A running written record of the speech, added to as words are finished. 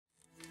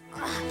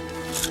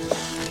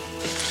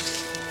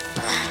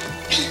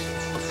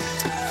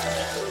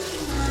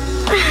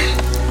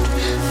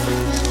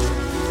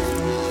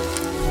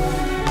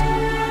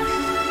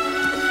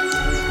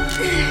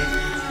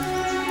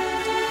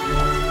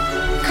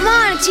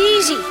It's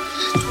easy.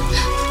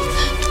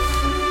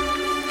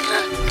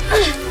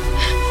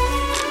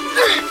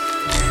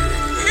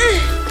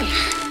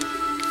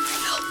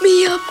 Help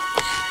me up.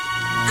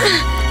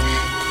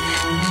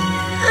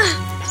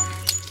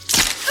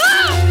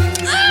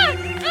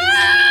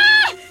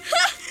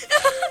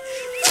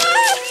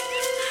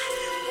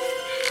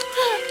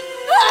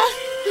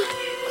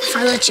 If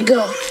I let you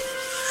go,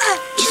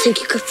 you think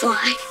you could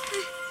fly?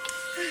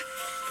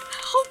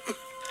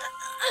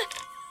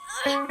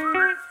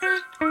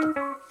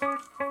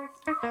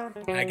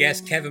 I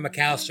guess Kevin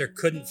McAllister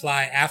couldn't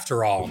fly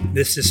after all.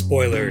 This is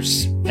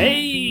spoilers.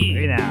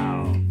 Hey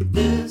now.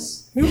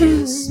 This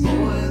is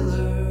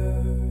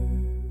spoiler.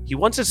 He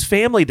wants his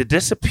family to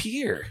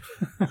disappear.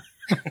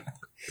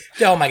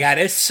 Oh my God,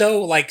 it's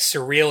so like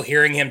surreal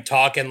hearing him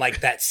talk in like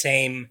that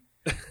same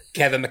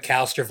Kevin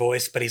McAllister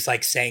voice, but he's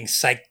like saying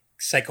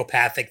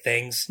psychopathic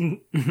things.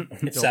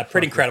 It's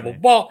pretty incredible.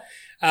 Well,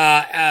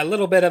 a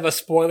little bit of a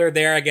spoiler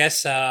there, I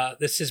guess.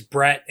 This is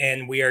Brett,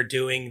 and we are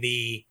doing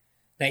the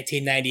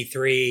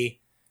 1993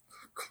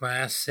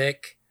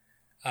 classic,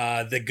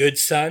 The Good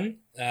Son.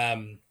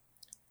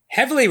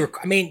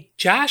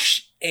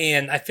 Josh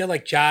and I feel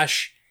like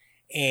Josh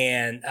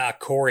and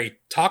Corey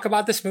talk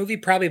about this movie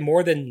probably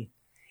more than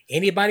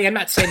anybody. I'm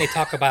not saying they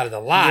talk about it a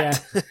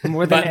lot,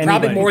 more than but anybody.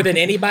 probably more than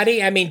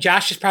anybody. I mean,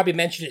 Josh has probably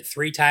mentioned it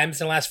 3 times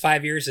in the last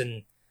 5 years,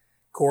 and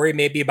Corey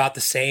maybe about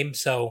the same.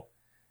 So,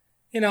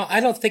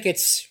 I don't think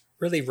it's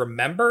really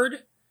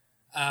remembered.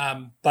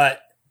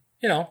 But,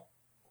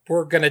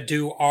 we're going to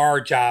do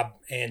our job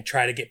and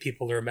try to get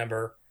people to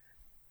remember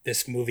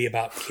this movie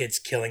about kids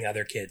killing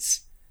other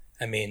kids.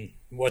 I mean,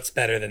 what's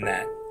better than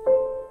that?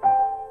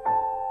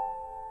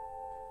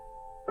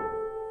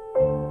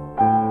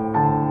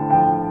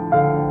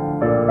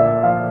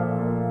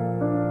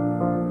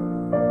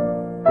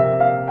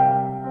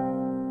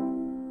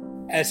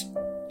 As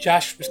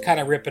Josh was kind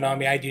of ripping on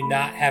me, I do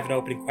not have an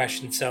opening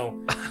question, so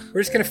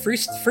we're just going to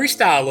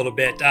freestyle a little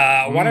bit.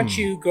 Why don't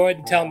you go ahead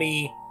and tell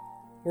me,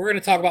 we're going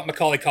to talk about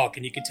Macaulay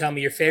Culkin. You can tell me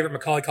your favorite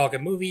Macaulay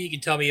Culkin movie. You can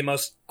tell me your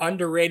most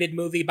underrated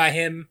movie by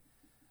him.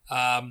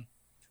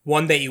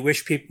 One that you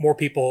wish more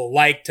people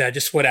liked,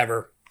 just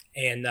whatever.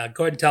 And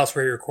go ahead and tell us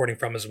where you're recording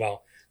from as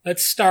well.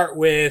 Let's start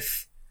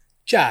with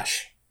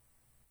Josh.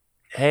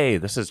 Hey,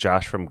 this is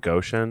Josh from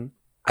Goshen.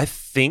 I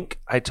think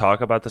I talk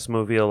about this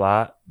movie a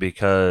lot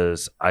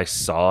because I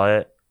saw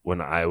it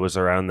when I was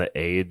around the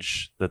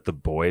age that the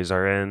boys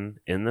are in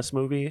this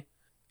movie.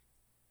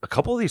 A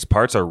couple of these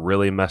parts are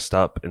really messed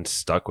up and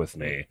stuck with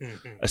me,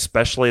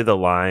 especially the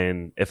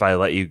line, "If I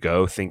let you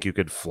go, think you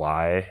could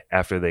fly,"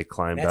 after they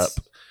climbed up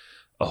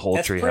a whole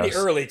treehouse. That's pretty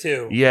early,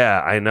 too.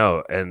 Yeah, I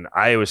know. And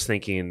I was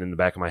thinking in the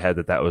back of my head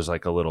that was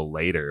like a little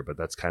later, but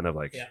that's kind of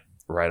like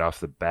right off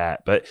the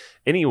bat. But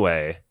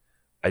anyway,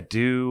 I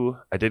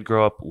did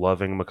grow up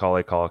loving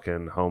Macaulay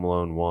Culkin. Home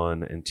Alone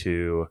 1 and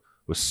 2.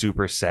 Was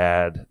super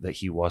sad that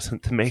he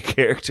wasn't the main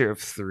character of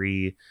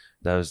 3.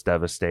 That was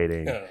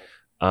devastating.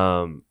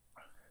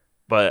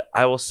 But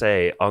I will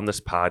say on this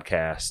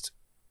podcast,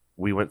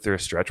 we went through a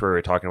stretch where we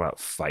were talking about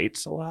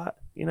fights a lot,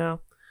 and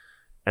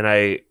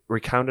I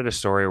recounted a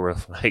story where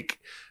like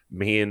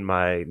me and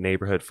my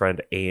neighborhood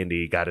friend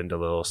Andy got into a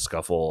little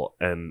scuffle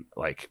and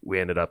like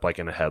we ended up like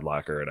in a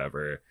headlock or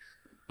whatever.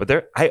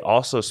 But I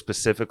also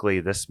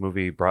specifically, this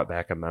movie brought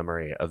back a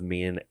memory of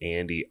me and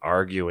Andy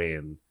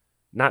arguing,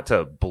 not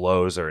to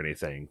blows or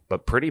anything,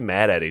 but pretty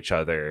mad at each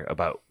other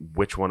about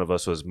which one of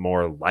us was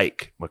more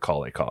like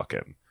Macaulay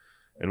Culkin.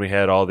 And we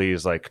had all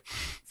these like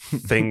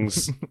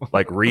things,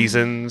 like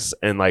reasons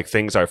and like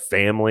things our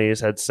families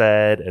had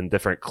said and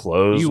different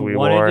clothes we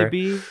wore. You wanted to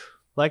be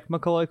like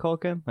Macaulay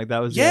Culkin? Like that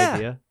was the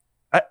idea?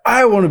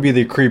 I want to be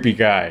the creepy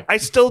guy. I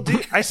still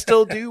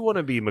do want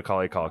to be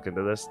Macaulay Culkin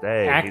to this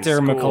day.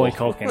 Actor He's Macaulay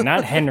cool. Culkin,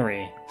 not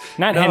Henry.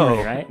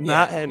 Henry, right?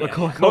 Not Henry.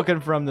 Macaulay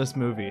Culkin from this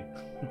movie.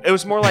 It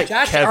was more like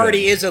Josh Kevin.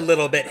 already is a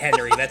little bit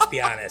Henry, let's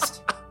be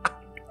honest.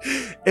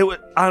 It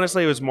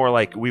was more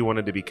like we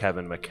wanted to be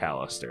Kevin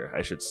McAllister,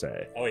 I should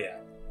say. Oh yeah,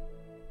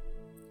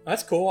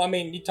 that's cool. I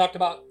mean, you talked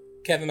about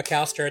Kevin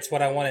McAllister. It's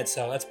what I wanted,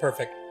 so that's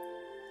perfect.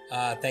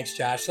 Thanks,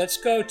 Josh. Let's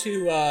go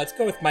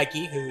with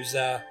Mikey, who's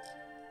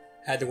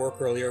had to work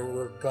earlier.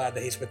 We're glad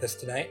that he's with us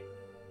tonight.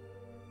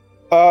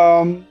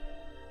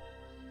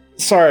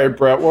 Sorry,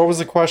 Brett. What was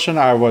the question?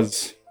 I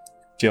was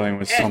dealing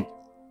with something.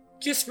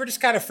 We're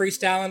just kind of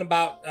freestyling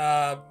about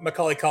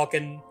Macaulay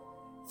Culkin.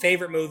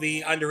 Favorite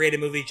movie, underrated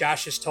movie.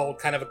 Josh has told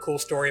kind of a cool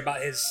story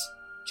about his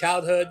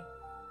childhood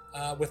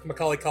with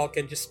Macaulay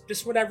Culkin.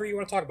 Just whatever you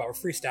want to talk about. We're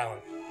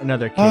freestyling.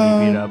 Another kid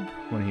he beat up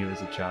when he was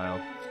a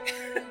child.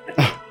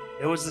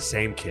 It was the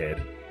same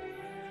kid.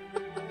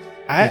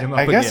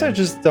 I guess I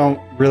just don't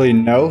really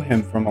know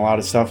him from a lot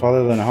of stuff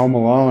other than Home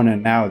Alone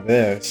and now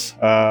this.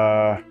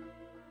 Right?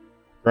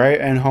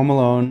 And Home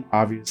Alone,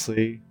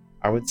 obviously,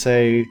 I would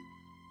say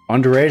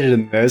underrated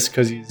in this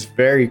because he's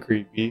very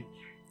creepy.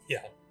 Yeah.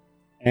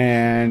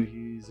 And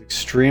he's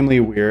extremely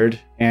weird,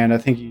 and I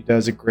think he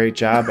does a great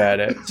job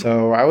at it.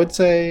 So I would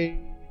say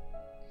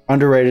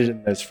underrated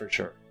in this for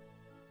sure.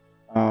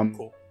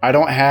 Cool. I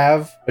don't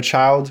have a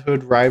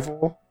childhood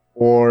rival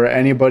or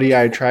anybody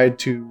I tried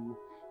to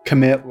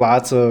commit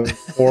lots of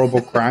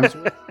horrible crimes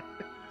with.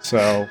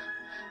 So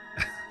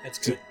That's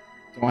good.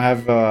 don't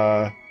have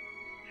a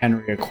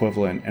Henry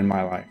equivalent in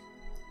my life.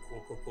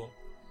 Cool.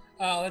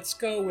 Let's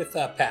go with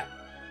Pat.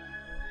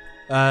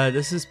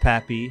 This is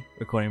Pappy,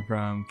 recording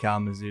from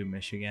Kalamazoo,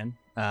 Michigan.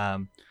 Got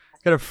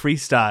to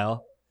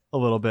freestyle a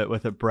little bit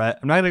with it, Brett.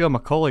 I'm not going to go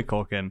Macaulay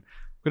Culkin. I'm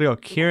going to go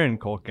Kieran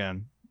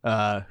Culkin,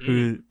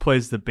 who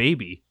plays the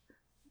baby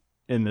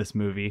in this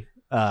movie.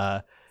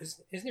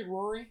 Isn't it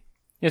Rory?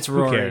 It's Who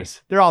Rory.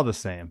 cares? They're all the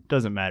same.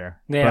 Doesn't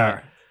matter. They But,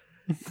 are.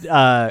 They've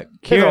all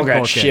Kieran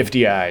got Culkin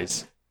shifty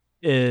eyes.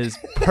 is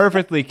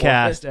perfectly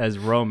cast as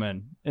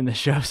Roman in the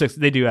show.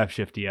 They do have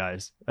shifty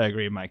eyes. I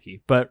agree,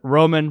 Mikey. But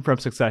Roman from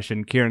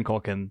Succession, Kieran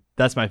Culkin,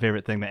 that's my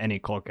favorite thing that any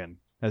Culkin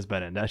has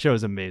been in. That show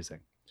is amazing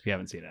if you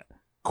haven't seen it.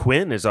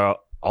 Quinn is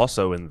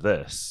also in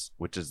this,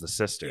 which is the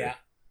sister. Yeah.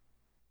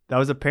 That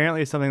was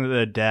apparently something that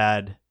the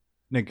dad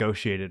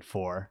negotiated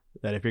for,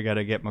 that if you're going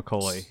to get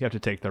Macaulay, you have to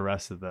take the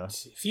rest of the...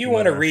 If you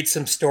want to read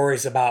some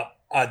stories about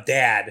a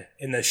dad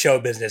in the show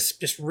business,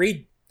 just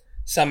read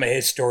some of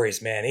his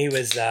stories, man. He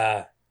was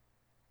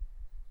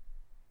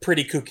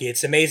pretty kooky.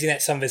 It's amazing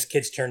that some of his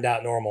kids turned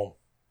out normal.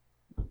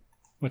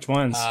 Which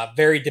ones?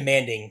 Very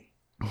demanding.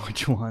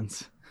 Which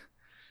ones?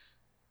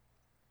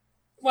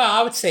 Well,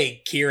 I would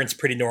say Kieran's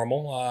pretty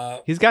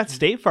normal. He's got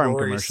State Farm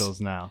Rory's- commercials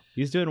now.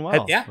 He's doing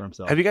well Yeah. for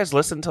himself. Have you guys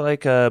listened to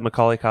like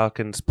Macaulay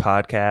Culkin's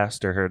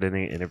podcast or heard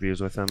any interviews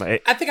with him?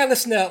 I think I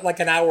listened to like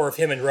an hour of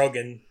him and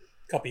Rogan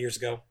a couple years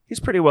ago. He's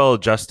pretty well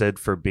adjusted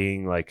for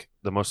being like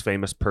the most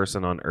famous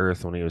person on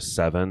earth when he was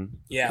 7.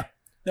 Yeah.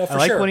 No, for I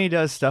like sure. when he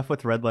does stuff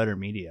with Red Letter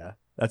Media.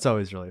 That's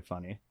always really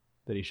funny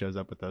that he shows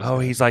up with those. Oh,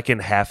 guys. he's like in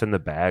Half in the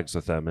Bags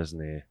with them, isn't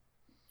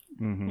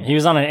he? Mhm. He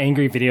was on an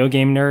Angry Video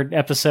Game Nerd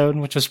episode,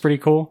 which was pretty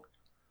cool.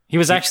 He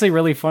was actually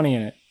really funny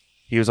in it.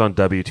 He was on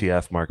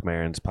WTF, Mark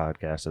Maron's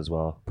podcast as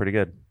well. Pretty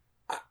good.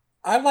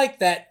 I like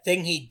that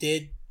thing he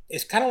did.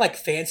 It's kind of like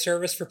fan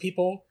service for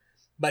people,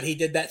 but he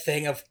did that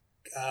thing of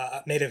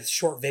made a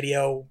short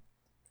video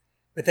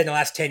within the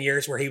last 10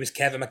 years where he was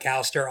Kevin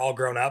McAllister all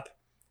grown up,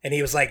 and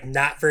he was like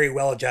not very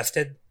well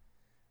adjusted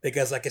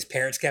because like his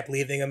parents kept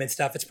leaving him and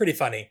stuff. It's pretty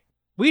funny.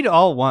 We'd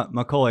all want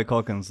Macaulay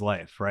Culkin's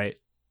life, right?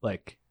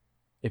 Like,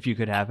 if you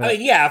could have it. I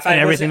mean, yeah, if I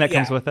and everything that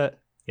wasn't- comes with it.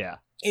 Yeah.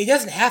 he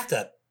doesn't have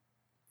to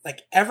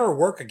like ever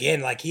work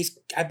again. Like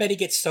I bet he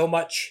gets so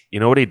much You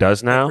know what he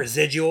does now?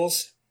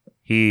 residuals.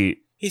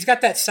 He's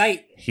got that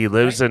site. He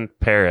lives in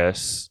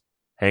Paris,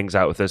 hangs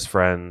out with his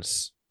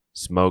friends,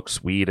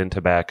 smokes weed and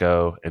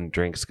tobacco, and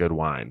drinks good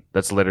wine.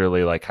 That's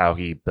literally like how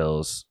he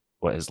bills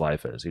what his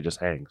life is. He just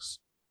hangs.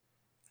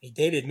 He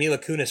dated Mila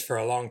Kunis for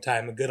a long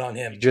time. Good on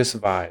him. Just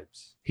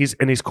vibes. He's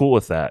cool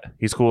with that.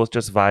 He's cool with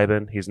just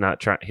vibing. He's not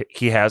trying.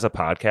 He has a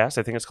podcast.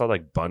 I think it's called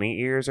like Bunny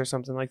Ears or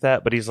something like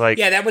that. But he's like,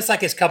 Yeah, that was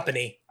like his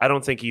company. I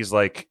don't think he's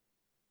like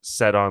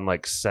set on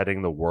like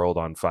setting the world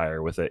on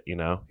fire with it. You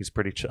know, he's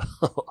pretty chill.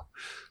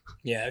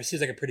 Yeah, he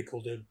seems like a pretty cool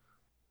dude.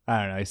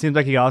 I don't know. He seems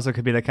like he also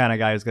could be the kind of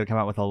guy who's going to come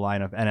out with a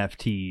line of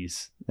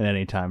NFTs at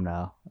any time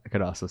now. I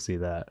could also see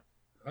that.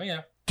 Oh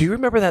yeah. Do you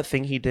remember that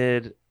thing he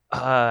did?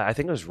 I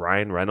think it was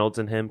Ryan Reynolds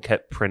and him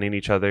kept printing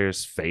each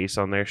other's face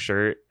on their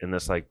shirt in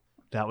this like.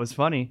 That was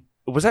funny.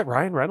 Was that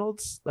Ryan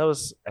Reynolds? That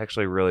was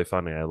actually really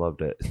funny. I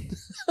loved it.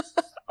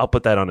 I'll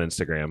put that on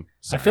Instagram. I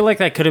Sorry. feel like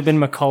that could have been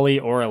Macaulay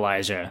or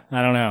Elijah.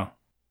 I don't know.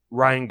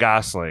 Ryan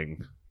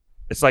Gosling.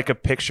 It's like a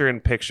picture in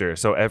picture.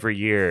 So every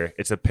year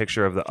it's a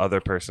picture of the other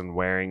person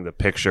wearing the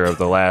picture of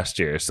the last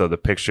year. So the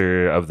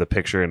picture of the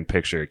picture in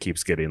picture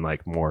keeps getting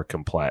like more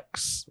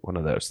complex. One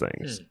of those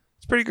things.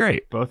 It's pretty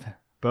great.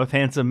 Both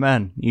handsome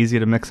men. Easy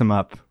to mix them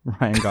up.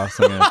 Ryan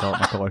Gosling and adult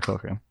Macaulay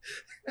Culkin.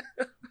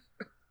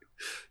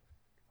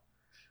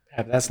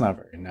 Yeah, that's not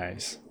very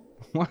nice.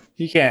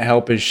 He can't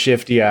help his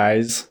shifty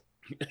eyes.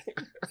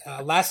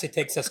 Lastly,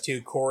 takes us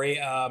to Corey.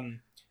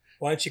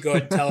 Why don't you go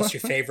ahead and tell us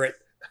your favorite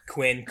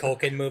Quinn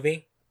Culkin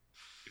movie?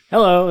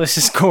 Hello, this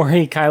is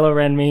Corey, Kylo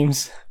Ren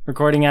Memes,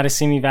 recording out of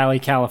Simi Valley,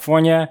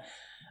 California.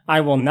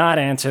 I will not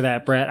answer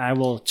that, Brett. I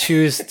will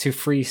choose to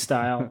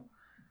freestyle.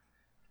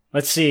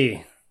 Let's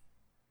see.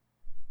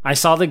 I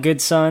saw The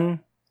Good Son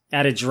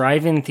at a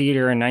drive-in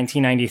theater in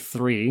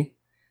 1993.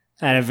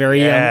 At a very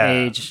young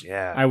age,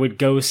 I would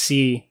go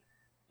see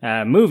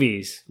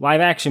movies,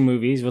 live-action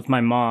movies, with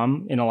my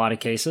mom in a lot of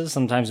cases,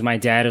 sometimes my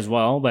dad as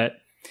well. But,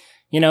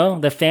 you know,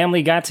 the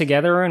family got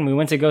together and we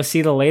went to go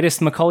see the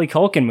latest Macaulay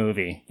Culkin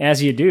movie,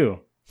 as you do,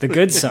 The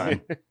Good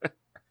Son.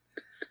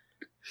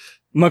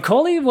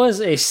 Macaulay was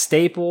a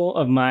staple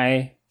of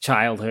my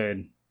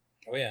childhood.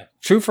 Oh, yeah.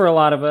 True for a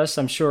lot of us,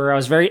 I'm sure. I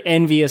was very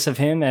envious of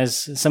him,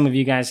 as some of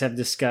you guys have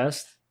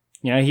discussed.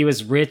 You know, he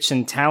was rich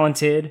and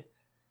talented.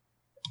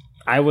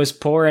 I was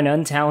poor and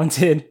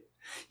untalented.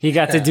 He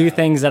got to do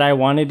things that I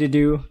wanted to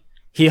do.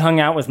 He hung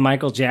out with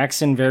Michael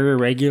Jackson very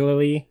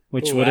regularly,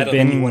 which would I have don't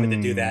think he been wanted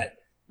to do that.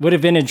 would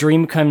have been a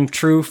dream come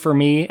true for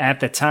me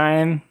at the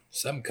time.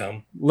 Some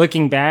come.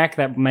 Looking back,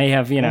 that may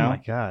have, you Oh know,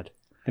 my God.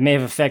 that may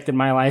have affected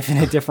my life in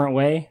a different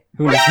way.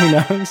 Who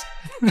knows?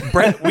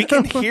 Brett, we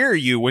can hear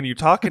you when you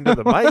talk into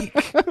the mic.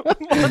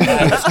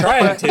 I was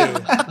trying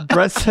to.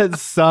 Brett said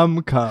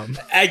some cum.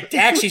 I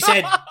actually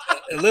said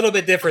a little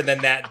bit different than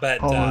that, but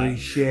Holy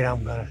shit,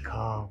 I'm gonna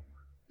come.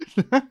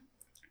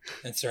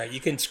 that's right. You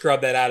can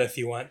scrub that out if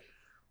you want.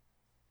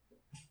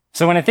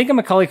 So when I think of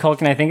Macaulay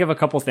Culkin, I think of a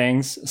couple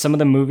things. Some of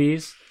the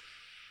movies.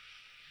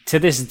 To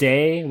this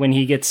day, when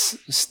he gets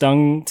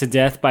stung to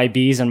death by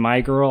bees in My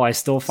Girl, I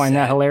still find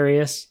that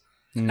hilarious.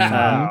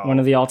 One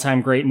of the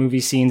all-time great movie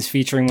scenes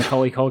featuring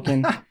Macaulay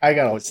Culkin. I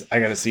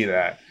gotta see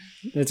that.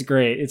 It's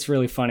great. It's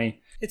really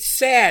funny. It's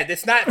sad.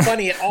 It's not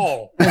funny at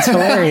all. It's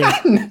hilarious.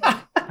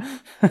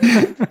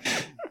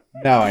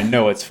 Now I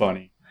know it's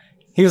funny.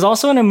 He was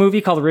also in a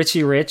movie called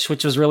Richie Rich,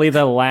 which was really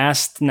the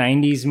last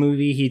 90s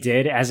movie he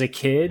did as a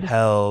kid.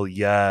 Hell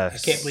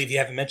yes. I can't believe you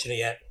haven't mentioned it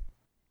yet.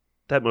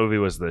 That movie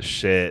was the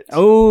shit.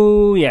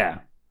 Oh, yeah.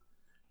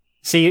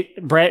 See,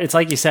 Brett, it's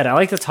like you said, I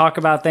like to talk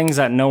about things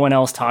that no one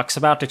else talks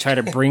about to try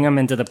to bring them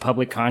into the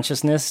public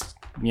consciousness,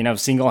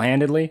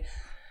 single-handedly.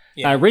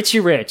 Yeah.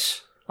 Richie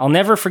Rich. I'll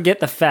never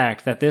forget the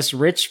fact that this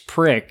rich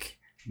prick,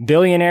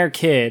 billionaire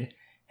kid,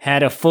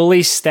 had a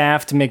fully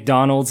staffed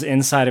McDonald's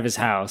inside of his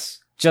house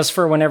just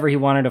for whenever he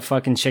wanted a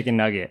fucking chicken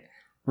nugget.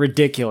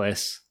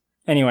 Ridiculous.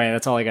 Anyway,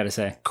 that's all I got to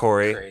say.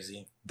 Corey,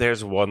 Crazy.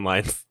 there's one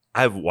line.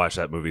 I've watched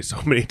that movie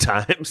so many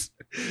times.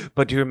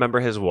 But do you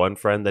remember his one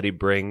friend that he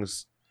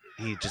brings?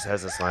 He just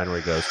has this line where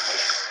he goes,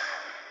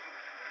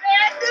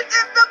 Man, this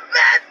is the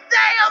best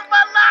day of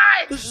my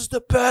life! "This is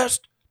the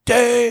best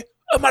day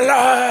of my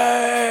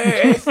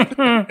life."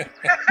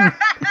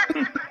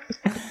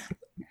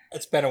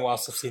 It's been a while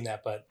since I've seen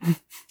that, but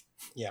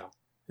yeah.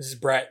 This is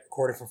Brett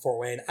recording from Fort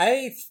Wayne.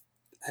 I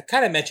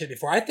kind of mentioned it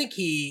before. I think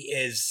he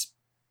is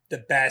the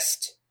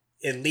best,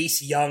 at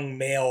least young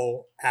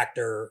male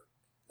actor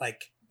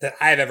that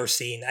I've ever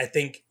seen. I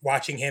think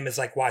watching him is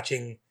like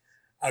watching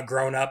a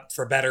grown up,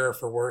 for better or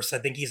for worse. I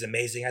think he's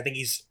amazing. I think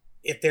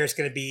if there's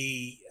going to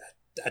be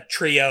a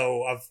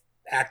trio of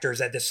actors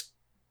that just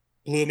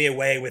blew me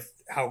away with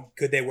how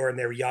good they were when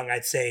they were young,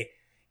 I'd say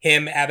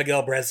him,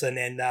 Abigail Breslin,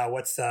 and oh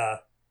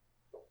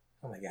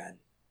my God.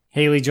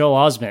 Haley Joel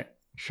Osment.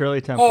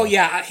 Shirley Temple. Oh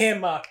yeah,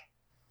 him.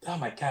 Oh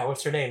my God,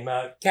 what's her name?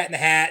 Cat in the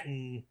Hat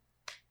and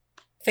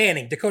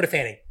Dakota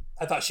Fanning.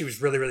 I thought she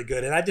was really, really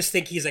good, and I just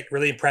think he's like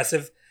really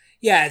impressive.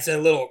 Yeah, it's a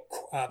little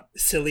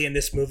silly in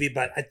this movie,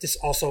 but I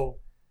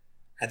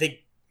think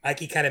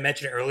Mikey kind of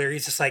mentioned it earlier.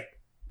 He's just like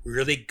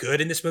really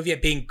good in this movie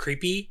at being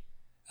creepy.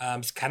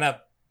 It's kind of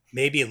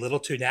maybe a little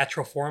too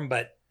natural for him,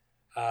 but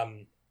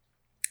I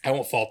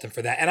won't fault him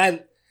for that.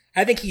 And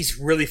I think he's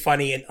really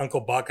funny in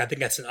Uncle Buck. I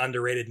think that's an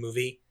underrated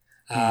movie.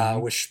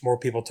 Wish more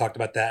people talked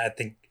about that. I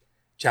think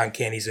John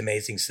Candy's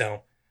amazing.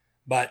 So,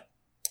 but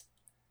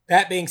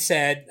that being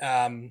said,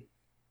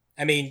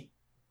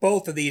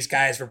 both of these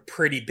guys were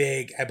pretty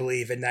big, I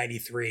believe, in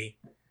 '93.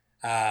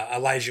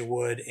 Elijah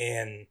Wood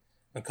and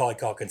Macaulay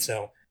Culkin.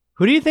 So,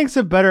 who do you think's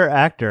a better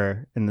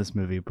actor in this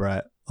movie,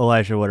 Brett?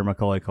 Elijah Wood or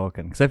Macaulay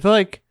Culkin? Because I feel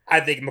like I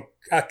think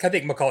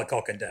Macaulay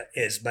Culkin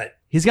is, but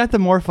he's got the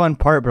more fun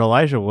part. But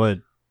Elijah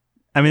Wood,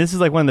 this is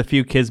like one of the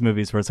few kids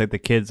movies where it's like the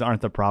kids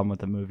aren't the problem with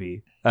the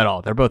movie at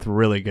all. They're both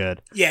really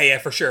good. Yeah,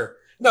 for sure.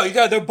 No,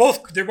 they're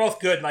both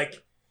good.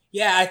 Like,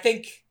 yeah, I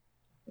think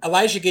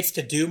Elijah gets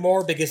to do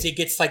more because he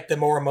gets like the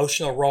more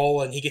emotional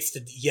role and he gets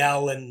to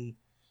yell and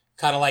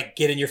kind of like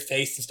get in your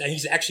face and stuff.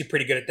 He's actually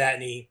pretty good at that,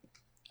 and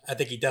I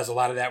think he does a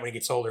lot of that when he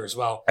gets older as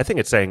well. I think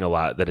it's saying a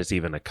lot that it's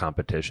even a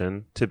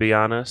competition, to be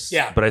honest.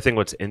 Yeah. But I think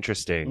what's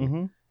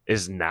interesting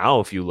is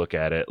now, if you look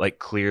at it, like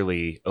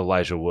clearly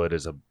Elijah Wood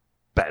is a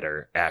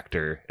better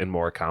actor and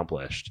more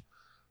accomplished.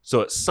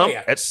 So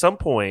at some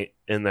point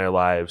in their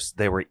lives,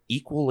 they were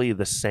equally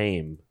the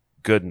same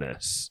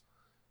goodness.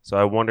 So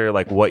I wonder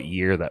like what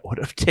year that would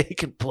have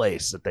taken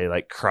place that they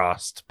like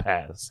crossed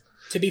paths.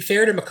 To be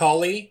fair to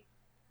Macaulay,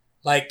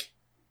 like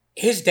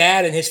his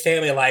dad and his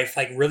family life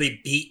like really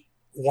beat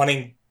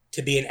wanting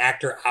to be an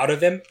actor out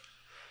of him.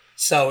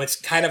 So it's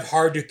kind of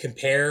hard to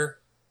compare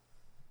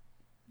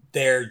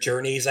their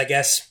journeys, I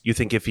guess. You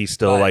think if he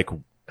still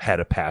had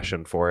a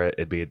passion for it,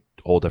 it'd be a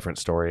whole different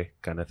story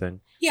kind of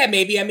thing? Yeah,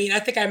 maybe. I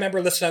think I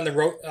remember listening on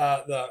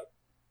the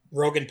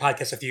Rogan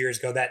podcast a few years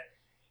ago that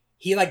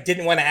he like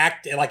didn't want to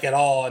act like at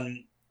all,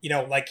 and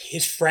like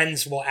his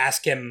friends will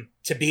ask him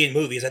to be in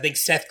movies. I think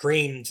Seth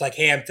Green's like,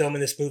 "Hey, I'm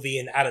filming this movie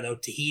in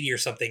Tahiti or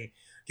something. Do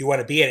you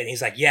want to be in it?" And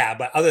he's like, "Yeah,"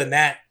 but other than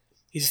that,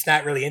 he's just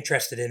not really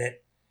interested in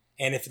it.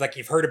 And if like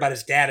you've heard about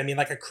his dad,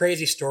 like a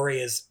crazy story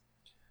is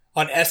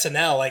on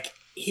SNL. Like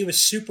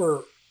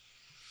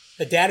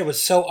the dad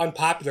was so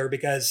unpopular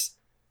because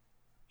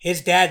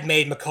his dad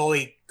made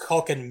Macaulay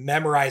Culkin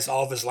memorize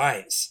all of his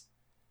lines.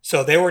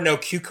 So there were no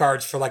cue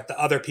cards for like the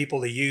other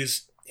people to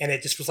use. And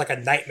it just was like a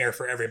nightmare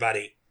for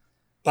everybody.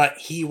 But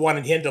he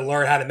wanted him to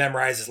learn how to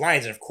memorize his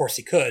lines. And of course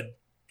he could.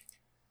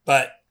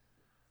 But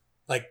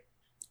like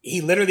he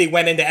literally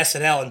went into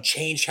SNL and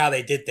changed how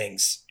they did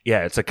things.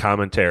 Yeah, it's a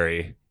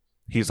commentary.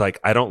 he's like,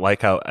 I don't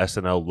like how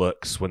SNL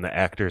looks when the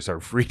actors are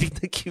reading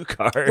the cue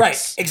cards.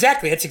 Right,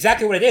 exactly. That's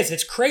exactly what it is.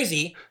 It's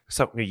crazy.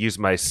 So I'm going to use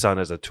my son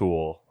as a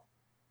tool.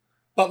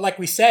 But like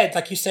you said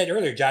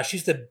earlier, Josh,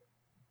 she's the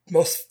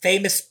most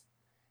famous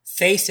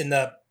face in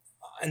the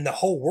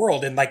whole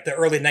world in like the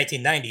early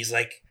 1990s.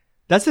 Like,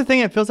 that's the thing.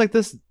 It feels like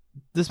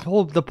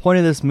the point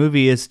of this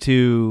movie is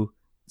to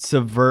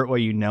subvert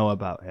what you know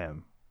about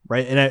him,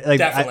 right? And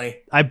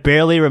definitely. I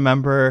barely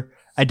remember.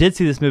 I did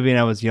see this movie and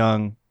I was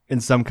young in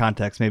some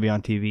context, maybe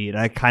on TV, and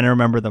I kind of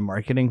remember the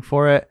marketing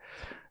for it.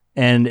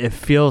 And it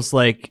feels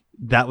like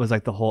that was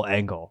like the whole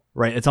angle,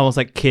 right? It's almost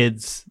like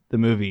Kids, the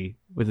movie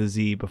with a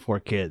Z before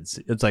Kids.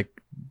 It's like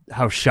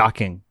how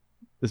shocking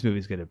this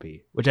movie's going to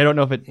be, which I don't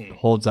know if it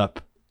holds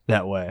up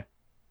that way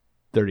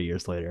 30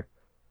 years later.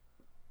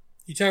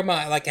 You talking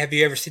about, like, have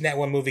you ever seen that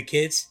one movie,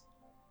 Kids?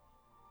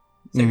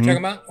 Is that what you're talking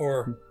about?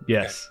 Or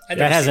yes. Okay.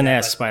 That has an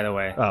S, by the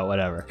way. Oh,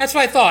 whatever. That's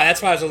what I thought.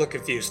 That's why I was a little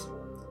confused.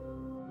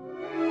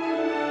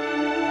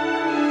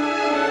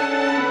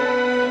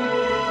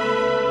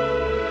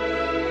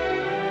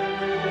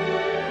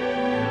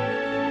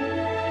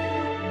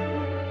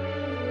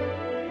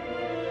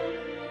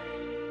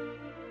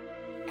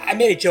 I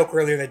made a joke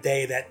earlier in the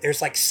day that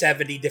there's like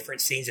 70 different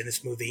scenes in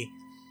this movie.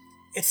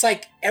 It's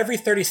like every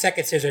 30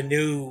 seconds there's a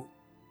new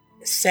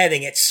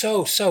setting. It's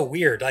so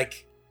weird.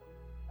 Like,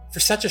 for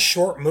such a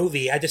short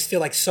movie, I just feel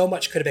like so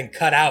much could have been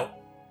cut out.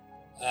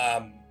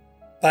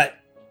 But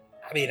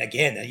I mean,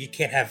 again, you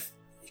can't have.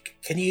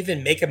 Can you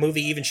even make a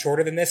movie even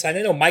shorter than this? I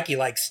know Mikey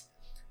likes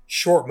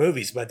short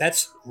movies, but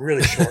that's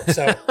really short.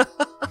 So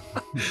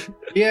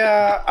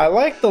yeah, I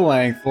like the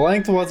length. The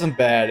length wasn't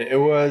bad. It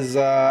was.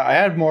 I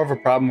had more of a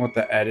problem with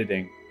the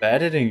editing. The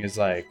editing is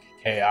like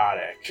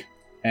chaotic,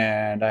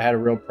 and I had a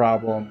real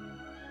problem.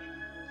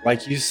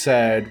 Like you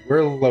said,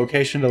 we're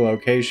location to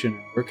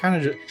location. We're kind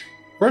of just.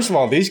 First of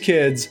all, these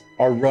kids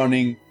are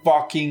running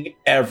fucking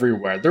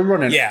everywhere. They're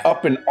running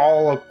up and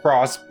all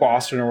across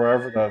Boston or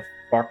wherever the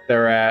fuck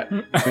they're at,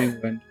 New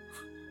England.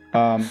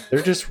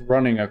 They're just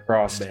running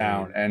across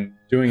town and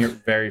doing it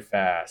very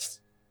fast.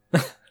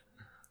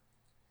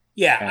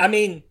 Yeah, I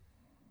mean,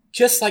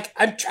 just like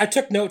I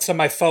took notes on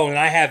my phone, and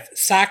I have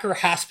soccer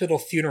hospital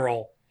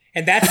funeral,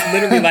 and that's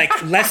literally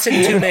like less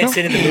than 2 minutes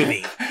into the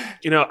movie.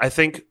 You know, I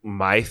think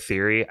my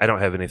theory, I don't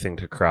have anything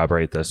to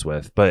corroborate this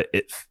with, but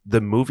the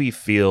movie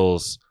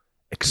feels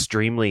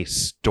extremely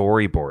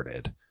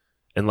storyboarded.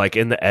 And like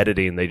in the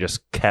editing, they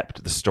just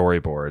kept the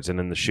storyboards,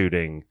 and in the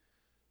shooting,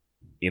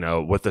 you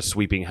know, with the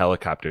sweeping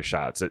helicopter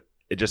shots,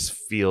 it just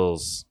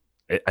feels,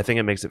 I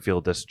think it makes it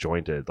feel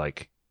disjointed,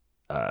 like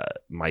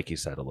Mikey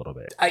said a little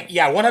bit.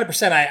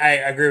 100%. I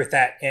agree with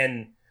that.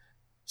 And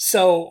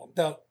so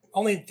the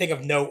only thing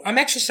of note, I'm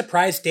actually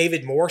surprised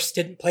David Morse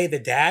didn't play the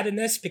dad in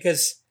this,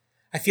 because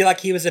I feel like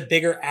he was a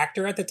bigger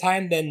actor at the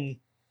time than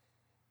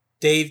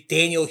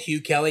Daniel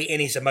Hugh Kelly, and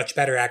he's a much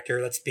better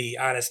actor, let's be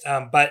honest.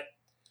 But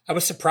I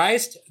was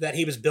surprised that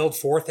he was billed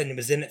fourth and he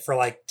was in it for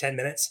like 10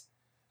 minutes.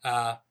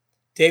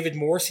 David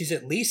Morse, he's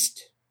at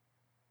least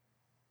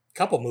a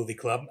couple movie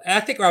club. And I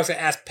think I was going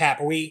to ask Pat,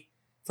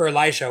 for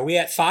Elijah, are we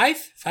at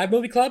five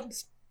movie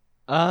clubs?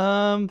 3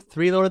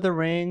 Lord of the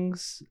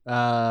Rings,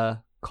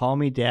 Call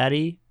Me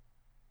Daddy.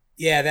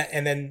 Yeah,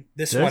 and then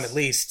this one at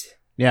least.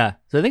 Yeah,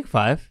 so I think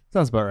 5.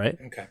 Sounds about right.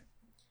 Okay.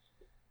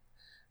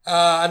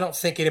 I don't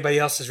think anybody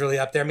else is really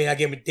up there. I mean,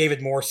 again,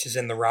 David Morse is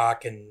in The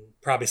Rock and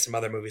probably some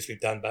other movies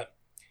we've done, but...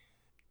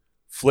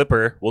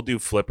 Flipper. We'll do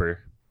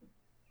Flipper.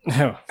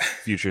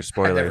 Future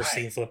spoilers. I've never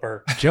seen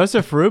Flipper.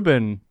 Joseph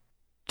Rubin,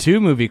 2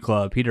 movie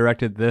club. He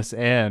directed this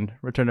and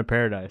Return to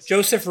Paradise.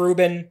 Joseph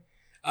Rubin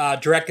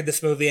directed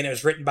this movie, and it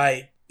was written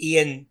by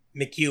Ian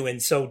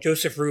McEwan. So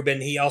Joseph Rubin,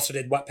 he also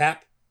did what,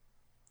 Pap?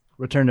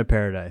 Return to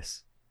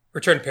Paradise.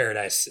 Return to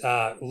Paradise.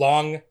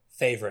 Long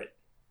favorite.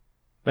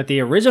 But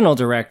the original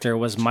director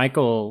was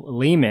Michael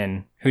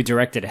Lehman, who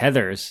directed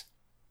Heathers.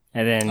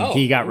 And then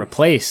he got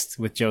replaced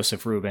with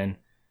Joseph Rubin.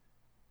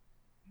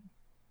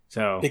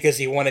 So because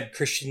he wanted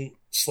Christian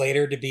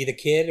Slater to be the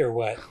kid, or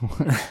what?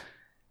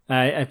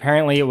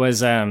 Apparently it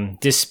was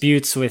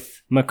disputes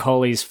with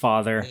Macaulay's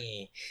father.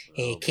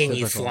 Hey, can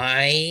you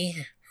fly?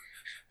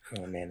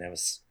 Oh man, that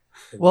was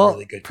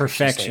really good.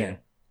 Perfection.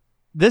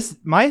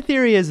 My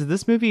theory is that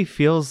this movie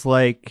feels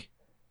like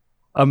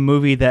a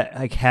movie that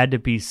like had to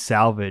be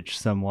salvaged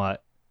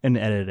somewhat in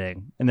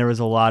editing, and there was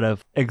a lot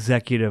of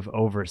executive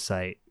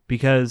oversight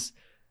because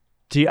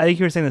I think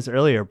you were saying this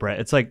earlier, Brett.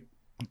 It's like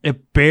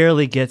it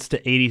barely gets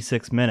to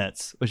 86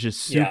 minutes, which is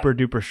super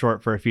duper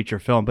short for a feature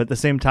film. But at the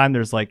same time,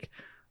 there's like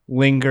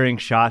lingering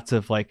shots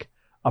of like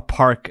a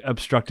park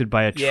obstructed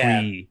by a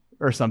tree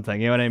or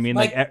something. You know what I mean?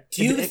 Like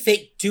do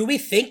we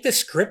think the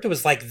script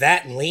was like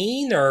that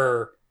lean,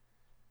 or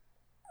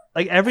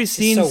like every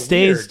scene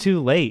stays weird.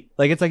 Too late?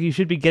 Like it's like you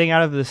should be getting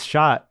out of this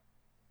shot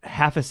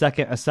a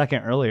second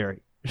earlier.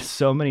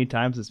 So many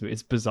times this movie,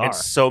 it's bizarre. And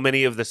so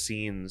many of the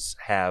scenes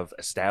have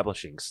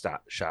establishing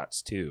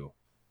shots too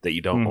that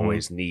you don't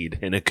always need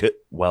in a good,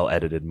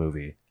 well-edited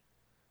movie.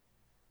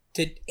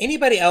 Did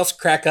anybody else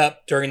crack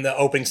up during the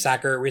opening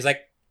soccer where he's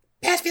like,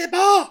 pass me the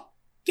ball?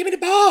 give me the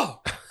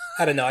ball.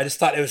 I don't know. I just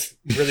thought it was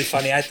really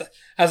funny. I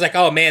was like,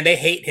 oh man, they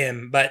hate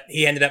him, but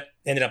he ended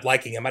up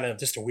liking him. I don't know,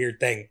 just a weird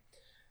thing.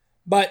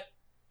 But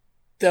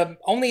the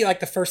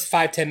first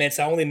 5-10 minutes,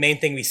 the only main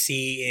thing we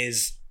see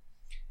is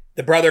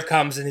the brother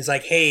comes and he's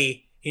like,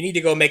 hey, you need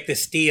to go make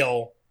this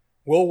deal.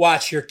 We'll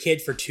watch your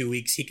kid for 2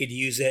 weeks. He could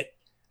use it.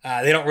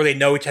 They don't really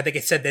know each. I think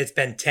it said that it's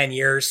been 10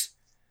 years.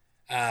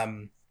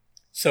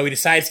 So he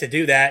decides to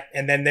do that.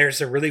 And then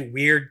there's a really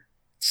weird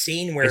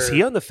scene where... Is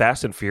he on the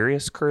Fast and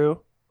Furious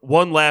crew?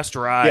 One last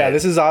ride. Yeah,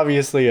 this is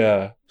obviously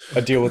a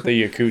deal with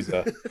the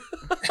Yakuza.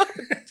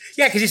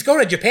 Yeah, because he's going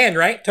to Japan,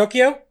 right?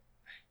 Tokyo?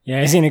 Yeah,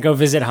 he's going to go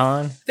visit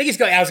Han. I think he's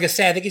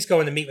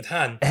going to meet with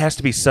Han. It has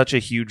to be such a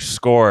huge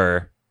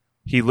score.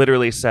 He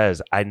literally says,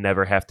 I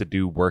never have to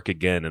do work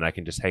again and I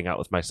can just hang out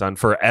with my son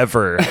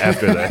forever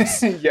after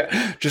this.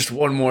 Yeah, just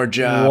one more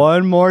job.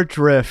 One more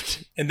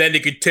drift. And then he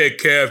could take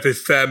care of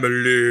his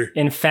family.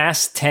 In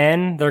Fast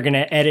 10, they're going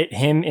to edit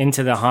him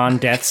into the Han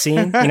death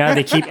scene. You know,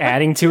 they keep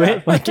adding to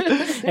it. Like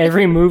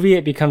every movie,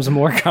 it becomes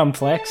more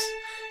complex.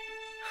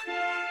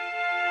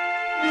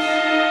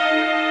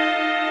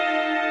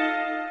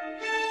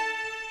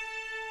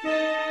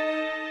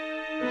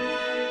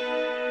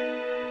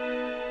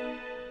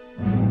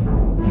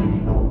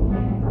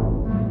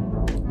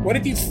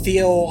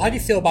 How do you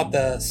feel about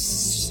the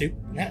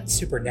not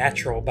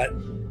supernatural, but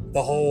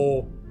the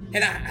whole,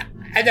 and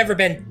I've never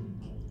been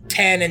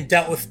 10 and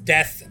dealt with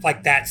death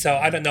like that, so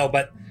I don't know,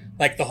 but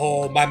like the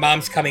whole, my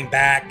mom's coming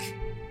back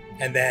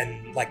and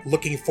then like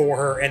looking for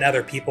her and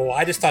other people.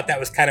 I just thought that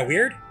was kind of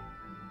weird.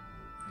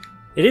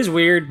 It is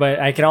weird, but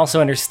I can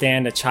also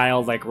understand a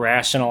child like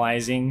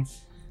rationalizing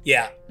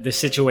the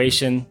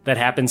situation that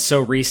happened so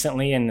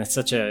recently, and it's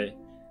such a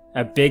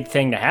big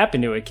thing to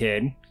happen to a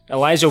kid.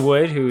 Elijah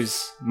Wood,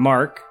 who's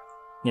Mark,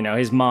 you know,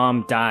 his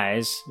mom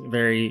dies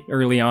very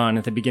early on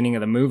at the beginning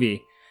of the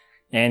movie,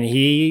 and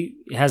he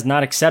has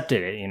not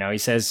accepted it. You know, he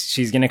says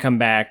she's going to come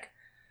back.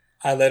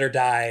 I let her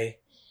die.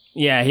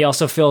 Yeah, he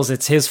also feels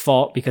it's his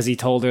fault because he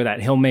told her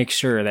that he'll make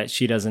sure that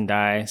she doesn't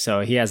die.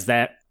 So he has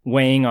that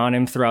weighing on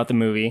him throughout the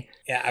movie.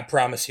 Yeah, I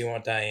promise you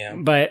won't die, yeah.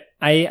 But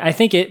I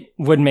think it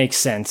would make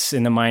sense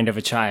in the mind of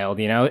a child,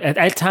 you know.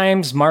 At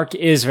times, Mark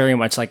is very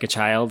much like a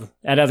child.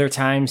 At other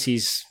times,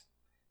 he's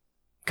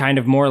kind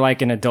of more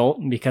like an adult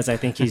because I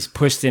think he's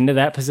pushed into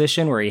that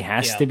position where he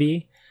has to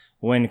be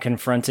when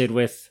confronted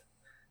with,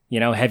 you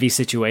know, heavy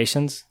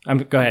situations.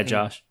 Go ahead,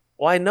 Josh.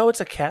 Well, I know it's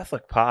a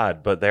Catholic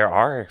pod, but there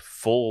are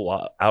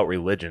full out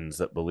religions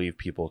that believe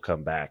people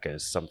come back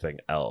as something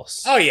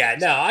else. Oh yeah,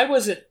 no, I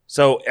wasn't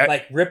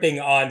like ripping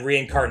on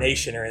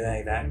reincarnation or anything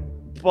like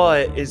that.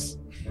 But is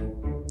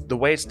the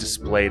way it's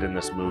displayed in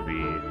this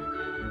movie,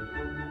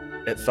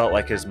 it felt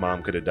like his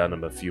mom could have done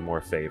him a few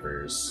more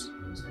favors,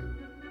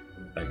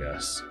 I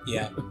guess.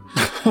 Yeah.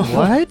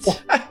 What?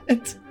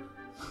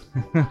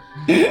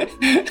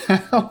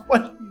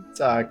 What are you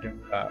talking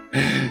about?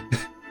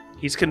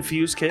 He's a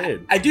confused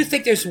kid. I do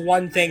think there's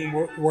one thing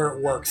where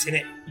it works, and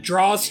it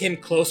draws him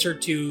closer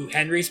to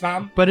Henry's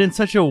mom. But in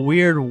such a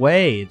weird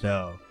way,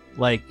 though.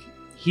 Like,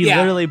 he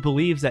literally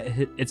believes that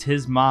it's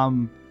his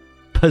mom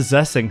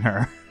possessing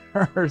her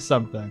or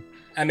something.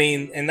 I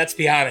mean, and let's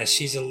be honest,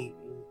 she's a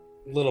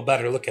little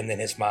better looking than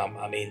his mom.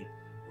 I mean,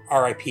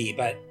 R.I.P.,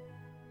 but...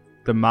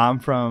 The mom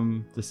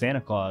from the Santa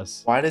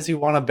Claus. Why does he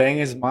want to bang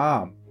his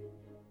mom?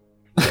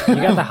 You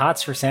got the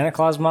hots for Santa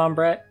Claus mom,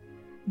 Brett?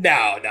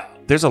 No.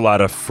 There's a lot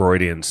of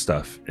Freudian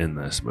stuff in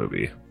this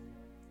movie,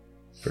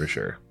 for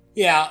sure.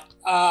 Yeah.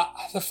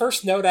 The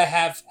first note I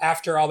have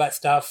after all that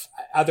stuff,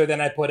 other than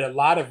I put a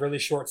lot of really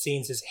short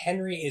scenes, is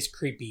Henry is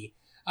creepy.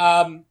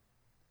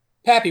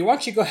 Pappy, why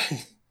don't you go ahead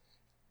and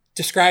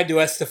describe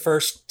to us the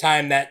first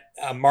time that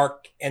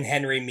Mark and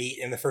Henry meet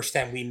and the first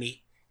time we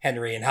meet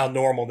Henry and how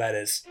normal that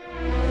is.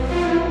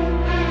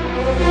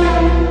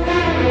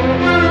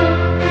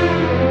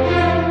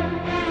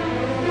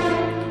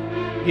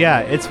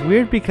 Yeah, it's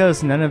weird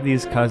because none of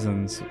these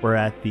cousins were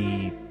at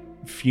the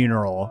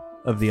funeral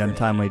of the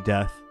untimely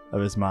death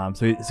of his mom.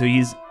 So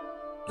he's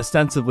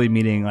ostensibly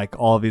meeting like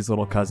all of these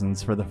little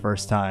cousins for the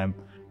first time.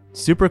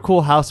 Super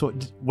cool house.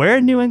 Where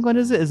in New England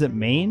is it? Is it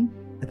Maine?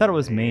 I thought it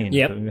was Maine.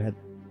 Yep.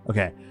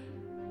 Okay.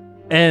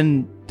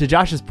 And to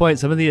Josh's point,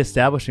 some of the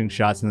establishing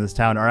shots in this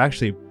town are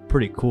actually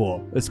pretty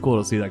cool. It's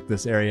cool to see like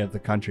this area of the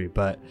country,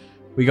 but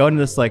we go into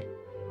this like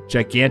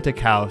gigantic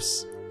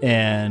house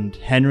and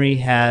Henry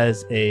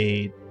has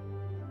a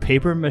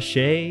paper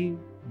mache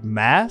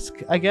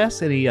mask, I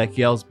guess, and he like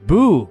yells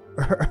boo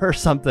or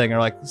something, or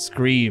like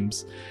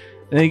screams,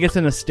 and then he gets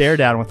in a stare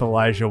down with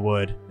Elijah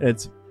Wood.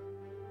 It's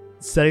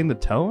setting the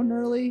tone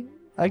early,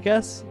 I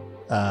guess.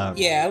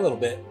 Yeah, a little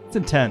bit. It's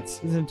intense.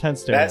 It's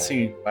intense stare. That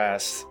scene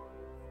lasts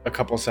a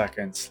couple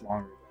seconds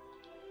longer.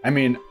 I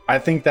mean, I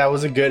think that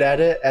was a good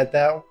edit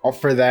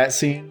for that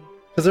scene.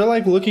 Because they're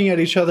like looking at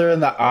each other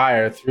in the eye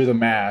or through the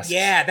mask.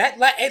 Yeah,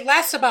 it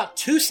lasts about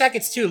 2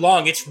 seconds too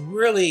long. It's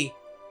really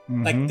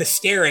Like the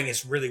staring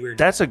is really weird.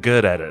 That's a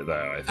good edit,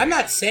 though. I think. I'm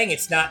not saying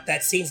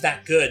that scene's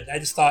not good. I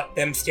just thought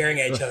them staring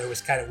at each other was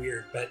kind of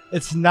weird. But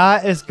it's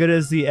not as good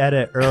as the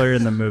edit earlier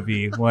in the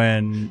movie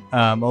when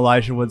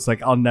Elijah Wood's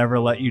like, "I'll never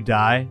let you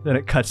die." Then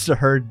it cuts to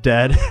her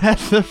dead at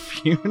the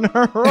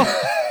funeral.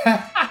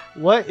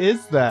 What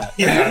is that?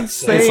 Yeah,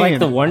 it's It's like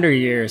the Wonder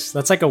Years.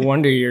 That's like a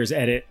Wonder Years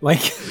edit.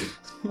 Like,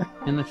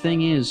 And the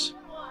thing is,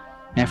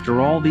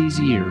 after all these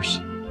years,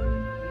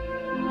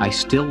 I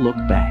still look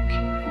back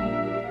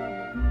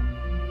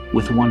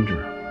with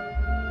wonder.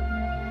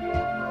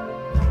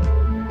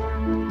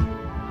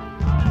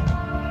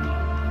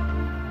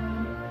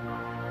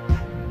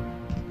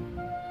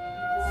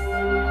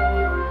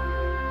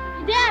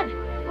 Hey, Dad,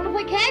 wanna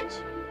play catch?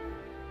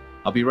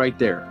 I'll be right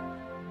there.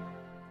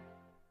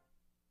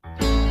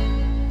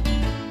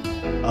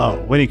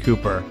 Oh, Winnie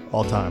Cooper,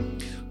 all time.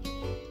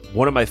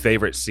 One of my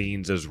favorite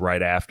scenes is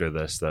right after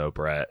this, though,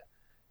 Brett.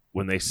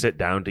 When they sit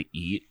down to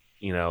eat,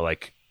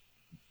 like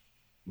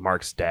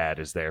Mark's dad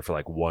is there for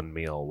like one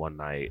meal one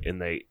night,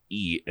 and they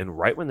eat. And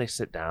right when they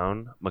sit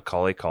down,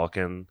 Macaulay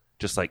Culkin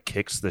just like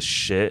kicks the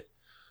shit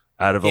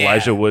out of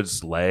Elijah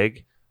Wood's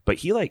leg. But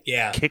he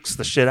kicks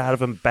the shit out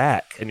of him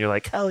back. And you're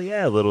like, hell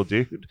yeah, little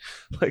dude.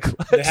 Like,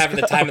 they're having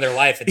the time of their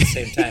life at the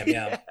same time.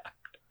 Yeah.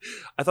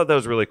 I thought that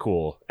was really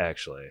cool,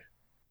 actually.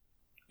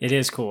 it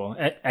is cool.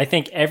 I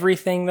think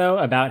everything, though,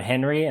 about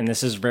Henry, and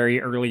this is very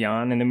early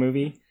on in the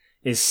movie,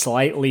 is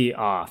slightly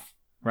off,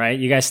 right?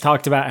 You guys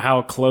talked about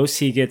how close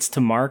he gets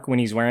to Mark when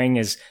he's wearing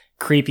his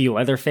creepy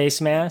Leatherface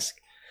mask.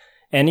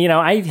 And,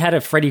 I had a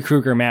Freddy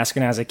Krueger mask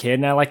when I was a kid,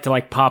 and I like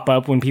to, pop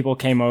up when people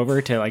came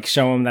over to,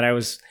 show them that I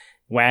was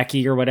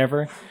wacky or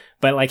whatever.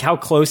 But, how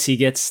close he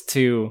gets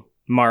to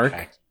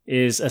Mark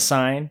is a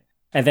sign.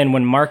 And then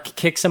when Mark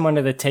kicks him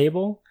under the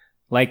table,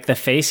 the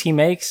face he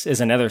makes is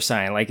another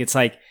sign. It's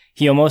like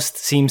he almost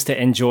seems to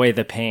enjoy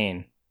the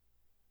pain.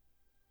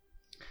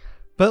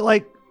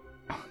 But,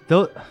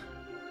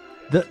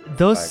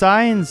 those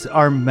signs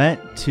are meant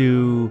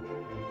to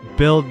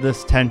build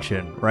this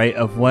tension, right?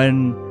 Of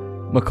when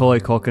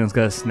Macaulay Culkin is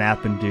going to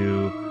snap and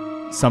do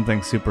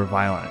something super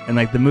violent. And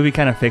the movie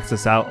kind of fakes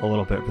this out a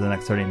little bit for the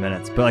next 30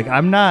 minutes. But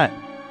I'm not,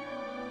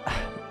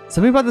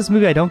 something about this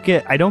movie, I don't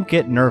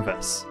get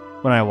nervous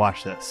when I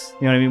watch this.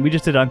 You know what I mean? We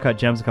just did Uncut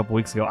Gems a couple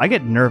weeks ago. I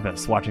get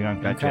nervous watching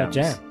Uncut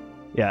Gems.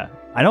 Yeah.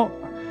 I don't,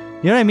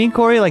 you know what I mean,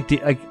 Corey?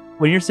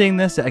 When you're seeing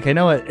this, I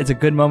know it's a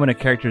good moment of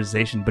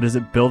characterization, but is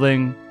it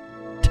building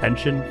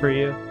tension for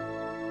you?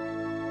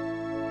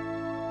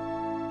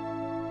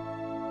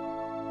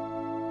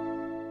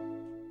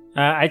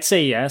 I'd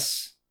say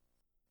yes.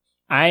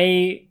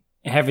 I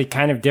have a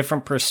kind of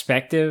different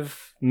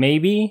perspective,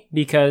 maybe,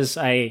 because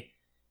I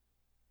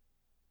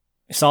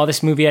saw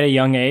this movie at a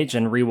young age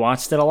and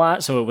rewatched it a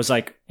lot. So it was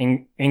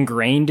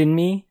ingrained in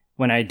me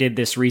when I did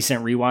this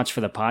recent rewatch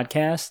for the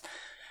podcast.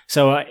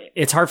 So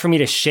it's hard for me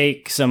to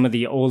shake some of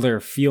the older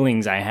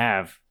feelings I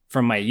have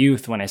from my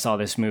youth when I saw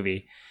this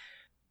movie.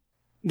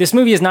 This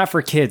movie is not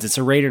for kids. It's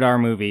a rated R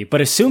movie.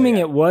 But assuming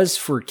it was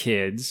for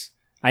kids,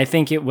 I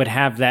think it would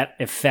have that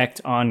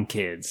effect on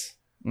kids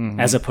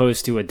as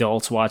opposed to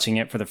adults watching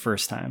it for the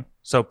first time.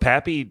 So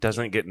Pappy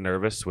doesn't get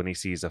nervous when he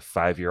sees a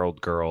 5-year-old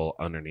girl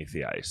underneath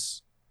the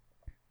ice.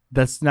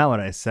 That's not what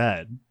I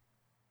said.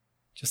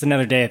 Just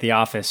another day at the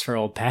office for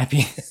old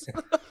Pappy.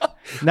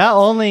 Not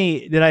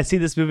only did I see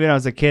this movie when I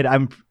was a kid,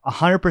 I'm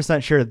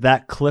 100% sure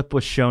that clip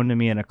was shown to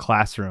me in a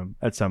classroom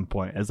at some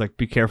point. It's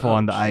be careful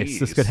on the ice.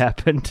 This could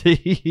happen to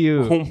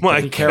you. Oh my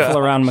God. Be careful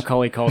around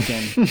Macaulay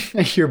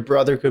Culkin. Your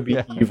brother could be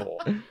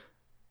evil.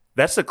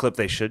 That's the clip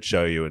they should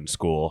show you in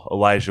school.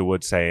 Elijah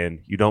Wood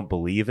saying, "You don't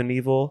believe in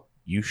evil?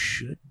 You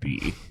should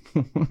be."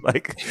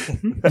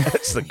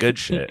 That's the good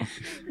shit.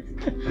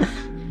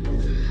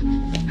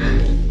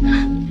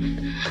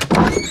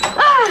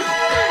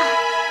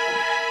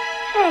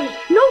 Hey,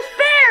 no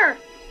fair!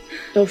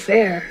 No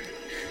fair?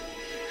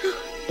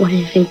 What do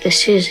you think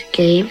this is, a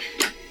game?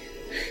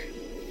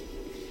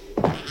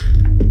 All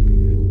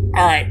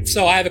right,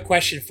 so I have a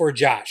question for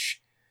Josh.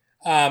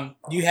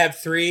 You have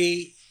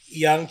 3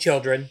 young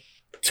children.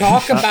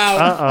 Talk about...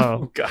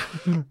 Uh-oh.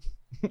 God.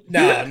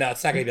 No,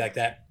 it's not going to be like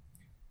that.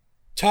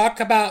 Talk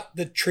about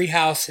the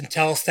treehouse and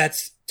tell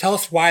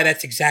us why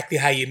that's exactly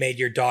how you made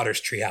your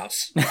daughter's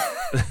treehouse.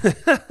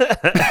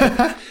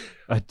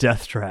 A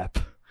death trap.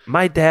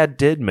 My dad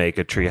did make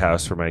a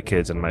treehouse for my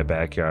kids in my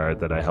backyard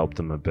that I helped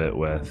them a bit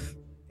with.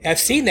 I've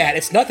seen that.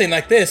 It's nothing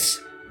like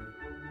this.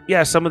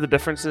 Yeah, some of the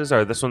differences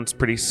are this one's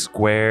pretty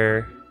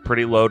square,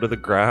 pretty low to the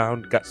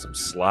ground, got some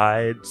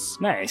slides.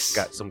 Nice.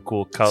 Got some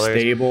cool colors.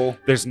 Stable.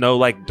 There's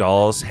no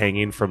dolls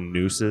hanging from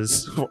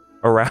nooses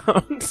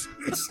around.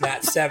 It's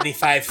not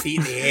 75 feet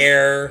in the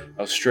air.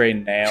 No stray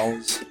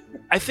nails.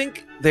 I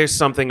think there's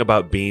something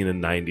about being a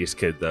 90s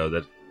kid, though,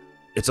 that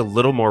it's a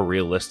little more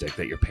realistic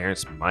that your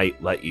parents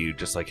might let you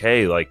just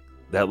hey,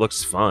 that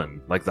looks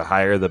fun. The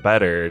higher the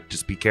better.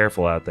 Just be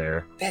careful out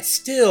there. That's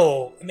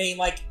still, they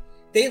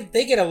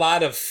get a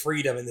lot of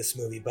freedom in this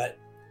movie, but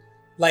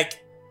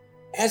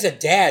as a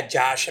dad,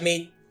 Josh,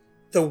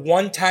 the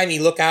one time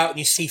you look out and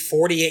you see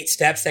 48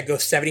 steps that go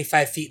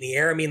 75 feet in the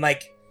air. I mean,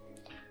 like,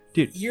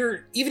 dude,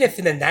 you're even if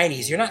in the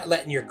 90s, you're not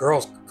letting your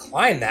girls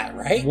climb that,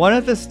 right? One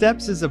of the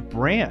steps is a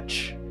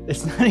branch.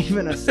 It's not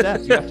even a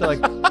step. You have to like,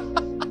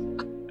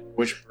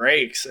 which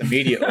breaks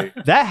immediately.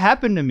 That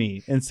happened to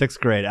me in 6th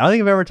grade. I don't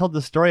think I've ever told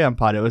the story on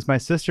pod. It was my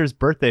sister's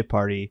birthday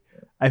party.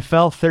 I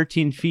fell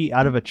 13 feet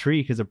out of a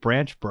tree because a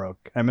branch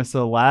broke. I missed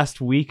the last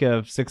week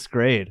of 6th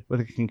grade with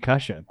a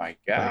concussion. My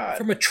God.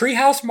 From a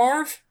treehouse,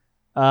 Marv?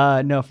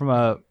 No, from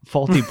a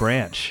faulty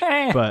branch.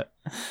 But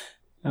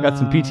I got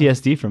some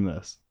PTSD from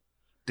this.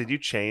 Did you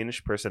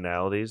change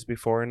personalities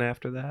before and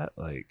after that?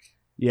 Like,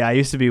 yeah, I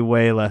used to be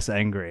way less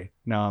angry.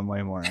 Now I'm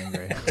way more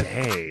angry.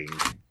 Dang.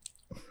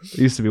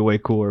 I used to be way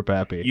cooler,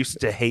 Pappy. Used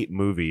to hate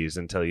movies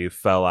until you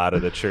fell out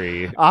of the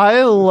tree.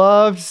 I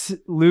loved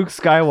Luke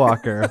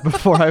Skywalker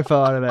before I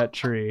fell out of that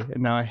tree,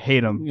 and now I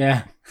hate him.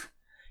 Yeah.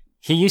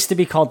 He used to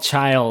be called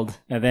Child,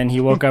 and then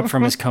he woke up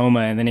from his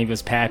coma, and then he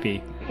was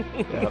Pappy.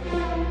 Yep.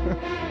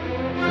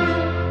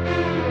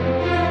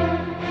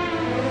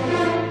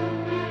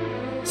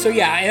 So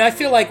yeah, and I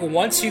feel like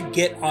once you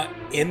get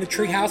in the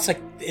treehouse,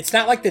 like it's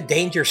not like the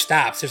danger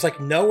stops. There's like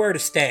nowhere to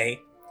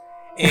stay.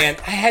 And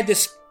I had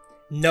this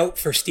note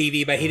for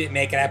Stevie, but he didn't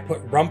make it. I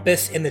put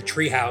rumpus in the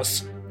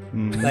treehouse.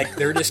 Like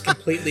they're just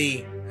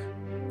completely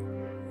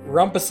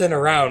rumpusing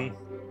around.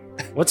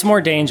 What's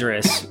more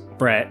dangerous,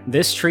 Brett?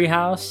 This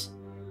treehouse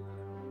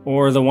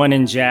or the one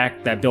in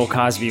Jack that Bill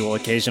Cosby will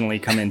occasionally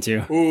come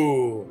into?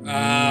 Ooh.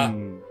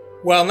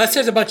 Well, unless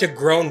there's a bunch of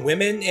grown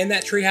women in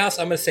that treehouse,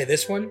 I'm going to say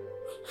this one.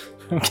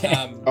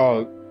 Okay.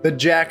 The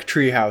Jack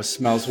treehouse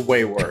smells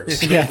way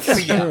worse.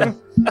 Yeah.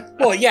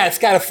 Well, yeah, it's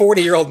got a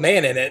 40-year-old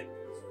man in it.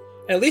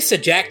 At least the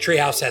Jack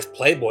treehouse has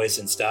Playboys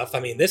and stuff. I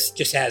mean, this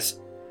just has,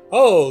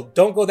 don't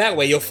go that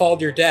way, you'll fall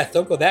to your death.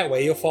 Don't go that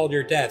way, you'll fall to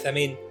your death. I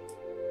mean,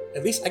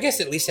 at least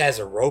it has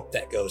a rope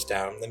that goes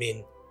down. I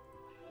mean,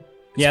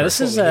 yeah,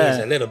 this is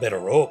a little bit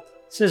of rope.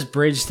 This is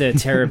Bridge to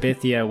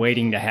Terabithia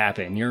waiting to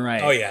happen. You're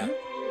right. Oh yeah.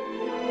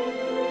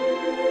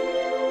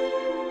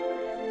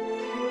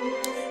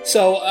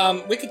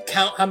 So we could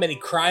count how many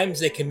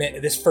crimes they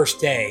commit this first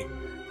day.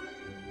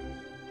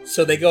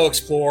 So they go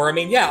explore. I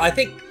mean, yeah, I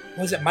think,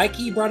 was it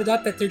Mikey brought it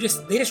up that they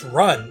just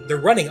run. They're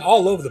running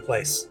all over the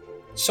place.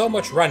 So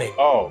much running.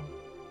 Oh,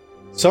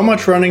 so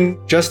much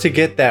running just to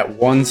get that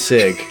one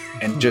cig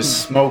and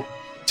just smoke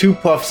 2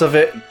 puffs of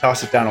it and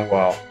toss it down a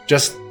well.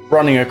 Just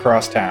running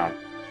across town.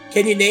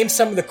 Can you name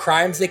some of the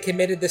crimes they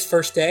committed this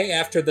first day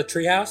after the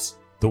treehouse?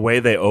 The way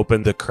they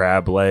opened the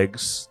crab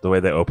legs, the way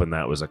they opened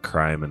that was a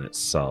crime in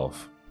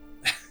itself.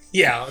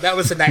 Yeah, that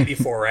was the night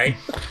before, right?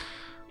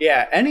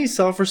 Yeah, any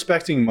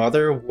self-respecting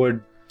mother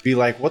would be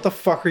like, what the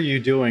fuck are you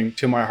doing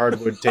to my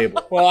hardwood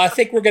table? Well, I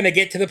think we're going to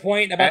get to the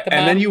point about the mom.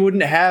 And then you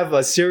wouldn't have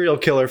a serial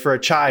killer for a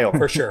child.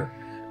 For sure.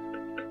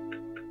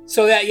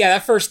 So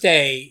that first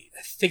day,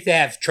 I think they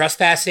have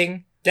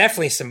trespassing.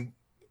 Definitely some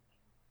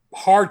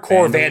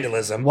hardcore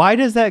vandalism. Why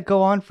does that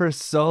go on for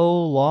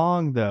so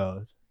long,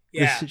 though?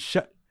 Yeah.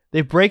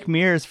 They break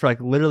mirrors for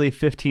like literally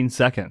 15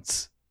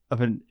 seconds of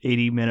an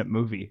 80-minute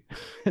movie.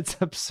 It's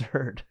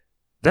absurd.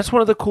 That's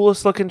one of the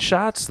coolest looking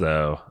shots,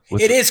 though.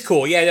 It is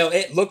cool. Yeah, no,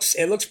 it looks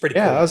pretty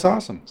cool. Yeah, that was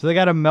awesome. So they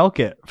got to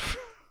milk it.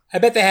 I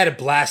bet they had a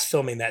blast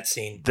filming that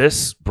scene.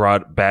 This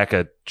brought back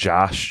a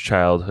Josh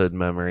childhood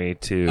memory,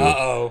 too.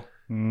 Uh-oh.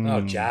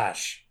 Oh,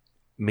 Josh.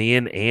 Me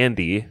and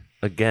Andy,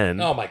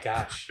 again. Oh, my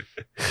gosh.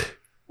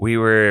 We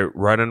were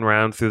running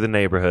around through the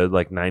neighborhood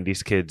like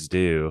 90s kids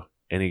do.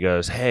 And he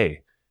goes,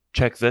 hey,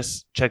 check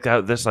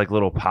out this like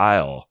little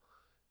pile.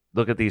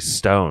 Look at these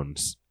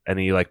stones. And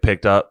he like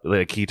picked up,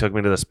 like he took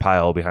me to this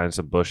pile behind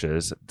some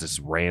bushes,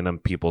 just random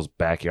people's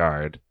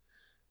backyard.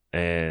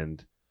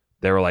 And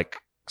there were like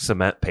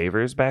cement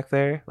pavers back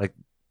there, like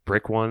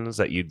brick ones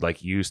that you'd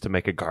like use to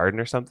make a garden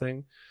or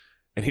something.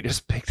 And he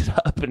just picked it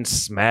up and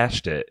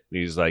smashed it.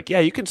 He's like, yeah,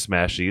 you can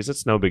smash these.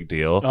 It's no big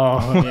deal.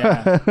 Oh,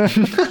 yeah.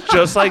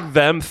 Just like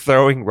them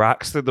throwing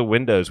rocks through the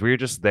windows. We were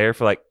just there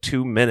for like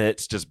 2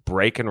 minutes, just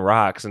breaking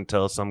rocks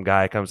until some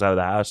guy comes out of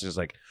the house and is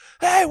like,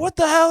 hey, what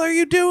the hell are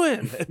you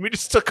doing? And we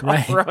just took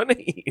off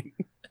running.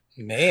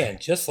 Man,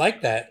 just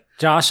like that.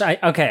 Josh,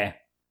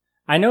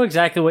 I know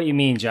exactly what you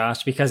mean,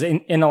 Josh, because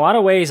in a lot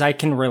of ways I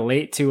can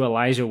relate to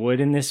Elijah Wood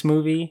in this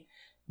movie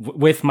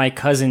with my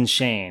cousin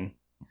Shane.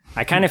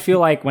 I kind of feel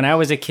like when I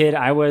was a kid,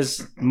 I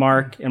was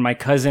Mark and my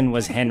cousin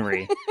was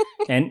Henry.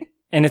 And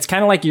it's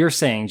kind of like you're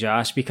saying,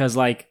 Josh, because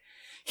like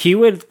he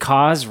would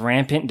cause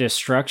rampant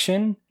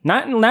destruction.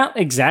 Not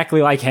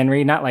exactly like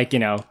Henry, not like,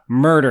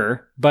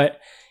 murder, but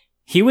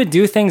he would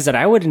do things that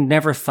I would have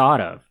never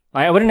thought of.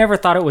 I would have never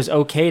thought it was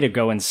okay to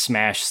go and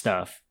smash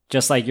stuff,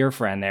 just like your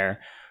friend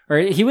there. Or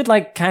he would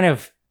like kind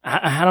of,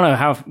 I don't know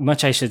how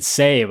much I should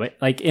say, but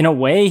like in a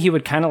way he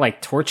would kind of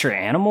like torture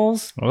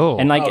animals. Oh.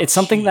 And like it's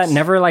something that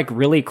never like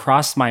really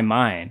crossed my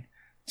mind.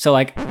 So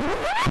like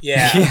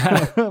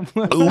yeah.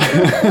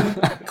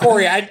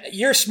 Corey,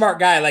 you're a smart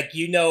guy, like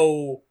you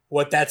know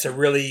what that's a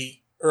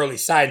really early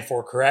sign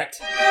for,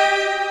 correct?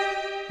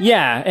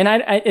 Yeah, and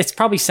it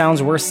probably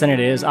sounds worse than it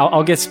is.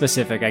 I'll get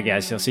specific, I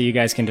guess, so you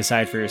guys can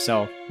decide for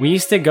yourself. We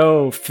used to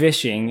go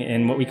fishing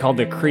in what we called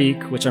the creek,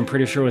 which I'm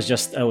pretty sure was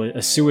just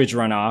a sewage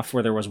runoff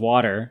where there was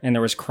water and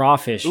there was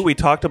crawfish. Ooh, we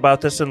talked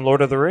about this in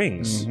Lord of the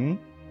Rings.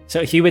 Mm-hmm.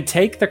 So he would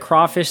take the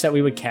crawfish that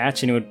we would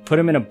catch and he would put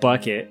them in a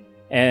bucket,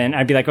 and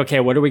I'd be like, okay,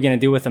 what are we going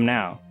to do with them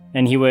now?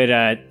 And he would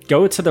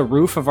go to the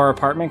roof of our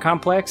apartment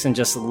complex and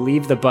just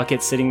leave the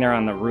bucket sitting there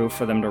on the roof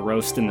for them to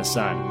roast in the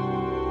sun.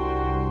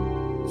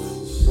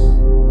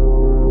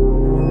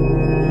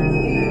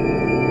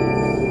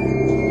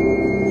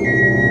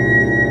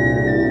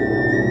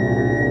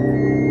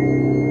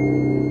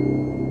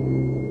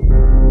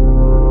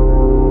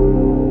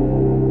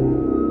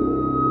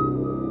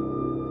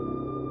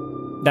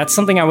 That's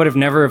something I would have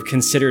never have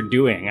considered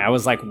doing. I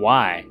was like,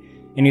 why?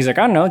 And he's like,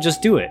 I don't know,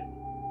 just do it.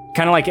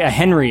 Kind of like a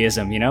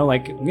Henryism,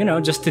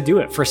 like, just to do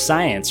it for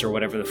science or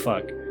whatever the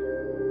fuck.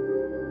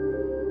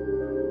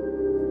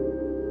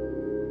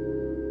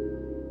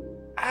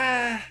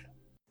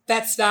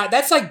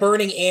 That's like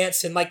burning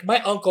ants. And like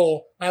my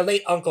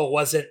late uncle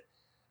wasn't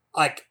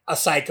like a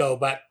psycho,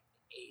 but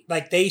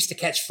like they used to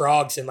catch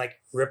frogs and like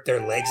rip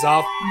their legs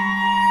off.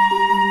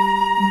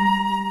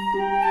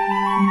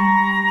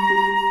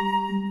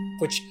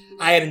 Which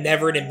I had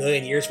never in a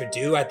million years would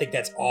do. I think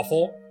that's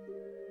awful.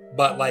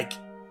 But like,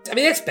 I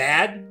mean, it's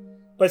bad,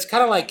 but it's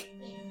kind of like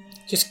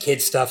just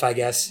kid stuff, I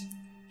guess.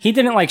 He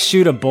didn't like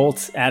shoot a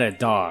bolt at a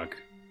dog.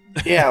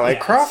 Yeah, like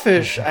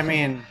crawfish. I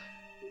mean,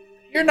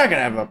 you're not going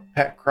to have a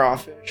pet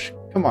crawfish.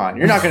 Come on,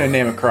 you're not going to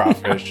name a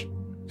crawfish.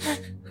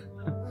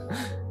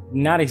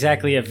 Not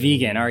exactly a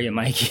vegan, are you,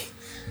 Mikey?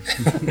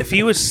 If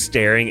he was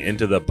staring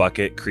into the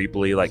bucket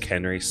creepily like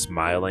Henry,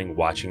 smiling,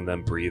 watching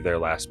them breathe their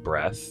last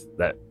breath,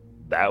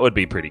 that would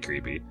be pretty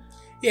creepy.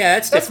 Yeah,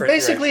 that's different.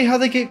 That's basically how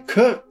they get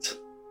cooked.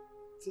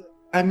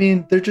 I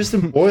mean, they're just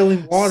in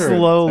boiling water.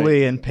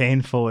 Slowly and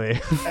painfully.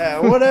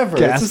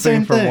 Whatever. It's the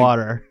same for thing.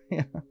 Water.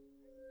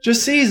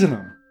 Just season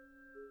them.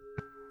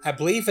 I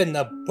believe in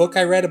the book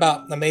I read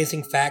about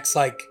amazing facts,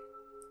 like,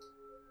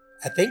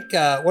 I think,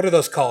 what are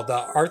those called?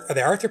 Are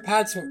they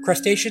arthropods,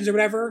 crustaceans or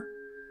whatever?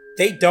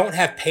 They don't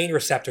have pain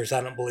receptors,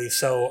 I don't believe,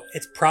 so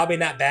it's probably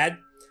not bad.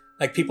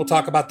 Like, people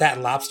talk about that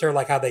in lobster,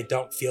 like how they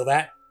don't feel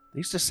that. They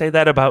used to say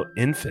that about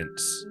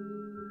infants.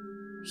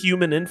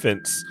 Human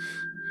infants.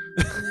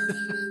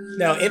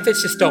 No,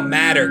 infants just don't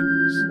matter.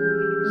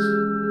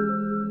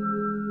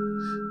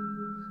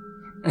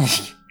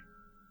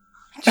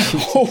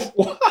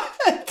 What?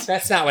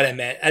 That's not what I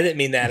meant. I didn't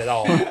mean that at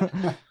all.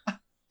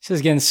 This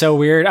is getting so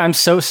weird. I'm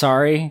so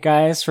sorry,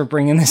 guys, for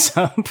bringing this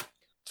up.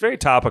 It's very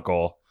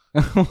topical.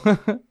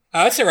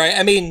 That's all right.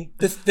 I mean,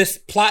 this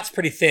plot's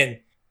pretty thin.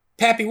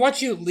 Pappy, why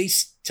don't you at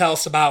least tell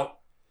us about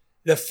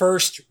the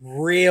first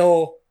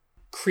real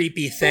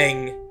creepy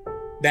thing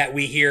that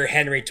we hear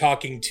Henry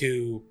talking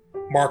to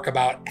Mark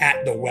about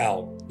at the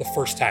well the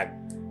first time.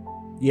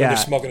 Yeah. When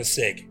they're smoking a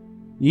cig.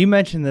 You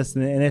mentioned this,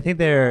 and I think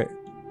the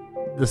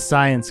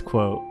science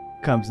quote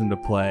comes into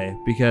play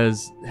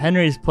because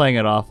Henry's playing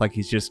it off like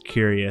he's just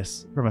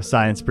curious from a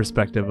science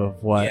perspective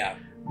of what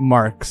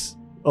Mark's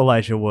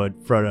Elijah Wood,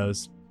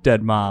 Frodo's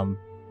dead mom,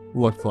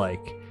 looked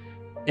like.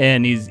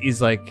 And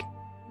he's like,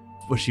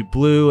 was she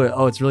blue?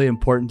 Oh, it's really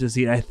important to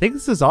see. And I think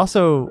this is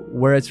also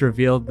where it's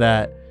revealed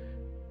that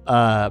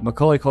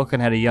Macaulay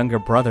Culkin had a younger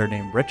brother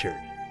named Richard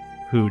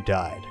who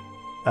died,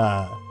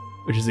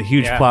 which is a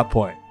huge plot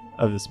point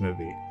of this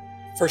movie.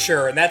 For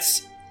sure. And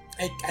that's,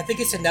 I think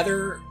it's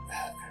another,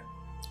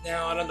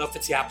 no, I don't know if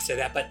it's the opposite of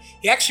that, but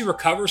he actually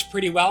recovers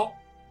pretty well,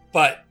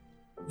 but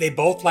they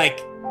both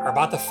like are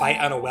about to fight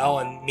on a well,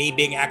 and me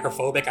being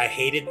acrophobic, I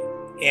hated,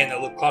 and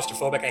a little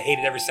claustrophobic, I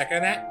hated every second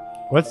of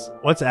that. What's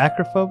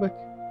acrophobic?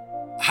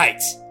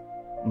 Heights.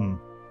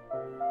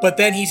 But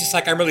then he's just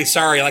like, I'm really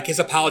sorry. Like, his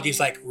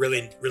apology's like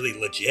really, really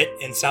legit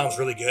and sounds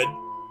really good.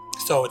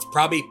 So it's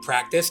probably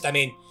practiced. I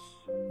mean,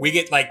 we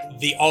get like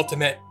the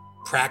ultimate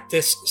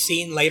practice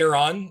scene later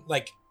on.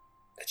 Like,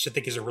 I should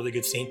think is a really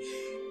good scene.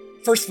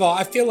 First of all,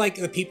 I feel like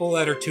the people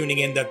that are tuning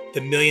in,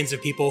 the millions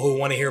of people who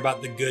want to hear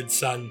about the good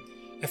son,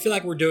 I feel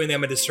like we're doing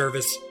them a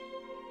disservice.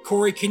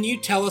 Corey, can you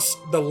tell us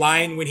the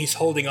line when he's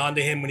holding on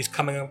to him, when he's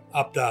coming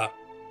up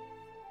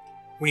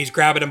when he's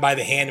grabbing him by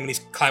the hand and when he's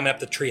climbing up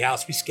the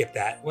treehouse? We skipped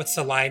that. What's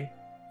the line?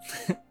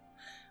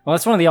 Well,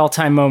 that's one of the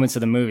all-time moments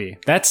of the movie.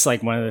 That's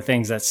like one of the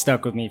things that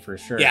stuck with me for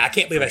sure. Yeah, I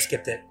can't believe I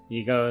skipped it.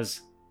 He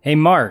goes, "Hey,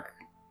 Mark,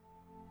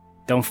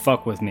 don't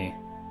fuck with me."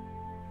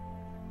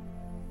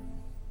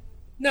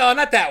 No,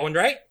 not that one,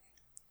 right?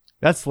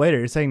 That's later.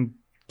 You're saying,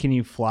 can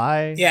you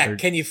fly? Yeah,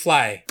 can you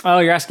fly? Oh,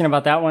 you're asking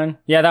about that one?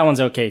 Yeah, that one's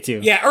okay too.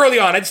 Yeah, early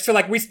on, I just feel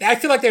like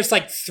there's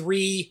like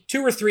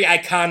two or three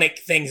iconic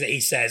things that he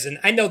says, and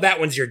I know that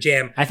one's your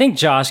jam. I think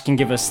Josh can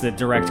give us the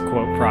direct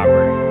quote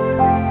proper.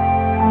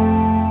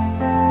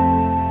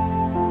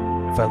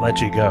 If I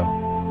let you go,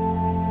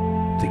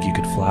 think you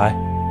could fly?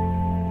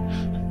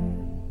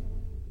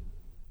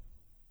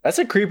 That's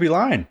a creepy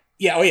line.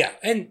 Yeah, oh yeah,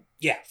 and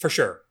yeah, for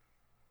sure.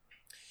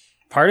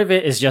 Part of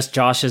it is just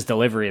Josh's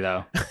delivery,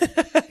 though.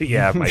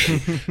 Yeah, Mikey.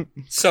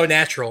 So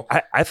natural.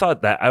 I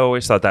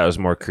always thought that was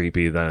more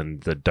creepy than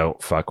the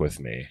 "don't fuck with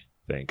me"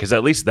 thing, because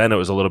at least then it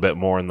was a little bit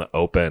more in the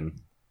open,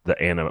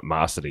 the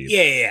animosity.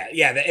 Yeah.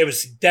 It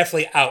was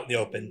definitely out in the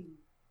open.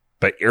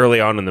 But early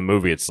on in the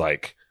movie, it's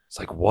like,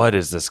 what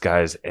is this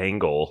guy's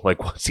angle?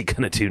 Like, what's he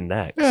gonna do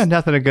next? Yeah,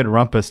 nothing a good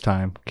rumpus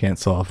time can't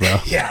solve, though.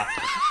 Yeah.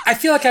 I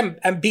feel like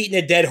I'm beating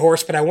a dead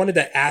horse, but I wanted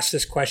to ask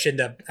this question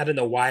I don't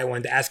know why I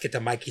wanted to ask it to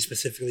Mikey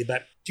specifically,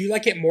 but do you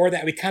like it more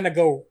that we kind of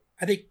go,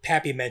 I think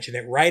Pappy mentioned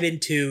it, right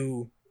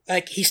into,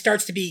 like, he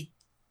starts to be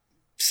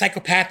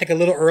psychopathic a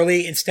little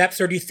early in steps,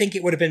 or do you think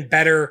it would have been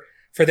better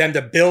for them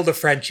to build a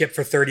friendship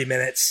for 30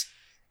 minutes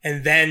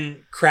and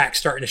then crack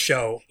starting to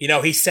show? You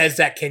know, he says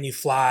that, "Can you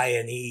fly?"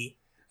 And he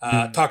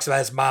talks about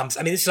his mom's.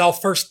 I mean, this is all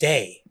first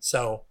day.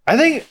 So I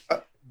think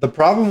the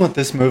problem with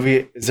this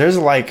movie is there's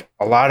like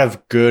a lot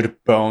of good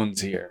bones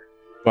here,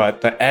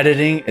 but the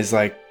editing is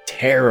like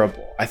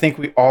terrible. I think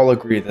we all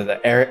agree that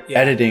the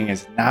editing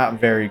is not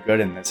very good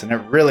in this, and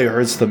it really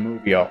hurts the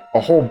movie a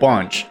whole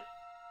bunch.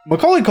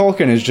 Macaulay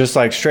Culkin is just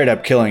like straight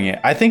up killing it.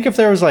 I think if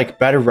there was like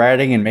better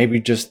writing and maybe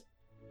just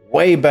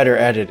way better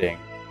editing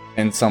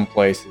in some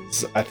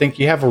places, I think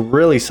you have a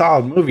really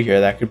solid movie here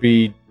that could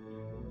be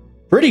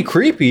pretty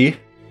creepy.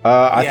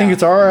 I think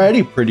it's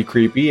already pretty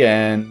creepy,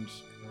 and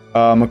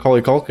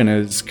Macaulay Culkin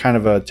is kind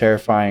of a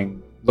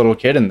terrifying little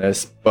kid in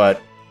this,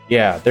 but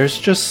yeah, there's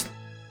just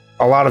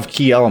a lot of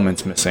key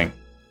elements missing.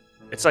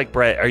 It's like,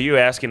 Brett, are you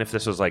asking if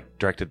this was like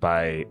directed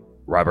by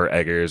Robert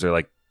Eggers or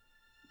like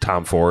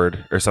Tom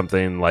Ford or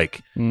something?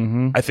 Like,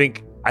 I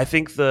think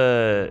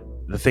the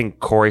thing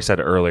Corey said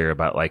earlier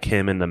about like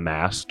him in the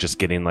mask just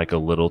getting like a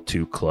little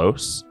too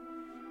close,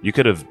 you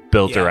could have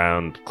built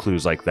around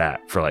clues like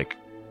that for like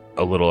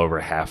a little over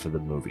half of the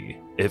movie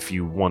if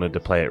you wanted to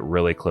play it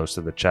really close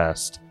to the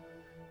chest.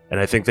 And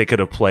I think they could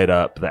have played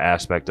up the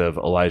aspect of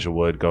Elijah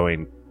Wood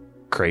going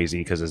crazy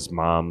because his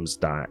mom's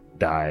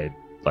died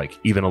like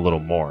even a little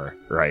more,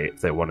 right?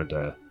 If they wanted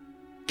to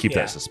keep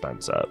that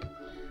suspense up.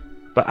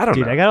 But I don't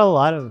know. I got a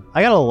lot of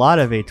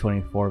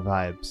A24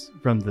 vibes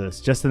from this,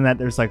 just in that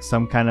there's like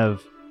some kind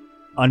of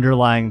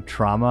underlying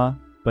trauma,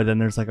 but then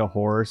there's like a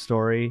horror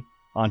story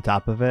on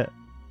top of it,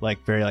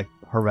 like very like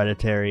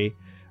Hereditary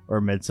or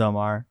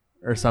Midsommar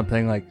or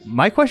something. Like,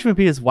 my question would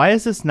be is, why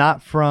is this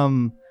not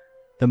from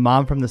the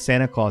mom from the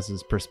Santa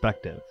Claus's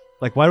perspective?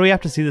 Like, why do we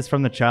have to see this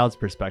from the child's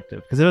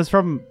perspective? Because if it was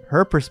from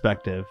her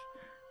perspective,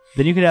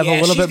 then you could have a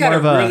little bit more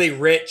of a really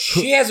rich.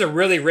 She has a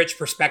really rich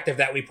perspective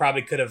that we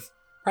probably could have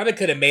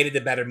made it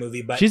a better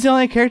movie. But she's the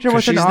only character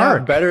with an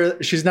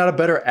arc. She's not a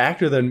better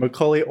actor than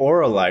Macaulay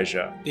or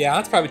Elijah. Yeah,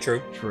 that's probably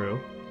true. True.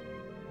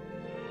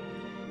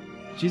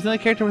 She's the only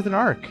character with an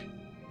arc.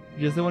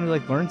 She's the one who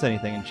like learns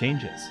anything and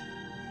changes.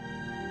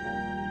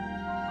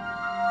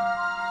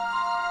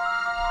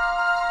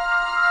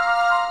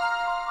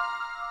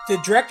 The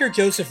director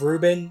Joseph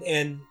Rubin,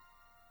 and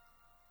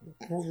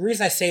the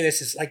reason I say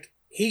this is like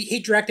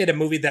he directed a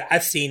movie that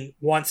I've seen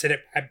once, and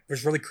it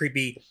was really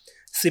creepy.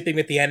 Sleeping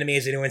with the Enemy.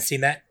 Has anyone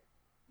seen that?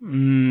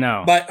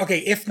 No. But okay,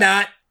 if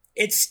not,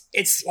 it's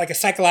like a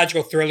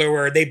psychological thriller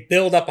where they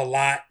build up a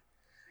lot.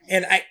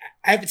 And I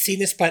haven't seen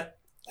this, but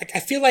like I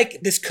feel like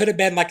this could have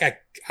been like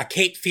a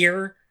Cape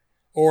Fear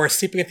or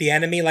Sleeping with the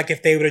Enemy. Like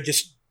if they would have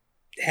just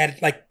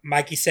had, like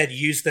Mikey said,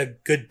 used the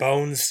good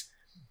bones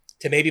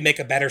to maybe make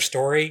a better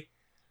story.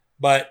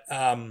 But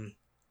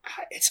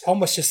it's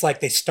almost just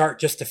like they start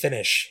just to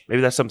finish.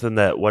 Maybe that's something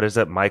that, what is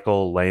it,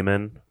 Michael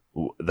Lehman,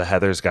 the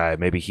Heathers guy,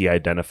 maybe he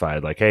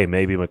identified like, hey,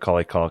 maybe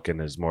Macaulay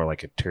Culkin is more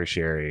like a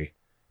tertiary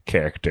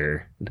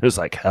character. It was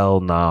like,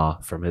 hell nah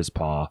from his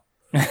paw.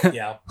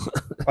 Yeah.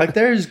 Like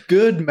there's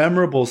good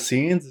memorable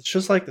scenes. It's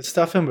just like the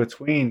stuff in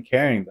between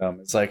carrying them.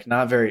 It's like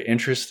not very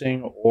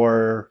interesting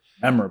or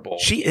memorable.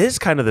 She is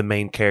kind of the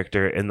main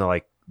character in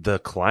the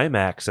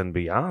climax and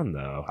beyond,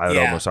 though. I would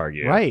almost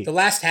argue. Right. The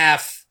last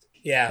half.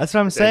 Yeah, that's what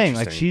I'm saying.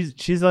 Like she's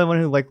the only one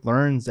who like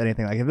learns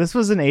anything. Like if this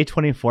was an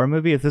A24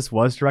 movie, if this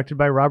was directed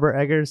by Robert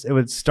Eggers, it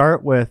would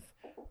start with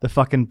the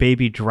fucking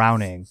baby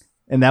drowning,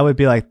 and that would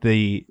be like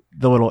the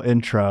little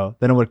intro.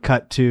 Then it would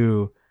cut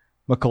to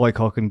Macaulay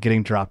Culkin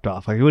getting dropped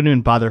off. Like he wouldn't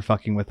even bother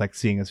fucking with like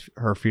seeing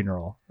her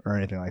funeral or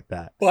anything like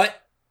that.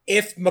 But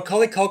if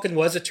Macaulay Culkin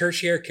was a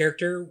tertiary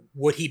character,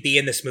 would he be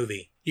in this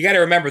movie? You got to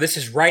remember, this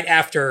is right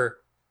after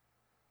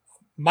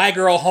My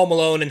Girl, Home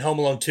Alone, and Home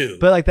Alone 2.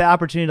 But like the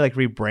opportunity to like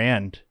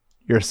rebrand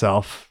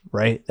yourself,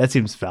 right? That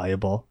seems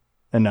valuable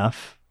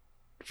enough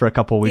for a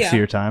couple weeks of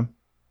your time.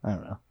 I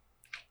don't know.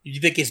 You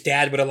think his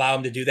dad would allow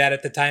him to do that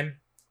at the time?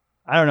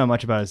 I don't know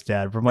much about his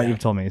dad. From what you've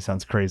told me, it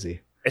sounds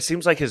crazy. It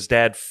seems like his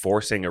dad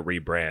forcing a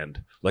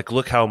rebrand. Like,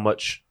 look how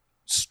much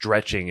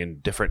stretching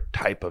and different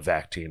type of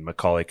acting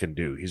Macaulay can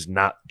do. He's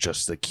not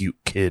just the cute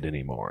kid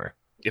anymore.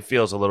 It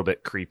feels a little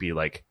bit creepy,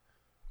 like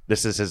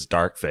this is his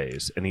dark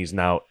phase, and he's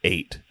now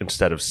 8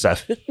 instead of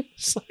 7.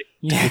 It's like,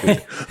 yeah.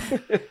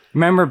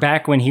 Remember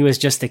back when he was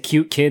just a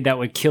cute kid that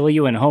would kill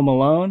you in Home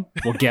Alone?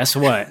 Well, guess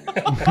what?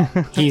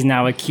 He's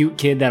now a cute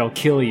kid that'll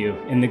kill you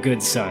in The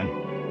Good Son.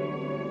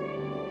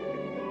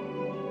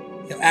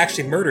 He'll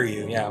actually murder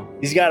you. Yeah.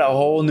 He's got a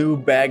whole new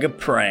bag of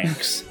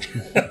pranks.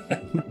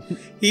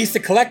 He's the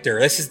collector.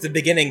 This is the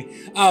beginning.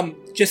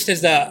 Just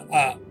as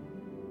a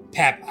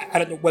Pap, I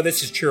don't know whether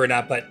this is true or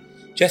not, but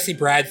Jesse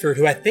Bradford,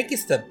 who I think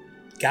is the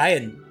guy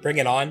in Bring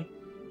It On,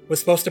 was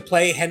supposed to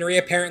play Henry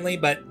apparently,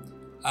 but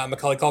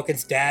Macaulay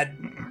Culkin's dad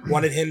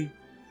wanted him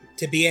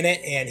to be in it,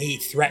 and he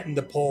threatened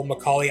to pull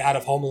Macaulay out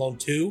of Home Alone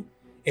 2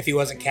 if he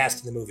wasn't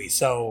cast in the movie.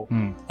 So,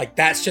 like,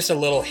 that's just a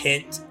little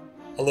hint,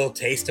 a little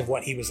taste of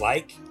what he was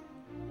like.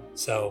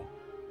 So,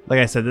 like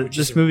I said,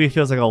 this movie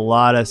feels like a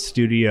lot of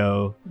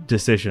studio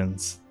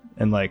decisions,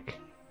 and like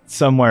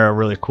somewhere a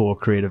really cool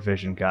creative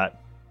vision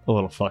got a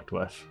little fucked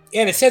with.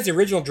 And it says the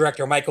original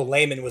director, Michael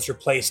Lehman, was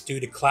replaced due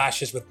to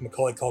clashes with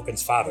Macaulay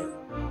Culkin's father.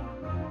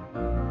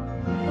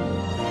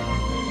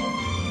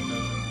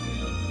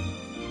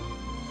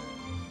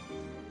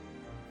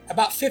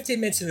 About 15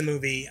 minutes in the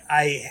movie,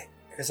 I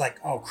was like,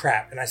 oh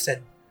crap. And I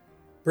said,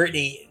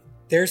 Brittany,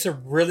 there's a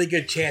really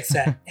good chance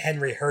that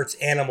Henry hurts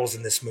animals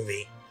in this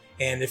movie.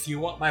 And if you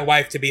want my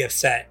wife to be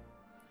upset,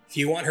 if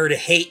you want her to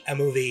hate a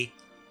movie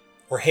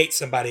or hate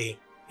somebody,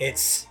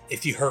 it's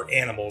if you hurt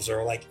animals,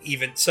 or like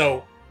even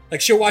so, like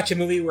she'll watch a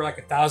movie where like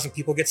 1,000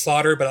 people get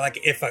slaughtered, but like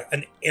if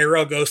an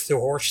arrow goes through a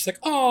horse, she's like,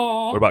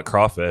 oh. What about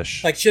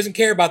Crawfish? Like she doesn't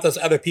care about those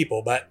other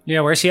people, but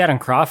Yeah, where's she at on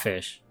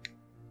Crawfish?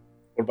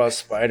 What about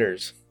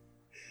spiders?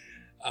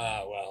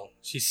 Well,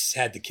 she's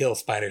had to kill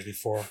spiders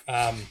before.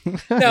 No,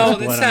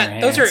 that's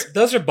not.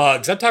 Those are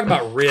bugs. I'm talking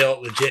about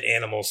real, legit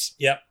animals.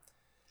 Yep.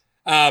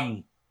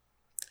 And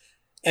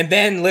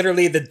then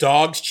literally the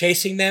dog's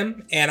chasing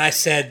them, and I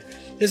said,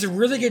 "There's a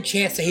really good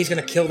chance that he's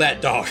going to kill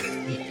that dog."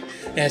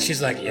 And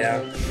she's like, "Yeah."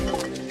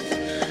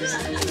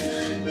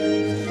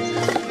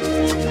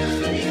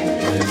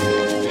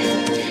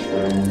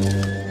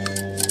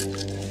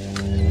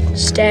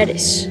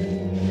 Status.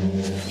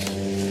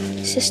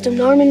 System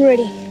Norman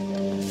ready.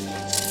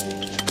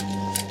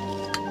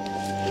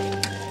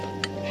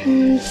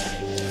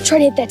 Try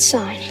to hit that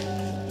sign.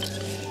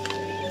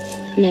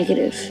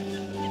 Negative.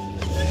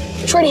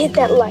 Try to hit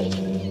that light.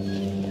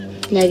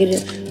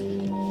 Negative.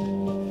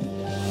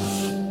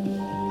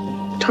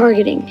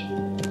 Targeting.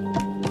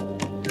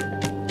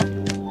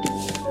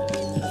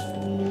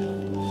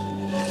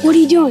 What are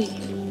you doing?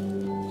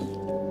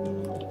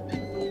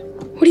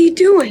 What are you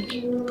doing?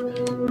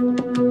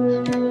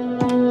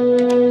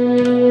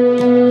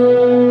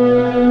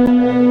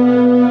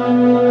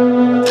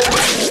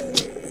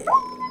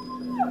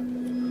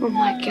 Oh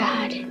my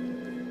God.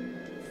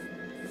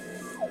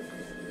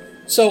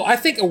 So I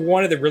think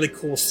one of the really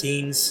cool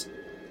scenes,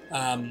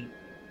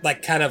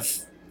 like kind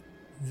of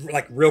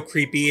like real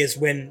creepy, is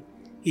when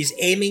he's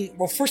aiming.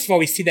 Well, first of all,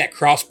 we see that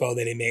crossbow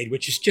that he made,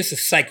 which is just a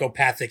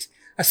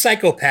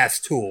psychopath's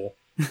tool,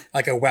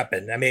 like a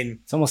weapon. I mean,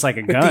 it's almost like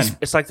a gun.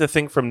 It's like the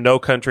thing from No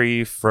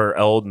Country for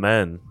Old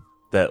Men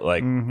that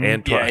like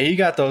Antoine. Yeah, he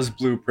got those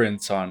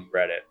blueprints on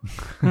Reddit.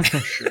 For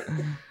sure.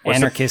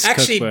 Anarchist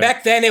Actually, cookbook.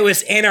 back then it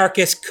was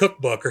Anarchist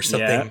Cookbook or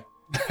something.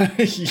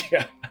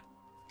 Yeah.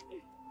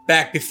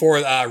 Back before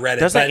Reddit.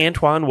 Doesn't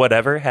Antoine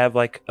whatever have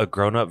like a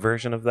grown-up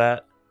version of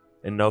that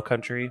in No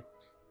Country?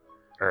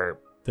 Or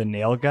the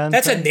nail gun?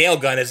 That's a nail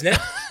gun, isn't it?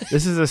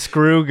 This is a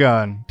screw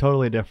gun.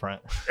 Totally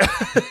different.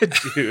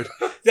 Dude.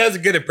 That was a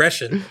good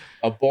impression.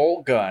 A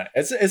bolt gun.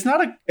 It's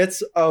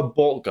a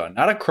bolt gun,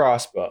 not a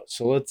crossbow.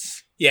 So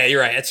let's. Yeah,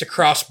 you're right. It's a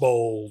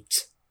crossbow.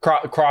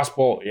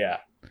 Crossbow, yeah.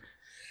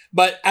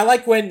 But I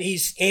like when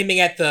he's aiming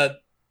at the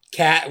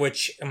cat,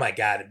 which, oh my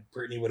God,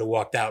 Brittany would have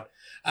walked out.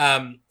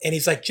 And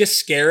he's like, just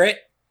scare it.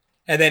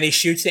 And then he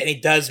shoots it and he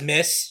does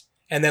miss.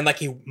 And then like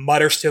he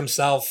mutters to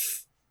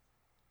himself,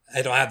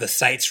 I don't have the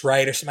sights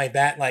right or something like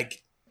that.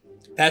 Like,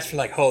 that's for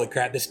like, holy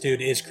crap, this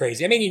dude is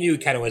crazy. I mean, you knew he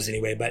kind of was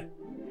anyway, but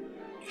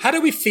how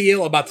do we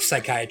feel about the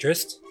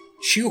psychiatrist?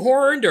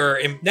 Shoehorned or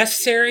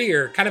necessary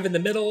or kind of in the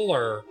middle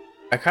or?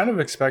 I kind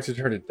of expected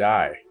her to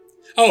die.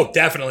 Oh,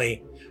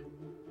 definitely.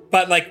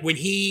 But like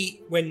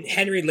when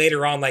Henry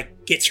later on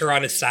like gets her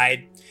on his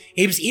side,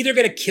 he was either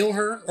going to kill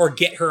her or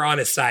get her on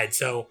his side.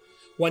 So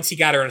once he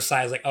got her on his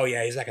side, I was like, oh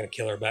yeah, he's not going to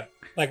kill her. But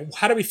like,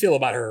 how do we feel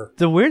about her?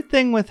 The weird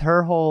thing with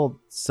her whole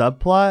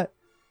subplot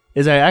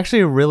is I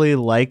actually really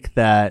like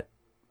that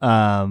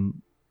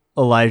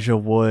Elijah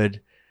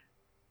Wood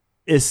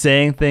is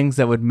saying things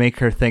that would make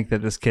her think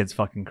that this kid's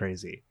fucking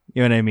crazy.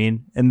 You know what I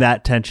mean? And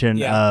that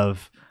tension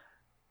of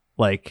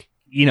like,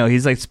 you know,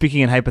 he's like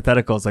speaking in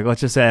hypotheticals. Like,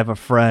 let's just say I have a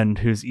friend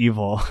who's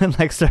evil and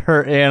likes to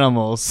hurt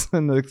animals.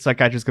 And the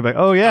psychiatrist could be like,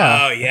 oh,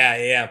 yeah. Oh,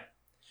 yeah.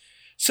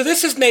 So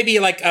this is maybe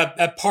like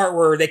a part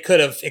where they could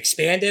have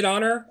expanded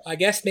on her, I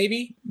guess,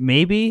 maybe?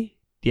 Maybe,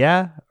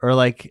 yeah. Or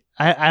like,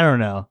 I don't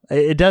know.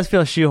 It does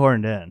feel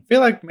shoehorned in. I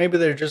feel like maybe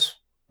there just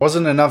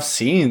wasn't enough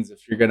scenes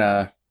if you're going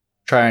to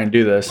try and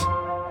do this.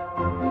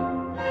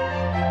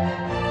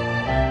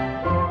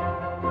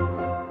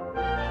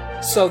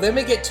 So then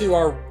we get to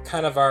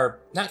our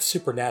not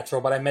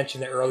supernatural, but I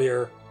mentioned it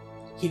earlier.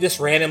 He just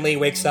randomly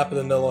wakes up in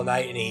the middle of the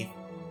night and he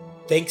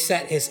thinks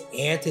that his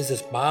aunt is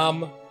his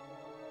mom.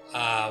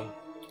 I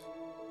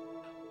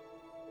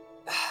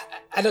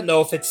don't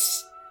know if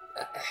it's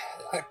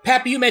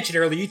Pappy, you mentioned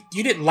earlier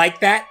you didn't like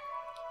that.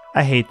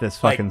 I hate this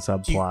fucking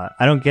subplot.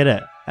 I don't get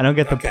it. I don't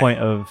get the point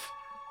of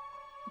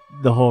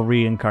the whole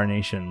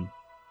reincarnation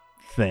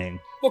thing.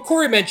 Well,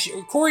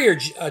 Corey or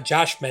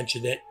Josh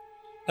mentioned it.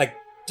 Like,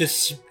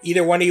 does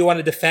either one of you want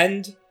to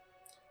defend?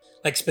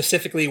 Like,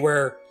 specifically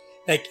where,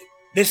 like,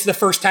 this is the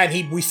first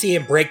time we see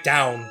him break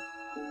down.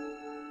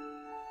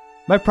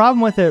 My problem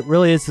with it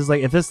really is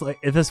like if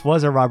this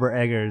was a Robert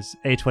Eggers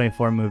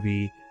A24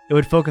 movie, it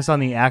would focus on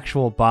the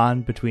actual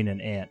bond between an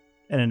aunt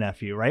and a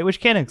nephew, right? Which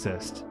can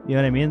exist. You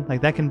know what I mean?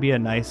 Like, that can be a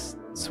nice,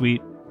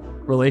 sweet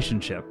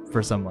relationship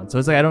for someone. So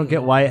it's like, I don't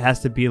get why it has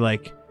to be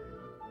like,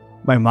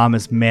 my mom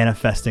is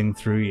manifesting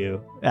through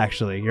you.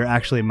 Actually, you're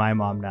actually my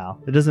mom now.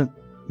 It doesn't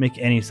make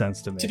any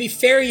sense to me. To be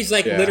fair, he's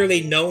like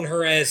literally known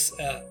her as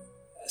a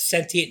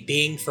sentient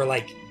being for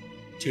like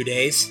 2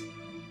 days.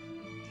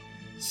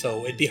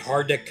 So it'd be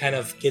hard to kind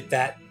of get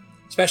that,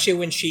 especially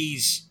when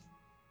she's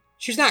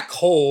not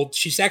cold.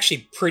 She's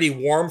actually pretty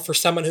warm for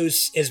someone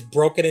who's as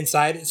broken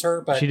inside as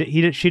her. But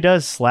she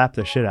does slap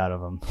the shit out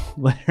of him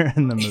later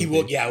in the movie.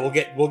 We'll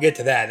get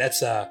to that.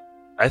 That's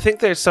I think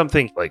there's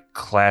something like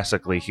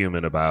classically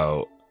human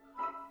about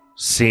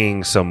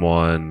seeing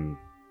someone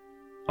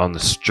on the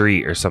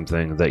street or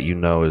something that you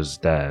know is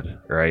dead,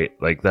 right?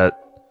 Like that's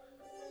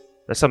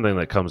something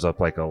that comes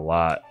up like a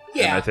lot.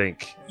 Yeah, and I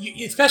think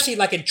especially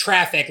like in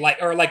traffic, like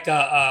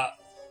a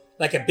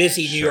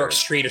busy New York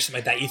street or something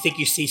like that. You think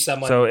you see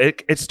someone. So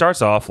it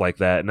starts off like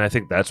that, and I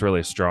think that's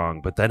really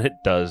strong. But then it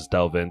does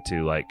delve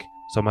into like,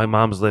 so my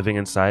mom's living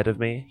inside of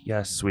me.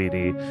 Yes,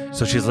 sweetie.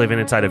 So she's living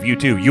inside of you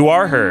too. You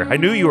are her. I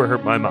knew you were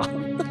my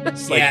mom.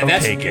 It's like, yeah,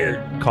 that's okay,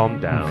 weird. kid,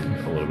 calm down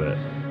a little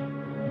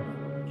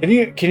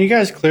bit. Can you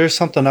guys clear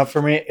something up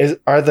for me?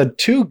 Are the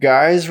two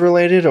guys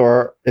related,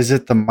 or is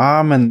it the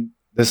mom and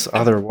this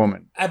other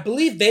woman? I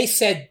believe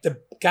the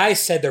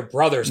guys said they're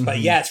brothers, but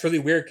yeah, it's really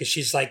weird because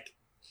she's like,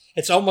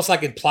 it's almost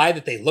like implied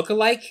that they look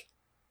alike.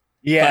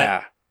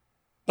 Yeah.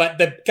 But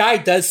the guy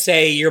does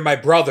say, "You're my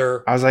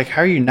brother." I was like,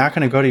 how are you not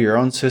going to go to your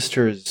own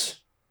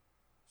sister's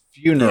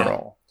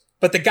funeral? Yeah.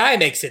 But the guy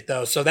makes it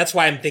though, so that's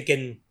why I'm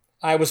thinking.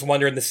 I was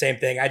wondering the same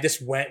thing. I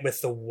just went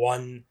with the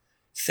one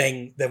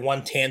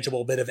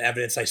tangible bit of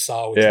evidence I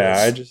saw. Which was,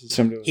 I just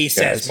assumed it was he guys.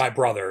 says my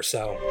brother.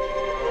 So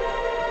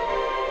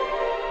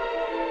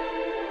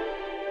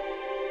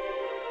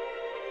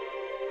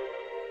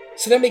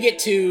then we get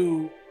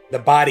to the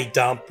body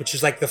dump, which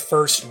is like the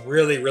first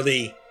really,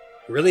 really,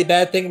 really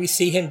bad thing we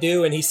see him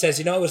do. And he says,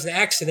 it was an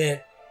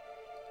accident.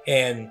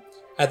 And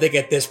I think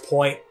at this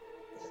point,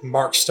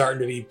 Mark's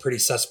starting to be pretty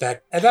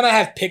suspect. And then I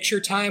have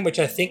picture time, which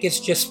I think is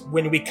just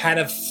when we kind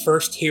of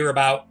first hear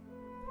about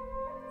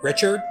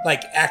Richard,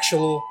 like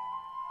actual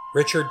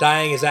Richard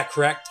dying. Is that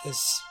correct?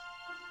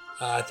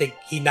 I think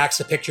he knocks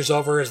the pictures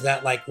over. Is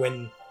that like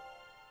when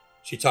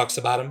she talks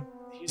about him?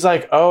 He's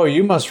like, oh,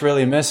 you must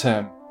really miss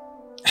him.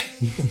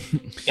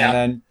 Yeah. And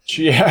then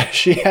she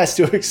has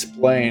to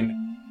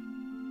explain,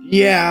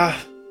 yeah,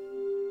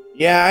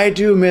 I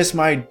do miss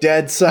my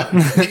dead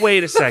son.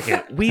 Wait a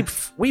second.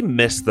 We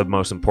missed the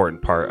most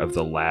important part of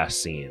the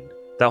last scene.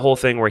 That whole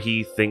thing where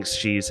he thinks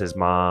she's his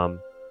mom,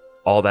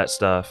 all that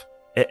stuff.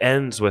 It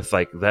ends with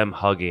like them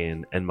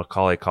hugging and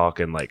Macaulay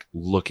Culkin like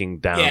looking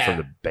down from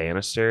the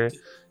banister.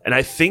 And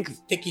I think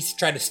he's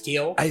trying to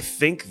steal. I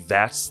think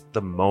that's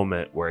the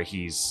moment where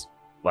he's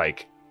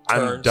like,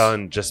 turns. I'm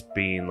done just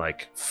being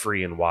like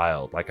free and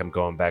wild. Like I'm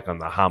going back on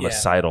the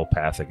homicidal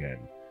path again.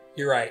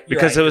 You're right.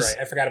 Because you're right.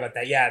 I forgot about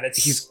that. Yeah,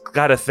 he's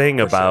got a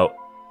thing about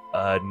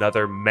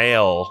another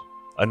male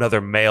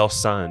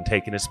son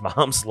taking his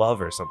mom's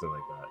love or something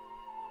like that.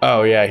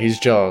 Oh yeah, he's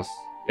jealous.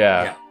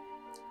 Yeah.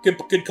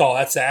 Good call.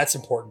 That's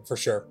important for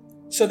sure.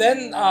 So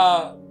then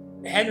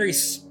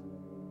Henry's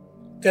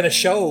gonna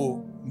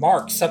show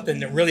Mark something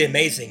really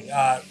amazing.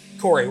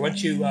 Corey, why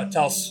don't you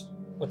tell us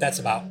what that's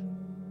about?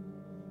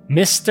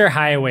 Mr.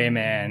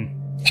 Highwayman.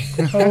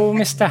 Oh,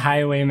 Mr.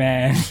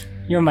 Highwayman,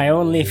 you're my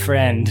only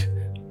friend.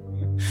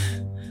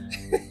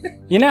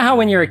 You know how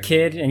when you're a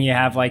kid and you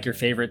have like your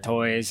favorite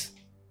toys?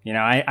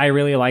 I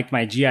really liked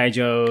my G.I.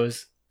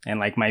 Joes and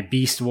like my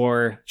Beast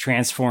War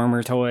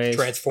Transformer toys.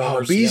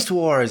 Transformers. Oh, Beast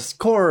Wars.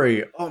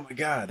 Corey. Oh my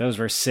God. Those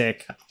were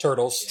sick.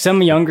 Turtles.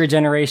 Some younger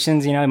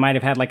generations, might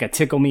have had like a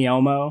Tickle Me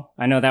Elmo.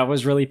 I know that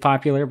was really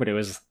popular, but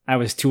I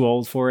was too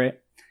old for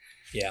it.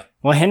 Yeah.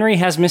 Well, Henry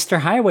has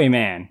Mr.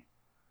 Highwayman.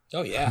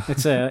 Oh yeah.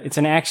 It's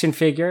an action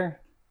figure,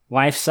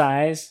 life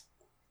size.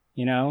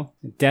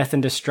 Death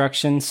and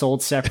destruction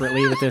sold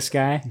separately with this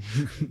guy.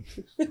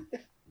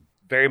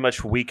 Very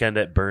much Weekend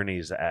at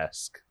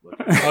Bernie's-esque.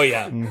 Oh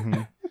yeah.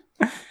 Mm-hmm.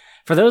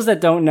 For those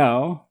that don't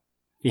know,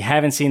 if you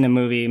haven't seen the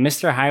movie,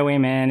 Mr.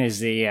 Highwayman is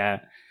the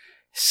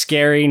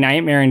scary,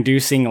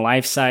 nightmare-inducing,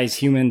 life-size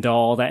human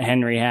doll that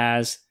Henry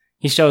has.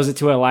 He shows it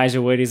to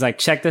Elijah Wood. He's like,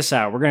 check this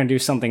out. We're going to do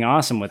something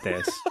awesome with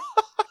this.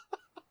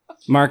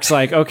 Mark's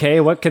like, okay,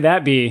 what could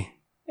that be?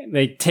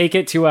 They take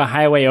it to a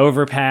highway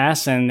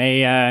overpass, and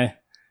they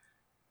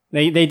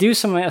do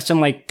some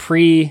like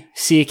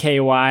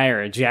pre-CKY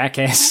or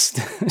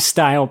Jackass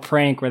style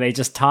prank where they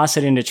just toss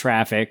it into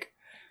traffic.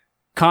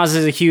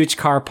 causes a huge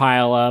car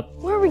pileup.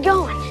 Where are we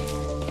going?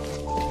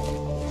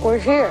 We're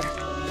here.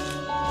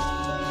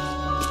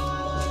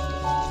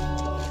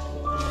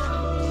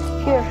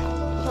 Here,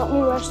 help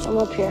me rest. I'm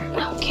up here.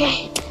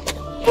 Okay.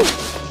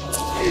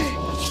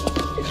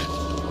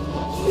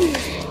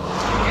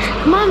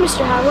 Come on,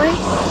 Mr. Highway.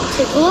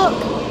 Take a look.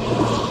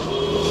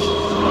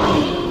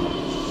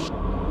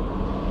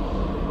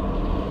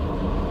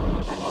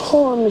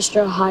 Poor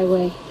Mr.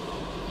 Highway.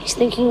 He's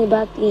thinking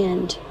about the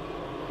end.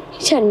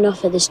 He's had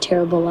enough of this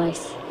terrible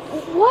life.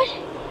 What?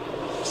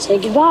 Say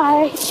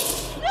goodbye.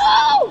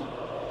 No!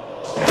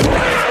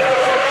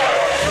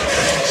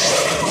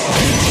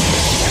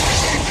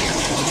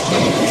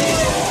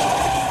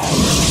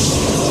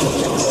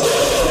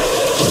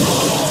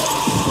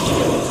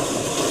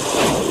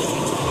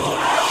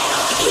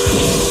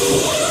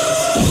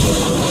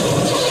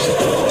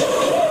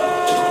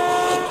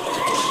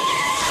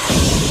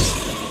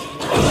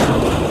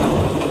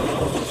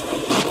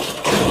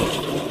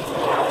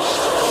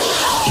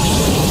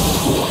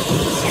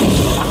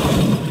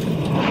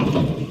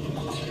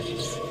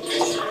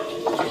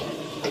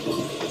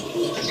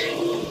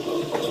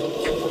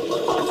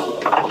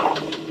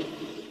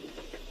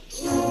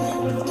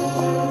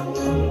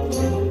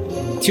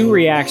 Two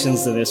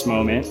reactions to this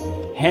moment.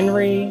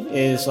 Henry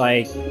is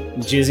like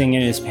jizzing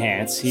in his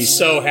pants. He's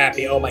so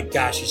happy. Oh my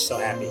gosh, he's so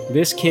happy.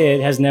 This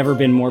kid has never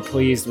been more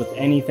pleased with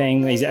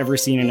anything that he's ever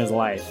seen in his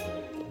life.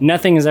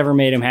 Nothing has ever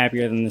made him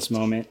happier than this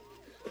moment.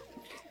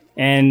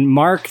 And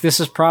Mark, this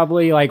is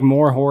probably like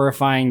more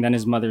horrifying than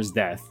his mother's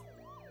death.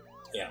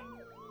 Yeah.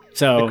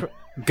 So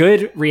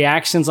good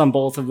reactions on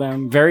both of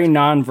them. Very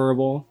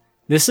nonverbal.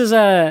 This is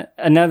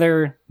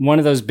another one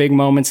of those big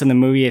moments in the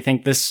movie. I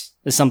think this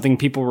is something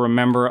people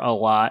remember a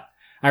lot.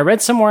 I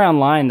read somewhere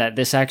online that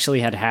this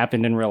actually had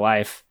happened in real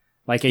life,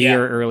 like a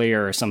year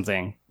earlier or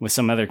something, with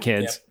some other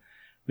kids,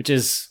 which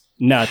is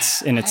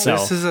nuts in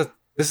itself.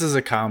 This is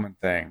a common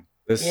thing.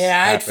 I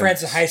had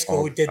friends in high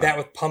school who did that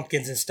with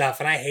pumpkins and stuff,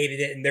 and I hated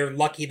it. And they're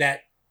lucky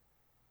that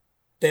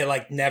they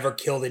like never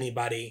killed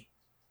anybody.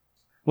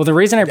 Well, the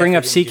reason I bring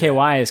up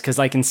CKY is because,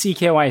 like in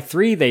CKY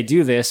 3, they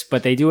do this,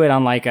 but they do it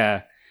on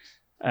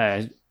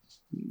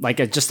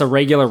just a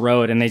regular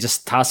road, and they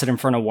just toss it in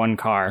front of one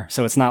car.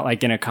 So it's not like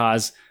going to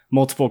cause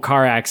multiple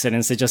car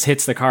accidents. It just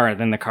hits the car, and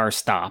then the car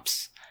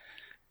stops.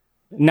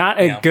 Not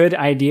a good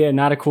idea,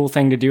 not a cool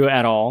thing to do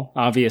at all,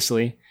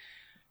 obviously.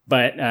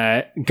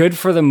 But good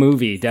for the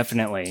movie,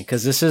 definitely,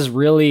 because this is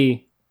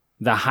really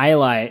the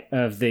highlight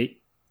of the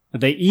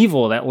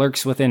evil that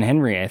lurks within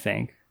Henry, I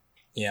think.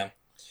 Yeah.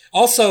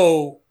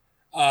 Also,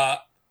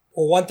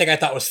 one thing I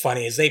thought was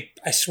funny is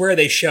I swear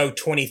they show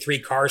 23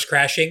 cars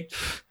crashing,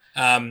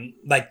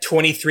 like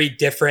 23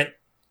 different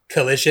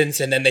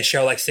collisions, and then they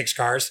show like 6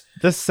 cars.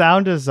 The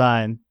sound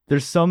design,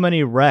 there's so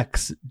many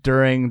wrecks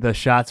during the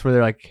shots where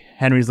they're like,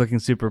 Henry's looking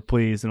super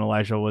pleased and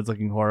Elijah Wood's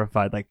looking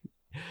horrified. Like,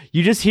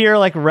 you just hear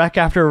like wreck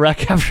after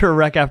wreck after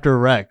wreck after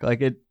wreck.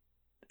 Like it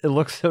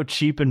looks so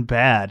cheap and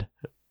bad.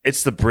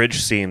 It's the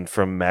bridge scene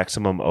from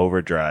Maximum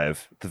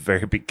Overdrive, the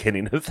very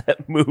beginning of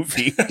that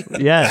movie.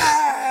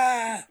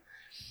 Yes.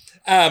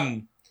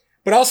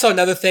 But also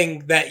another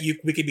thing that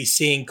we could be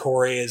seeing,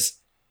 Corey, is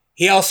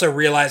he also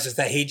realizes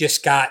that he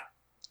just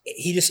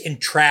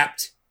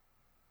entrapped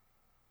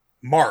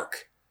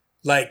Mark.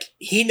 Like,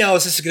 he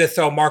knows this is going to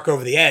throw Mark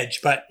over the edge,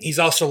 but he's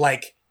also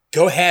like,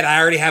 go ahead, I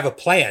already have a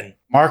plan.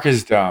 Mark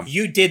is dumb.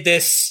 You did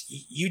this.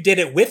 You did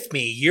it with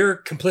me. You're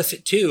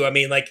complicit too. I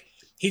mean, like,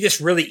 he just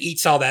really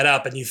eats all that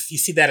up. And you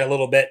see that a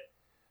little bit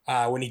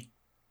when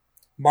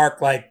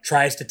Mark like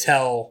tries to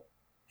tell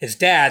his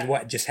dad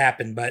what just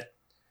happened, but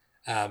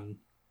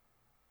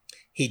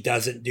he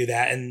doesn't do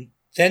that. And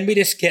then we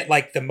just get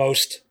like the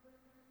most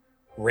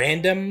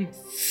random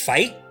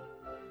fight.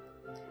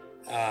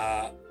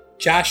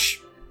 Josh,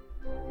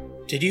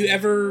 did you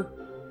ever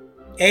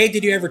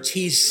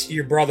tease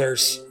your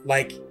brothers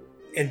like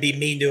and be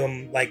mean to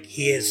him like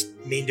he is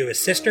mean to his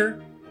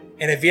sister?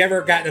 And have you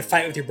ever gotten in a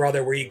fight with your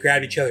brother where you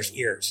grabbed each other's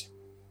ears?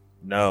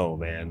 No,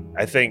 man.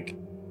 I think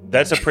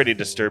that's a pretty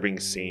disturbing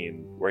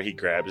scene where he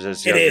grabs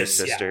his younger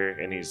sister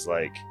and he's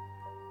like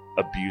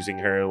abusing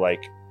her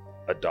like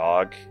a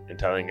dog and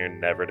telling her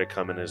never to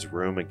come in his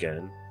room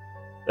again.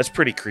 That's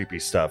pretty creepy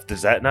stuff.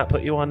 Does that not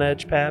put you on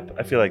edge, Pap?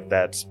 I feel like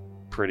that's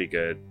pretty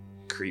good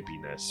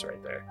creepiness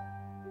right there.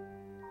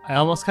 I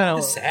almost kind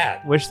of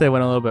wish they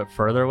went a little bit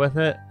further with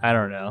it. I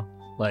don't know.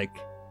 Like,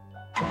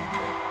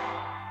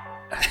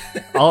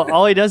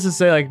 all he does is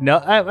say, like, no.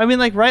 I mean,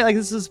 like, right? Like,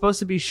 this is supposed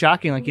to be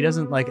shocking. Like, he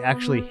doesn't, like,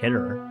 actually hit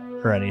her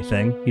or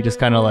anything. He just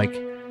kind of, like,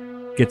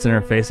 gets in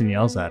her face and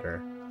yells at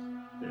her.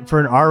 For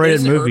an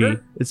R-rated movie,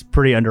 it's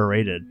pretty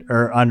underrated.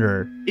 Or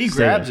under. He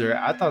grabs her.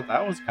 I thought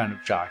that was kind of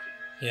shocking.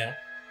 Yeah.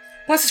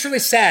 Plus, it's really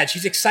sad.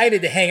 She's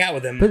excited to hang out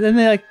with him. But then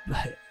they, like...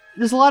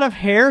 There's a lot of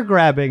hair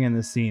grabbing in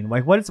the scene.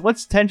 Like,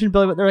 what's tension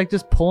building? But they're like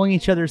just pulling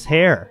each other's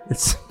hair.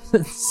 It's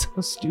so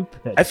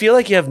stupid. I feel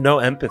like you have no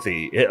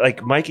empathy.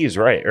 Like, Mikey's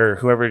right, or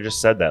whoever just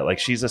said that. Like,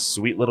 she's a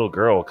sweet little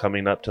girl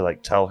coming up to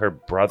like tell her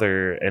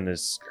brother and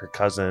her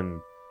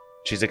cousin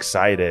she's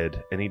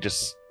excited, and he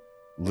just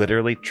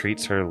literally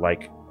treats her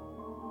like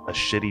a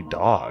shitty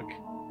dog.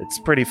 It's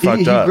pretty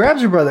fucked up. He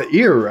grabs her by the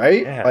ear,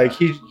 right? Yeah. Like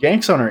he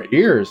yanks on her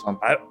ear or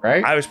something,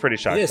 right? I was pretty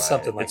shocked It by is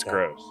something it. like It's that.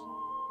 gross.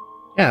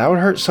 Yeah, that would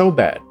hurt so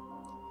bad.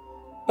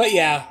 But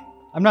yeah,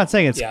 I'm not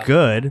saying it's Yeah.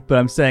 good, but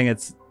I'm saying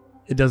it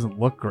doesn't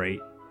look great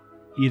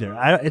either.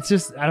 It's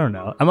just I don't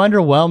know. I'm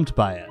underwhelmed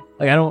by it.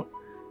 Like I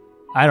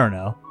don't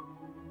know.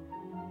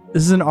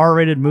 This is an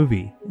R-rated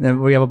movie, and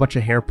then we have a bunch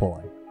of hair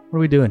pulling. What are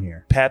we doing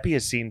here? Pappy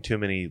has seen too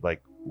many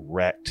like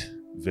wrecked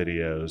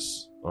videos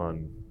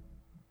on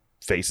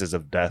Faces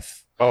of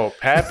Death. Oh,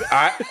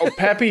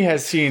 Pappy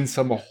has seen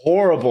some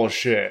horrible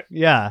shit.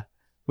 Yeah,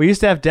 we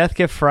used to have Death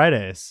Gift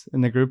Fridays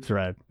in the group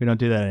thread. We don't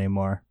do that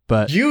anymore.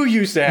 But You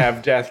used to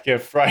have Death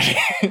Gift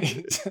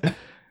Fridays.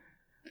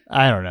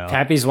 I don't know.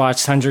 Pappy's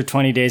watched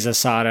 120 Days of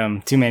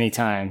Sodom too many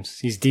times.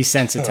 He's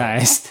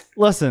desensitized.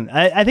 Listen,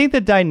 I think the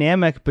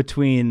dynamic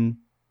between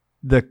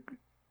the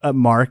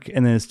Mark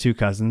and then his two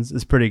cousins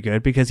is pretty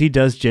good because he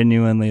does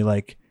genuinely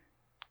like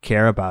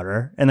care about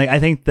her, and like I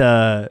think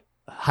the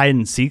hide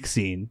and seek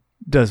scene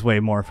does way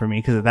more for me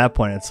because at that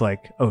point it's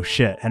like, oh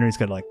shit, Henry's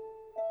gonna like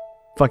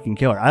fucking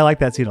kill her. I like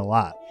that scene a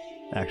lot,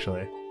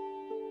 actually.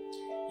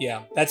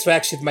 yeah. That's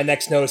actually my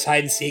next note is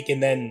hide and seek,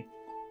 and then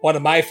one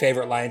of my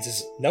favorite lines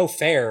is "No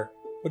fair.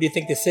 What do you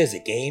think this is? A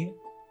game?"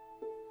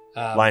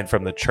 Line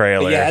from the But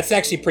trailer. yeah, that's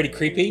actually pretty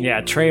creepy.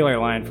 Yeah, trailer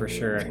line for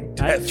sure.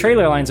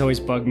 Trailer lines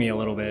always bug me a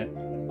little bit.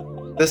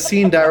 The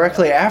scene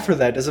directly after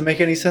that doesn't make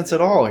any sense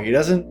at all. He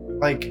doesn't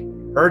like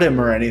hurt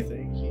him or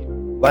anything. He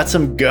lets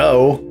him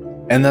go,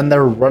 and then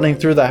they're running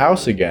through the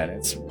house again.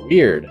 It's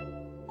weird.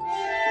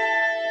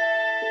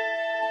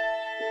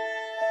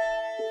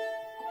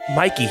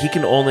 Mikey, he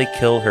can only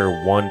kill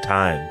her one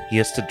time. He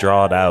has to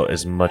draw it out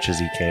as much as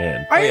he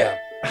can. Oh, yeah.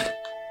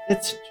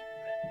 It's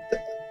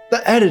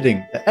the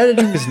editing. The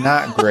editing is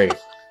not great.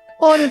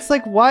 Well, and it's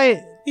like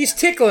why He's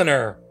tickling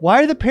her.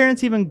 are the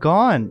parents even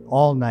gone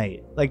all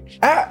night? Like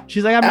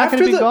she's like, I'm not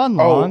gonna After be gone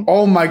long.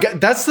 Oh my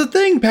god, that's the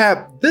thing,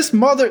 Pap.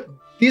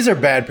 These are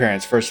bad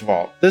parents. First of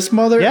all, this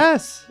mother.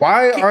 Yes.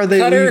 Why are they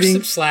Cut her leaving?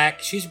 some slack.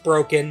 She's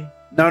broken.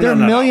 They're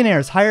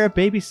millionaires. Hire a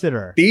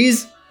babysitter.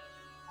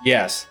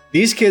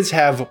 These kids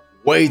have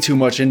way too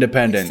much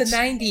independence. It's the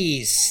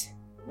 90s.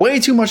 Way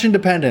too much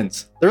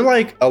independence. They're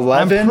like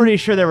 11. I'm pretty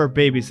sure there were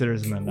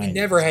babysitters in the We 90s.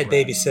 never had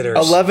babysitters.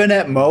 11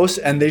 at most,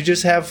 and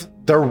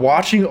they're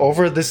watching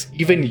over this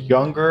even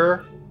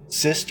younger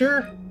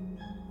sister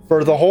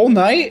for the whole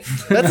night?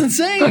 That's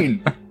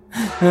insane.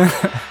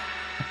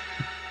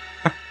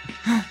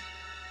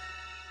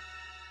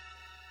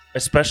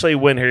 Especially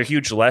when her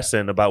huge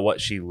lesson about what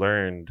she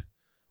learned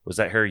was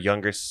that her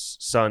younger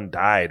son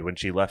died when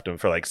she left him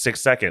for like 6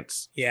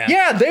 seconds. Yeah.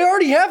 Yeah, they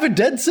already have a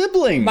dead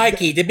sibling.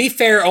 Mikey, to be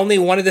fair, only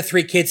one of the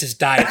 3 kids has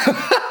died.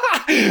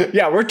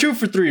 Yeah, we're 2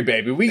 for 3,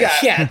 baby. We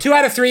got Yeah, 2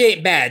 out of 3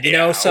 ain't bad, you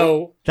know?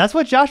 So That's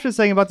what Josh was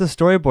saying about the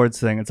storyboards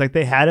thing. It's like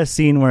they had a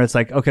scene where it's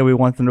like, okay, we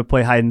want them to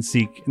play hide and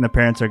seek, and the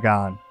parents are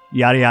gone.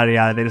 Yada yada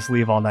yada. They just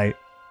leave all night.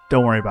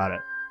 Don't worry about it.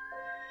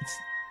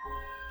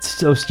 It's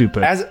so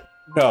stupid. As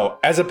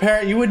a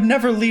parent, you would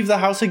never leave the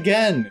house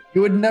again.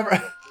 You would never.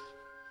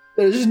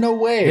 There's just no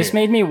way. This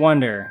made me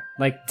wonder,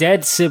 like,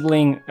 dead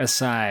sibling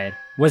aside,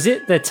 was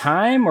it the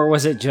time or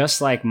was it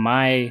just like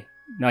my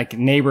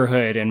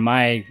neighborhood and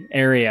my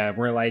area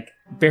where like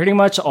pretty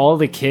much all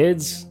the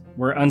kids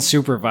were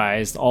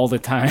unsupervised all the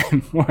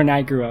time when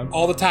I grew up?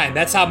 all the time.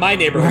 That's how my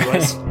neighborhood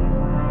was.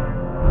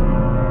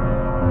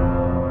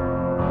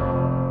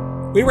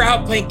 We were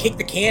out playing kick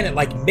the can at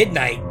like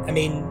midnight. I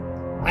mean,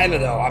 I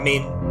don't know.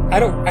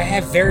 I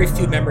have very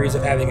few memories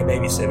of having a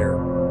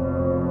babysitter.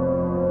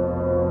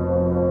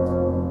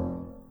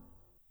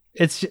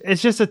 It's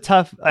just a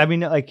tough. I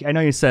mean, like I know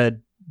you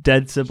said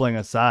dead sibling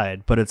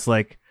aside, but it's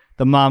like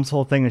the mom's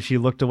whole thing is she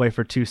looked away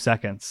for 2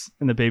 seconds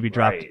and the baby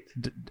dropped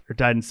Right. or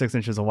died in 6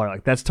 inches of water.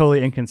 Like that's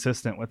totally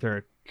inconsistent with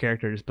her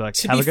character. Just be like,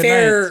 To have be a good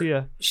fair, night. See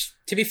ya.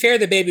 To be fair,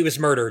 the baby was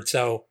murdered,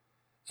 so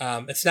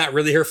it's not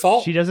really her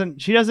fault. She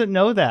doesn't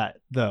know that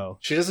though.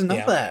 She doesn't know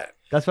Yeah. that.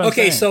 That's what I'm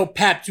Okay, saying. so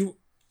Pat, do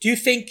you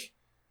think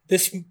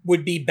this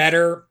would be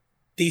better?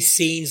 These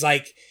scenes,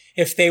 like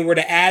if they were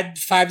to add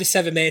 5 to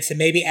 7 minutes and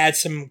maybe add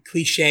some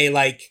cliche,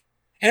 like,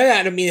 and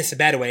I don't mean this in a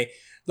bad way,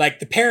 like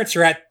the parents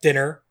are at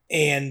dinner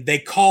and they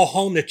call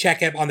home to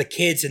check up on the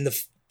kids and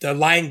the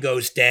line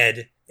goes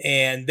dead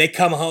and they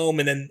come home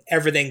and then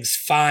everything's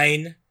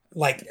fine,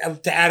 like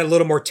to add a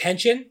little more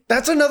tension.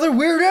 That's another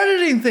weird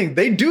editing thing.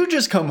 They do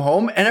just come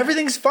home and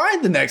everything's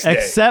fine the next day.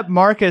 Except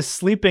Mark is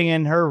sleeping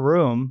in her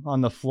room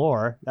on the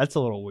floor. That's a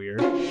little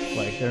weird.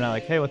 Like they're not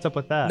like, hey, what's up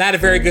with that? Not a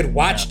very good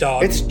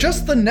watchdog. It's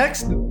just the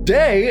next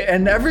day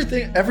and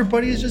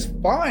everybody is just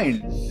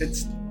fine.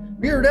 It's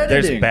weird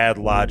editing. There's bad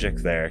logic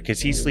there because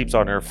he sleeps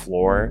on her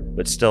floor,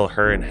 but still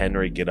her and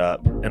Henry get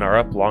up and are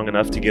up long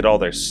enough to get all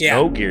their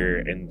snow gear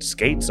and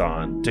skates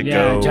on to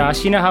Yeah, go.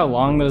 Josh, you know how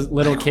long those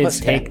little kids What's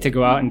take that? to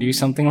go out and do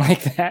something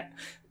like that?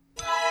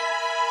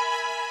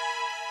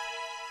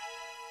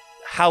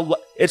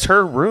 It's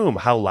her room.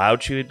 How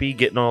loud she would be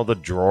getting all the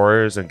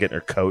drawers and getting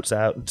her coats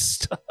out and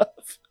stuff.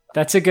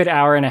 That's a good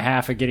hour and a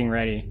half of getting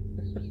ready.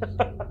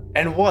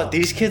 And what?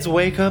 These kids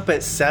wake up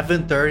at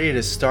 7:30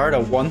 to start a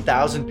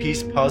 1,000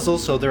 piece puzzle,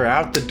 so they're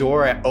out the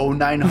door at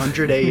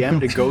 0900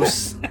 a.m.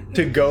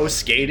 to go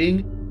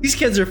skating. These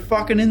kids are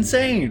fucking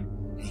insane.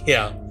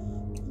 Yeah.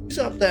 Who's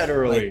up that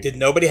early? Like, did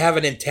nobody have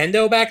a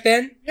Nintendo back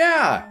then?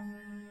 Yeah.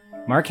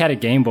 Mark had a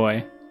Game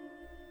Boy.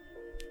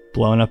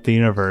 Blowing up the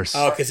universe.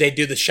 Oh, because they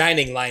do the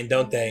Shining line,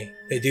 don't they?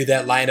 They do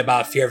that line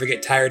about if you ever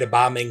get tired of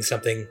bombing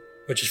something,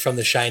 which is from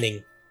The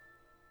Shining.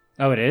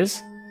 Oh, it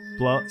is?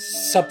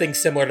 Something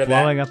similar to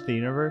Blowing that. up the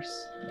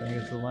universe? I think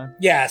it's the line.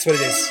 Yeah, that's what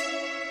it is.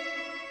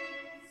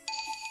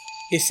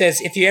 He says,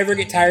 if you ever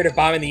get tired of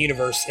bombing the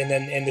universe, and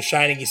then in The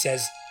Shining he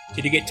says,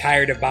 did you get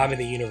tired of bombing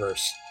the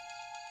universe?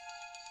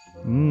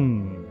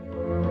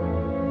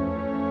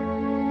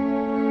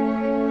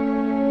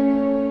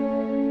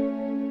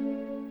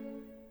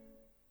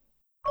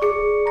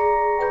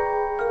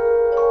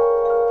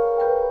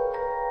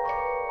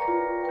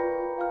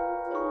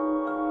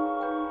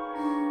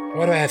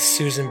 What do I have?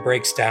 Susan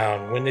breaks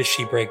down. When does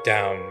she break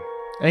down?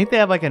 I think they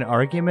have like an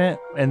argument,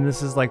 and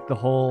this is like the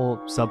whole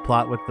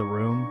subplot with the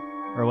room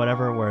or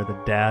whatever, where the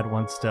dad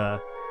wants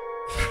to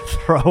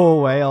throw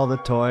away all the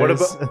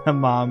toys, and the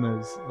mom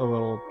is a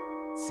little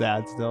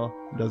sad still.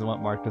 Doesn't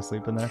want Mark to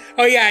sleep in there.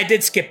 Oh yeah, I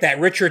did skip that.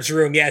 Richard's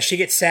room. Yeah, she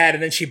gets sad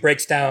and then she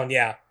breaks down.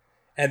 Yeah,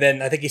 and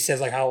then I think he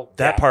says like how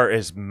that part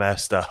is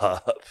messed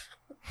up.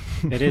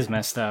 It is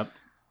messed up.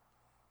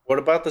 What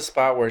about the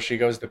spot where she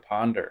goes to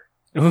ponder?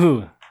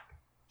 Ooh.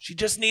 She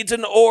just needs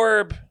an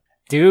orb.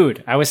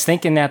 Dude, I was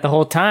thinking that the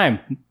whole time.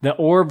 The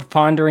orb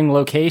pondering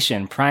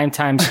location. Prime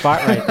time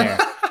spot right there.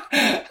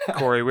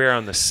 Corey, we're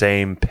on the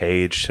same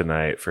page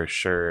tonight for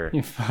sure.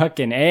 You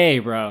fucking A,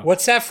 bro.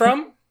 What's that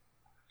from?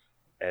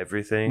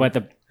 Everything.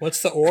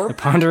 What's the orb? The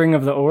pondering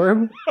of the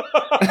orb?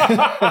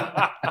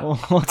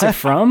 What's it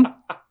from?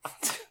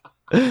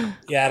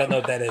 Yeah, I don't know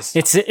what that is.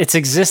 It's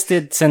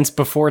existed since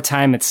before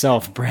time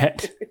itself,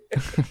 Brett.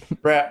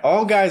 Brett,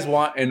 all guys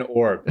want an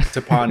orb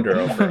to ponder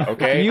over,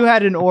 okay? If you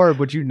had an orb,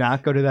 would you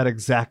not go to that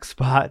exact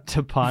spot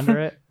to ponder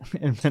it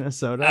in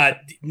Minnesota?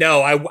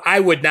 No, I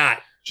would not.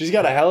 She's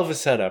got a hell of a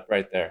setup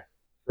right there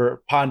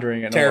for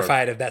pondering an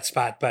Terrified of that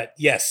spot, but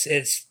yes,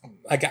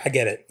 I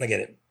get it. I get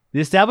it. The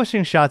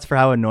establishing shots for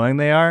how annoying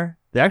they are,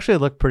 they actually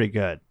look pretty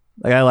good.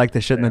 Like I like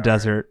the shit in the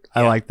desert.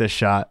 Yeah. I like this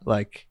shot.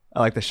 Like I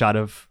like the shot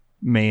of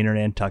Maine or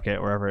Nantucket,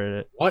 wherever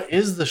it is. What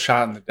is the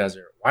shot in the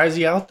desert? Why is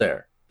he out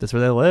there? That's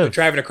where they live. They're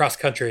driving across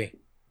country.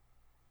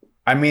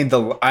 I mean,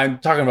 I'm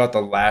talking about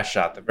the last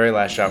shot, the very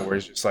last shot where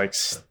he's just like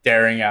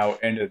staring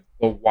out into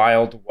the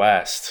Wild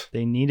West.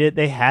 They needed,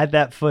 they had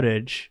that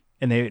footage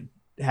and they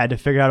had to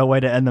figure out a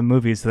way to end the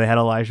movie. So they had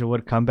Elijah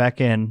Wood come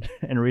back in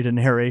and read a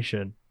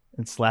narration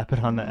and slap it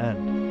on the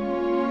end.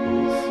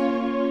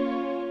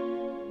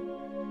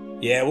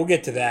 Yeah, we'll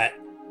get to that.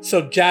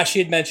 So Josh,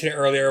 you had mentioned it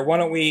earlier. Why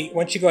don't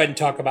you go ahead and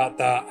talk about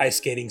the ice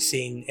skating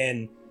scene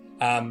and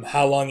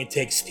how long it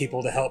takes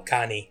people to help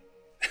Connie?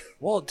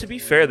 Well, to be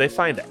fair, they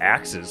find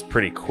axes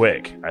pretty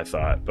quick, I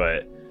thought,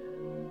 but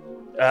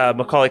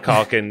Macaulay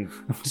Culkin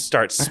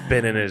starts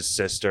spinning his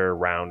sister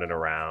around and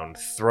around,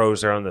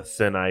 throws her on the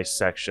thin ice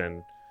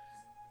section,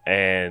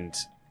 and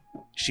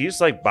she's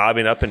like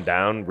bobbing up and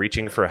down,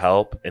 reaching for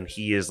help, and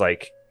he is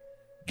like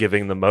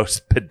giving the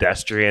most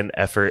pedestrian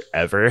effort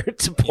ever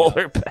to pull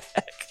her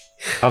back.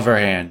 Of her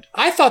hand.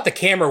 I thought the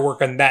camera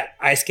work on that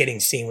ice skating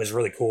scene was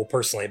really cool,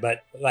 personally, but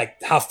like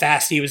how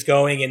fast he was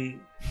going and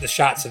the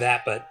shots of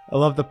that. But I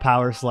love the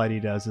power slide he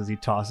does as he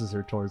tosses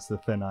her towards the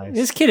thin ice.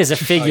 This kid is a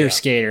figure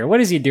skater. What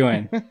is he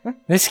doing?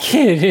 This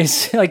kid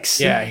is like...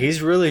 Yeah,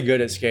 he's really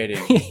good at skating.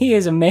 He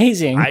is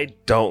amazing. I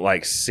don't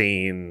like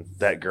seeing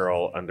that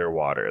girl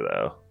underwater,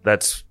 though.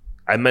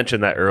 I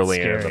mentioned that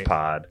earlier in the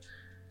pod.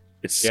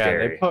 It's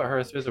scary. Yeah, they put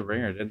her through the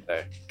ringer, didn't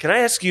they? Can I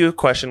ask you a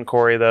question,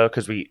 Corey, though?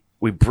 Because we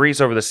breeze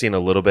over the scene a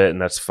little bit,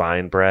 and that's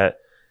fine, Brett.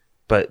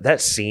 But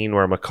that scene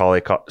where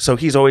Macaulay... So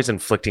he's always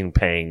inflicting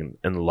pain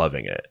and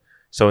loving it.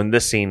 So in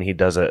this scene, he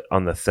does it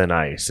on the thin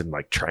ice and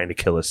like trying to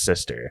kill his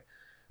sister.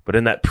 But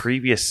in that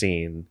previous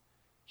scene,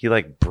 he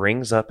like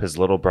brings up his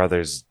little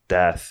brother's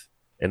death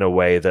in a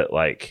way that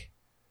like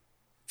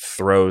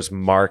throws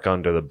Mark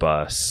under the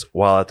bus,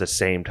 while at the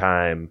same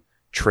time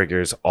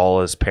triggers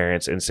all his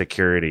parents'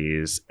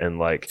 insecurities, and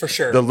like for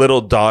sure the little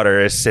daughter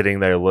is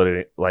sitting there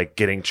like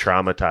getting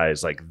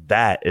traumatized. Like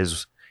that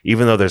is,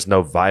 even though there's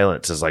no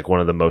violence, is like one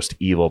of the most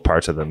evil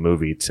parts of the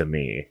movie to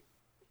me.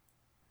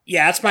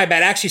 Yeah, that's my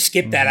bad. I actually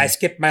skipped that. I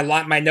skipped my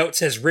note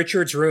says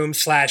Richard's room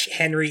 /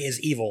 Henry is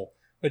evil,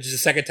 which is the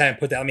second time I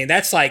put that. I mean,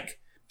 that's like,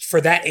 for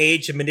that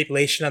age, the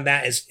manipulation on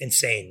that is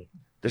insane.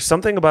 There's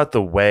something about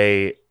the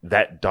way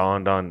that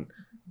dawned on,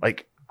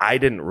 like, I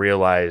didn't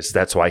realize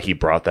that's why he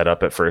brought that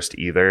up at first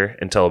either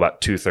until about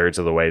 2/3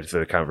 of the way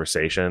through the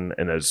conversation.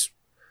 And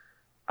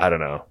I don't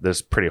know,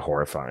 this pretty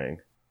horrifying.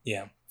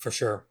 Yeah, for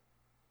sure.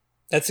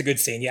 That's a good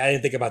scene. Yeah, I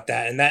didn't think about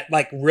that. And that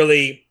like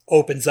really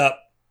opens up.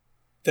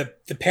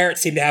 The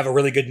parents seem to have a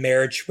really good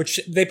marriage,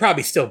 which they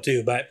probably still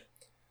do, but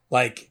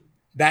like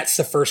that's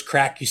the first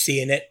crack you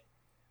see in it.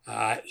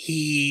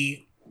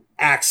 He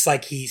acts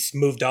like he's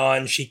moved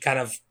on. She kind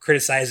of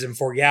criticizes him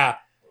for,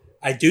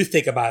 I do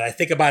think about it. I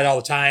think about it all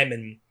the time,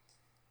 and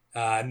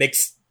it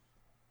makes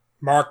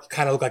Mark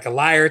kind of look like a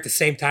liar at the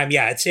same time.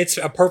 Yeah, it's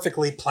a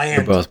perfectly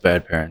planned. We're both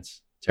bad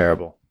parents.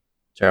 Terrible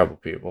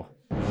people.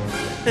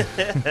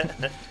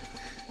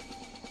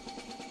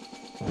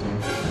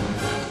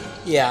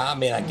 Yeah, I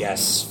mean, I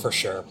guess for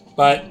sure.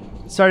 But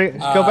sorry,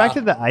 go back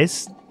to the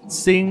ice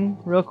scene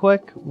real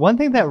quick. One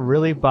thing that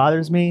really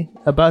bothers me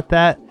about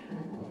that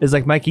is,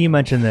 like Mike, you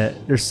mentioned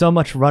that there's so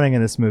much running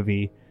in this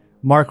movie.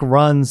 Mark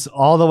runs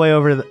all the way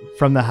over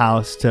from the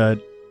house to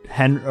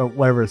or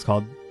whatever it's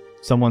called,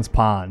 someone's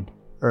pond,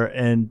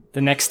 and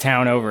the next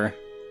town over.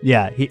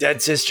 Yeah,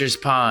 Dead Sister's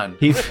Pond.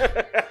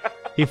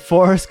 He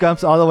Forrest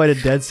Gumps all the way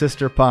to Dead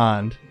Sister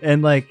Pond,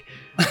 and like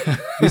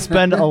we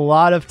spend a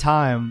lot of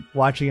time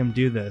watching him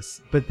do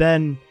this, but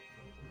then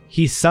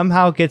he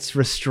somehow gets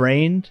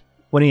restrained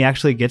when he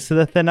actually gets to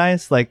the thin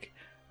ice. Like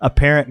a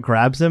parent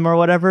grabs him or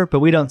whatever, but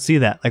we don't see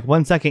that. Like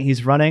 1 second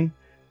he's running,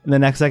 and the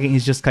next second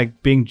he's just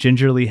like being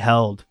gingerly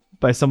held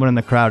by someone in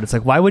the crowd. It's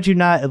like, why would you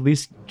not at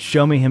least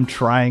show me him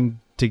trying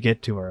to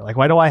get to her? Like,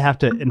 why do I have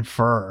to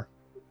infer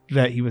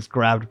that he was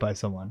grabbed by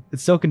someone?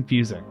 It's so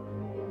confusing.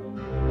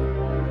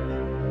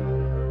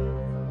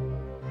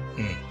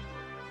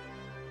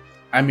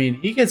 I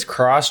mean, he gets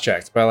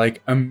cross-checked by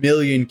like a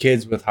million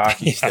kids with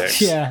hockey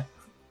sticks. Yeah.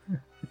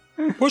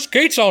 Put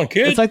skates on,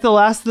 kid. It's like the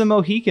Last of the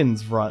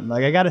Mohicans run.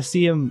 Like, I gotta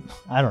see him.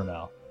 I don't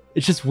know.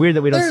 It's just weird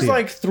that we don't see There's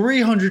like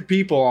 300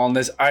 people on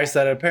this ice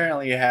that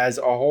apparently has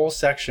a whole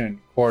section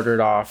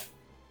quartered off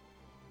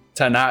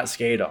to not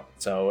skate on.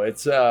 So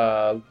it's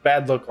a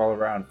bad look all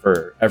around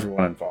for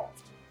everyone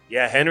involved.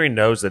 Yeah, Henry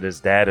knows that his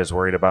dad is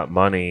worried about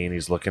money and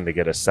he's looking to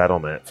get a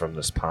settlement from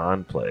this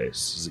pond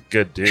place. He's a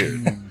good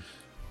dude.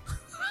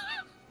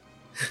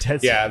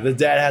 Yeah, the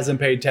dad hasn't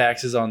paid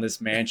taxes on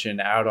this mansion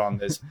out on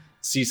this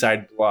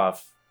seaside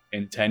bluff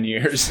in 10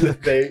 years.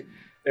 They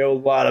owe a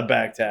lot of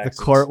back taxes.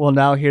 The court will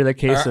now hear the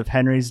case of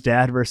Henry's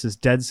dad versus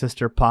Dead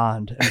Sister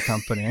Pond and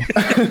Company.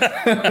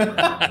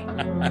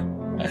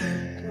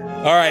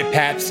 All right,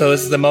 Pat. So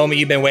this is the moment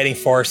you've been waiting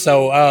for.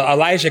 So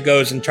Elijah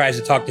goes and tries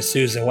to talk to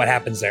Susan. What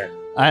happens there?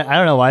 I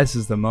don't know why this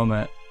is the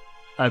moment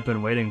I've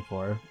been waiting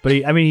for, but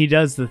he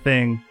does the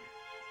thing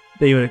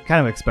that you would kind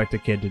of expect a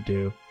kid to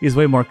do. He's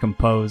way more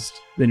composed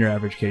than your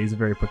average kid. He's a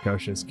very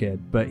precocious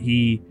kid, but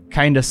he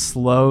kind of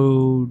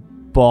slow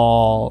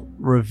ball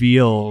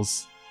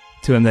reveals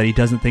to him that he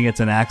doesn't think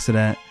it's an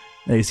accident,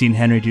 that he's seen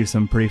Henry do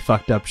some pretty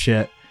fucked up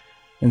shit.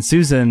 And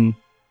Susan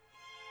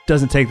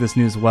doesn't take this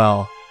news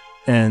well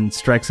and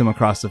strikes him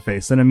across the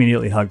face, then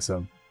immediately hugs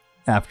him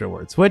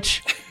afterwards,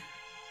 which,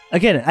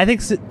 again, I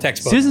think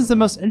Susan's the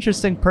most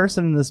interesting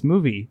person in this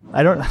movie.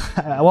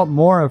 I want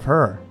more of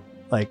her.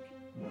 Like,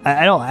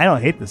 I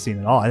don't hate the scene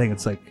at all. I think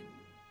it's like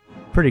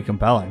pretty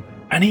compelling.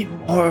 I need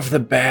more of the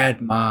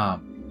bad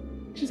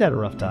mom. She's had a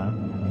rough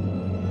time.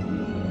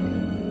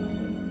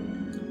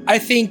 I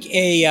think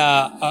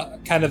a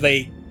kind of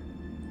a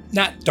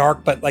not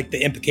dark, but like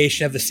the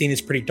implication of the scene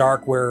is pretty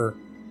dark, where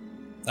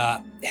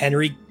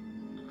Henry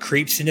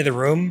creeps into the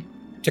room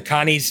to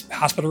Connie's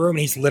hospital room and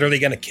he's literally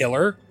going to kill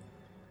her.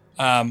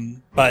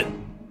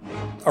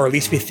 Or at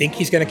least we think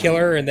he's going to kill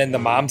her, and then the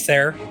mom's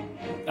there.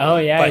 Oh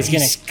yeah, but he's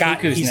gonna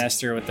cuckoo's nest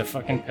her with the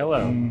fucking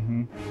pillow.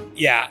 Mm-hmm.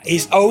 Yeah,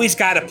 he's always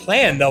got a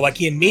plan though. Like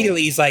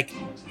he's like,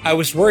 I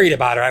was worried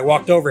about her. I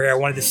walked over here. I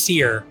wanted to see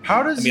her.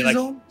 How does his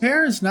own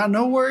parents not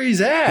know where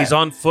he's at? He's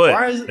on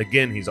foot.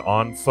 Again, he's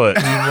on foot.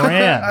 He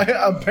ran.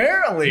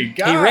 Apparently,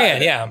 God. He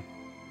ran. Yeah.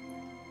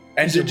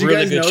 And did you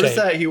guys notice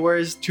that he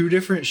wears 2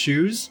 different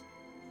shoes?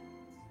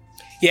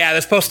 Yeah,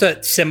 they're supposed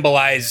to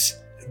symbolize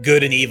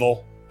good and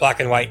evil, black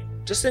and white.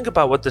 Just think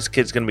about what this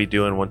kid's going to be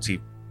doing once he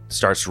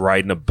starts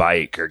riding a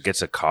bike or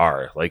gets a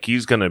car. Like,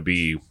 he's going to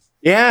be...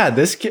 Yeah,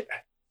 this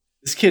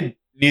kid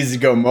needs to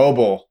go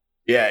mobile.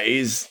 Yeah,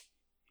 he's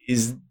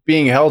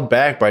being held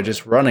back by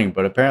just running,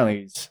 but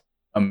apparently he's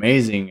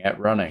amazing at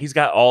running. He's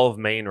got all of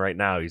Maine right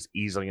now. He's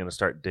easily going to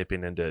start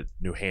dipping into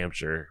New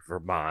Hampshire,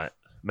 Vermont,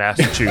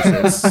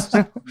 Massachusetts.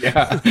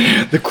 Yeah,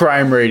 the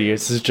crime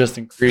radius is just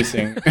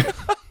increasing.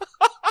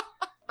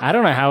 I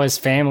don't know how his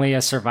family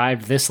has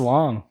survived this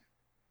long.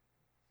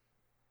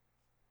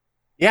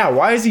 Yeah,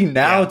 why is he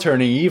now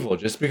turning evil?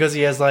 Just because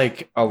he has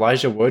like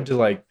Elijah Wood to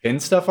like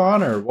pin stuff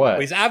on, or what? Well,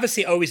 he's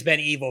obviously always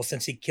been evil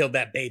since he killed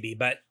that baby,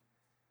 but...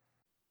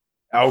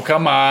 Oh,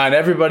 come on.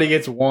 Everybody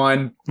gets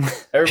one.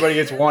 Everybody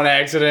gets one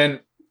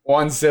accident,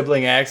 one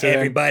sibling accident.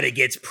 Everybody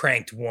gets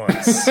pranked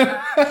once.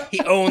 He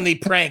only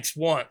pranks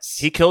once.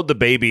 He killed the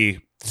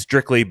baby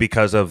strictly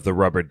because of the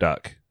rubber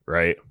duck,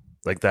 right?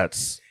 Like,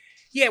 that's...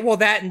 Yeah, well,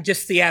 that and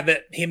just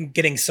him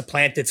getting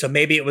supplanted. So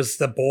maybe it was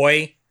the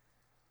boy,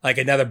 like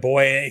another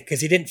boy,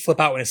 because he didn't flip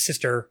out when his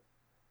sister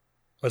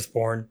was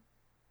born.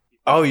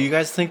 Oh, you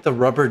guys think the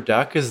rubber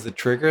duck is the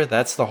trigger?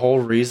 That's the whole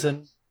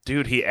reason?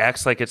 Dude, he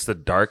acts like it's the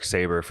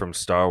Darksaber from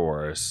Star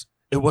Wars.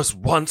 It was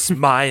once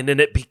mine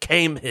and it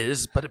became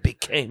his, but it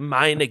became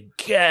mine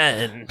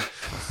again.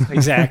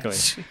 Exactly.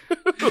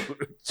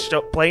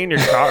 Stop playing your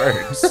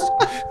cards.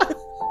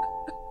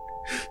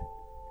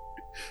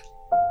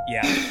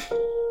 Yeah.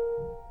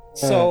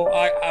 So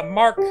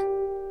Mark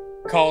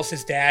calls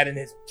his dad, and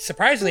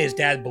surprisingly, his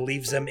dad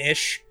believes him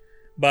ish,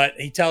 but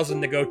he tells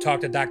him to go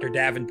talk to Dr.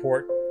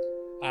 Davenport.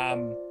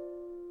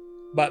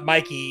 But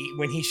Mikey,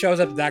 when he shows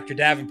up to Dr.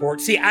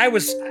 Davenport,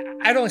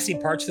 I'd only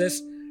seen parts of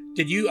this.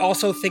 Did you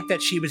also think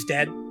that she was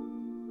dead?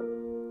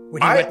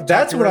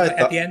 That's what I thought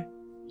at the end.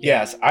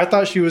 Yes, I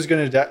thought she was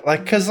gonna die.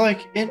 Because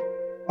in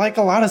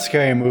a lot of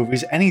scary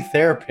movies, any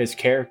therapist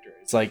character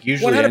is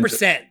usually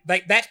 100%.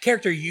 That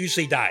character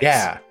usually dies.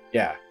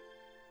 Yeah.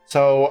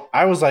 So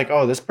I was like,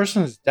 oh, this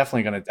person is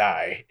definitely gonna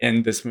die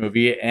in this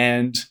movie,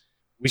 and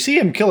we see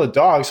him kill a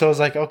dog. So I was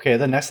like, okay,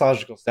 the next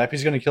logical step,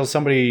 he's gonna kill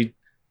somebody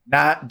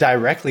not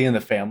directly in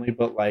the family,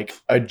 but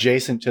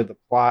adjacent to the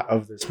plot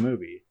of this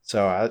movie.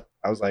 So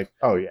I was like,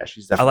 oh yeah,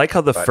 she's definitely. I like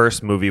how the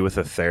first movie with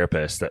a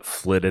therapist that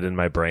flitted in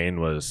my brain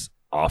was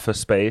Office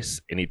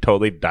Space, and he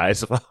totally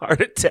dies of a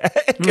heart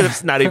attack. And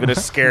it's not even a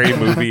scary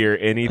movie or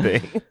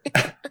anything.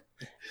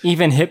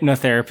 Even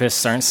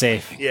hypnotherapists aren't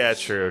safe. Yeah,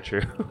 true.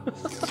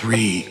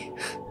 3,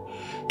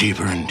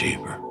 deeper and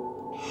deeper,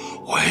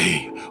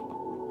 way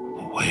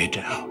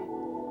down.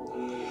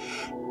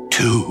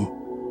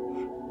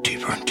 2,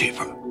 deeper and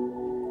deeper,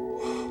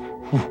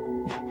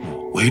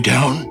 way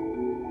down.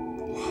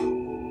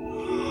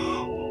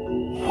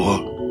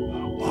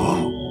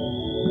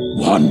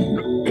 1.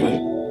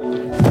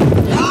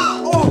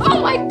 Oh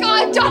my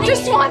God, Dr.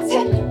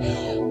 Swanson!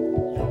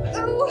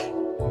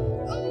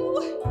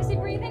 Ooh. Is he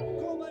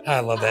breathing? I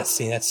love that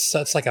scene.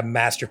 That's like a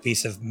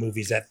masterpiece of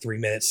movies at 3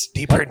 minutes.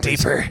 Deeper and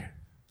deeper.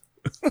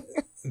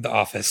 The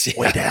Office. Yeah.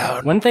 Way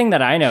down. One thing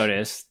that I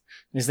noticed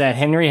is that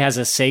Henry has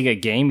a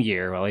Sega Game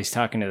Gear while he's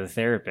talking to the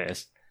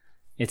therapist.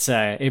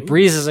 It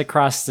breezes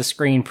across the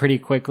screen pretty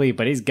quickly,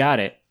 but he's got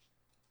it.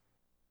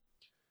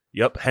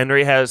 Yep,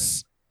 Henry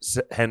has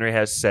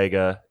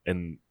Sega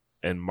and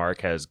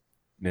Mark has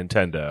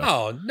Nintendo.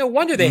 Oh, no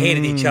wonder they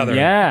hated each other.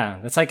 Yeah,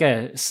 it's like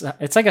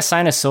a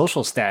sign of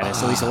social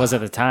status. At least it was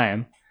at the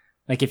time.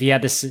 If you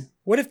had this.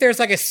 What if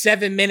there's a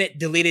 7-minute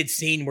deleted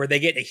scene where they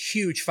get in a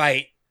huge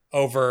fight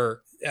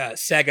over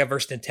Sega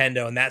versus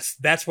Nintendo, and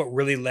that's what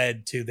really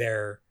led to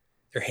their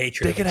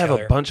hatred. They could have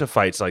a bunch of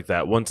fights like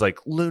that. One's like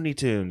Looney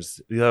Tunes,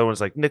 the other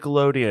one's like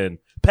Nickelodeon,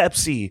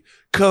 Pepsi,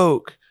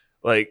 Coke,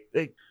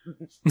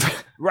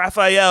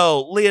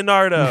 Raphael,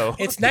 Leonardo.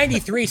 It's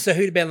 93, so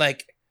who'd have been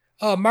like,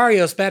 oh,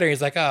 Mario's better.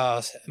 He's like,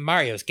 oh,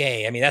 Mario's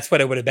gay. I mean, that's what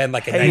it would have been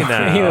like in 93.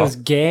 Mario's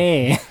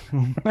gay.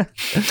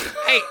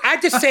 Hey, I'm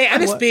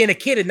just being a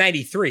kid in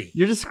 93.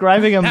 You're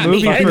describing a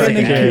movie for a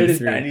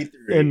kid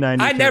in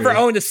 93. I never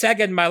owned a Sega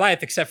in my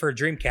life except for a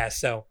Dreamcast,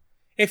 so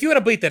if you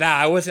want to bleep that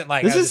out, I wasn't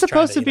like... This is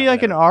supposed to be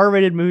an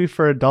R-rated movie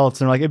for adults,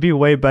 and it'd be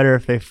way better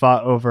if they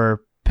fought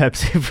over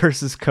Pepsi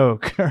versus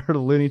Coke, or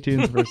Looney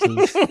Tunes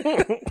versus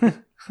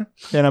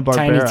Hanna-Barbera.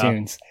 Tiny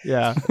Toons.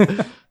 Yeah.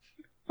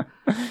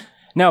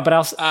 No,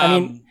 but I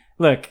mean,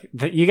 look,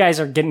 you guys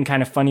are getting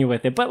kind of funny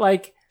with it, but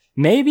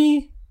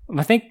maybe,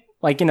 I think,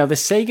 the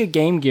Sega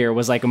Game Gear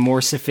was a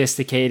more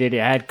sophisticated, it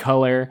had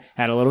color,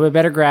 had a little bit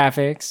better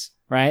graphics,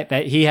 right?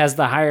 That he has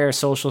the higher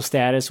social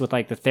status with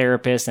the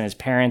therapist and his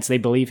parents, they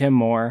believe him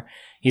more.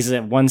 He's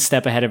one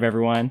step ahead of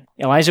everyone.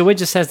 Elijah Wood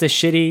just has this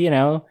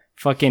shitty,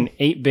 fucking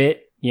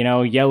 8-bit,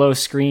 yellow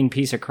screen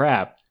piece of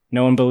crap.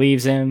 No one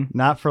believes him.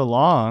 Not for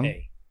long.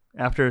 Hey.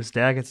 After his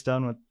dad gets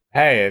done with...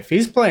 Hey, if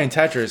he's playing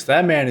Tetris,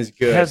 that man is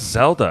good. He has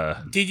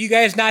Zelda. Did you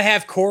guys not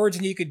have cords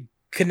and you could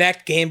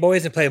connect Game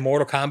Boys and play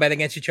Mortal Kombat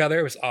against each other?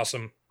 It was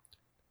awesome.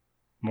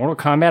 Mortal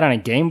Kombat on a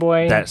Game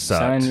Boy? That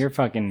sucks. Son,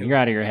 you're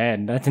out of your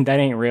head. That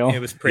ain't real. It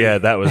was pretty... Yeah,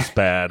 that was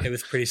bad. It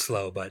was pretty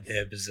slow, but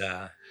it was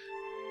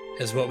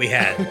what we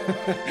had.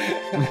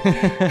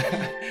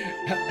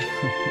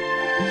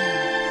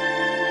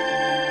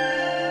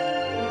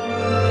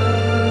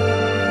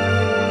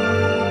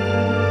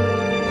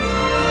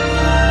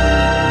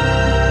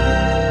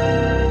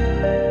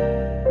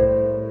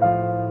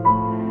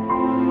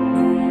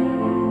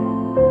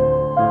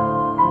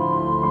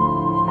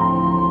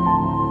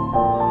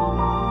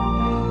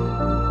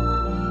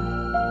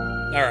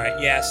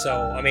 Yeah,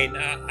 so, I mean,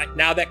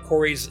 now that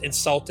Corey's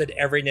insulted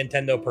every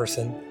Nintendo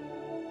person,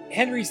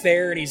 Henry's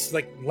there and he's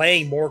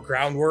laying more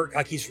groundwork.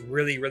 He's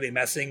really, really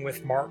messing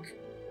with Mark.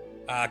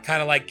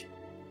 Kind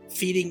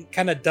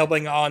of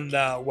doubling on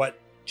what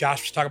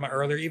Josh was talking about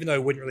earlier, even though I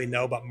wouldn't really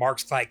know, but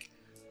Mark's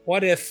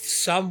what if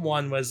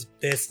someone was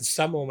this and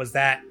someone was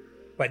that?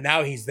 But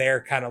now he's there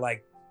kind of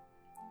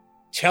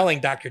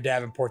telling Dr.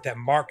 Davenport that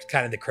Mark's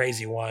kind of the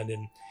crazy one,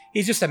 and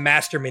he's just a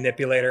master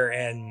manipulator.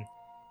 And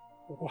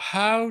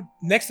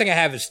next thing I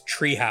have is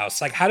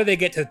Treehouse. How do they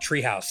get to the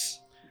Treehouse?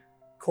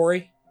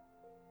 Corey?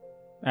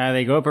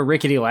 They go up a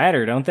rickety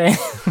ladder, don't they?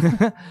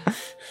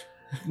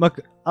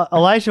 Look,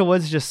 Elijah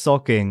Wood's just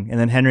sulking, and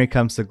then Henry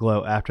comes to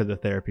gloat after the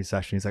therapy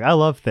session. He's like, I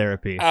love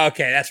therapy.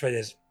 Okay, that's what it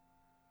is.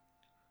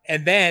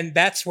 And then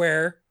that's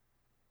where...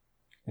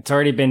 It's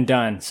already been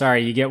done.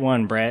 Sorry, you get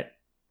one, Brett.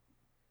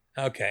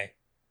 Okay.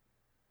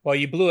 Well,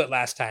 you blew it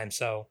last time,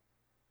 so...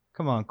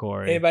 Come on,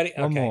 Corey. Anybody?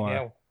 One okay, more.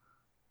 Yeah.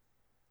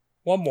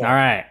 One more. All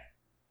right.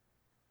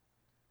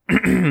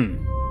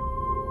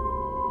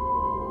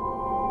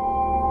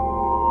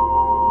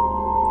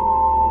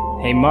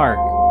 Hey, Mark.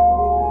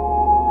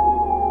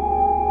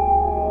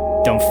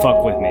 Don't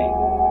fuck with me.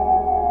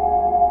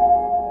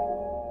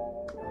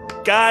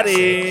 Got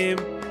him.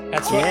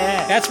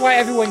 That's why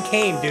everyone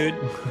came, dude.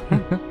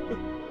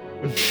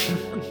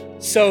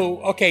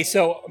 So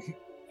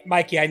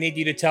Mikey, I need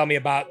you to tell me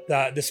about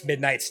this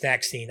midnight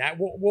snack scene.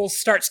 We'll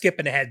start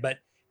skipping ahead, but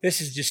this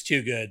is just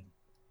too good.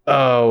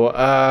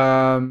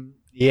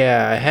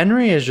 Yeah,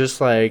 Henry is just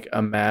like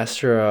a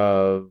master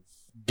of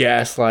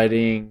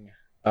gaslighting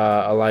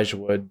Elijah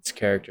Wood's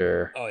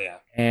character. Oh yeah.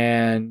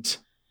 And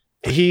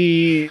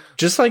he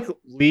just like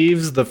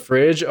leaves the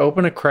fridge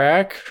open a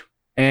crack,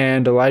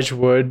 and Elijah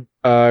Wood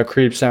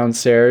creeps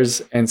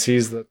downstairs and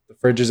sees that the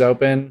fridge is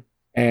open,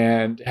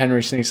 and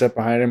Henry sneaks up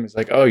behind him. He's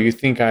like, "Oh, you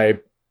think I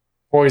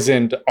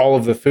poisoned all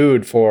of the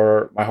food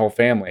for my whole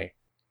family?"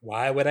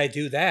 Why would I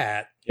do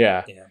that?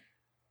 Yeah.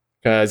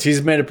 Because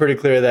he's made it pretty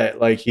clear that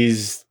like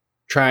he's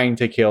trying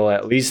to kill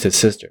at least his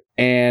sister.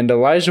 And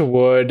Elijah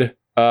Wood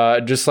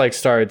just like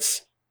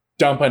starts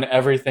dumping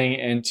everything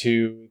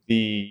into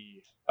the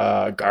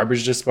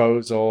garbage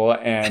disposal,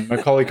 and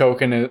Macaulay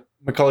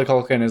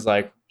Culkin is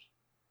like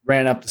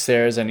ran up the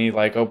stairs, and he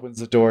like opens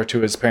the door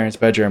to his parents'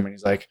 bedroom, and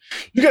he's like,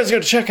 "You guys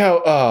got to check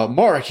out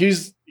Mark.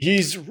 He's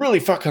really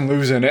fucking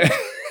losing it."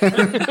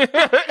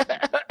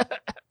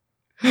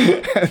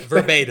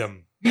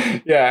 Verbatim.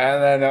 Yeah,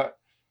 and then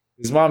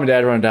his mom and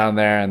dad run down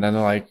there, and then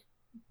they're like,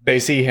 they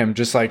see him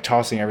just like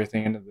tossing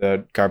everything into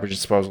the garbage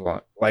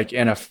disposal, like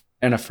in a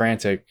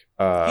frantic.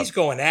 He's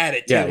going at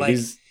it too. Yeah, like,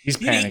 he's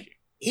panicking.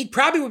 He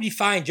probably would be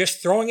fine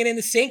just throwing it in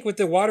the sink with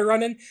the water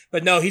running,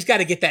 but no, he's got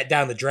to get that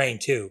down the drain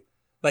too.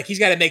 Like he's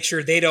got to make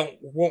sure they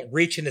won't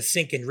reach in the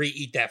sink and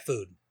re-eat that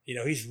food. You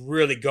know, he's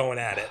really going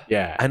at it.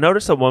 Yeah, I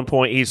noticed at one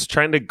point he's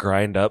trying to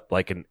grind up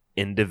like an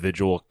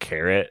individual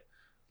carrot.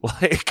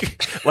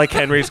 Like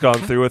Henry's gone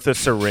through with a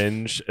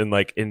syringe and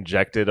like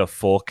injected a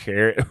full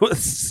carrot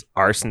with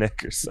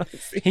arsenic or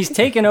something. He's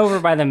taken over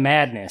by the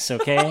madness,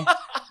 okay?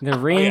 The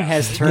ring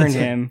has turned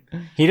him.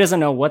 He doesn't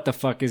know what the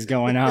fuck is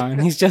going on.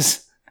 He's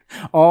just,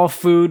 all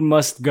food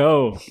must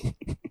go.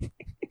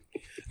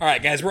 All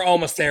right, guys, we're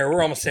almost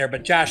there.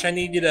 But Josh, I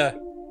need you to,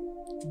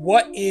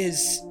 what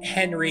is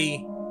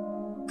Henry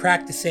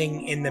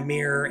practicing in the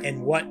mirror,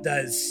 and what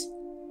does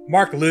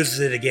Mark loses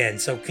it again?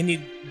 So can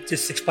you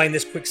just explain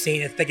this quick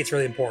scene? I think it's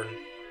really important.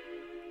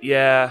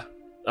 Yeah.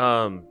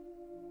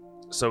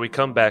 So we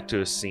come back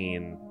to a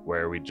scene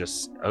where we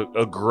just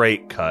a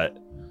great cut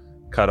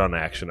on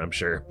action, I'm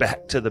sure.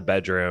 Back to the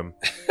bedroom,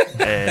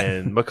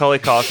 and Macaulay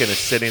Culkin is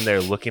sitting there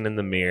looking in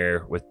the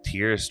mirror with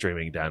tears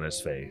streaming down his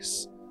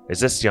face. Is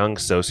this young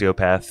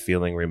sociopath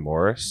feeling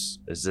remorse?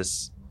 Is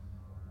this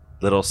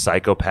little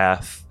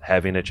psychopath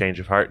having a change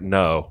of heart?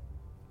 No.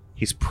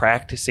 He's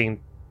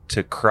practicing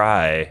to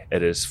cry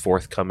at his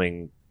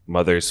forthcoming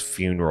mother's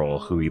funeral,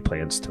 who he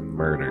plans to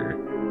murder.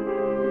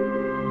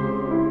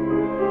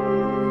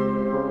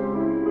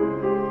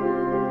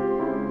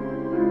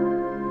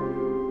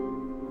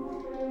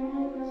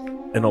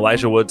 And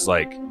Elijah Wood's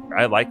like,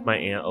 I like my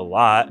aunt a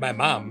lot. My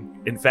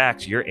mom. In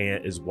fact, your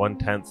aunt is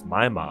 1/10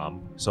 my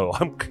mom. So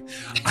I'm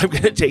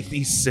gonna take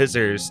these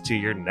scissors to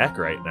your neck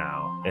right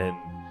now. And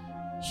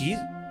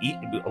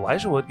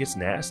Elijah Wood gets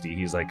nasty.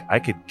 He's like, I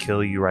could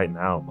kill you right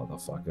now,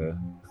 motherfucker.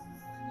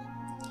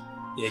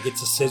 Yeah, he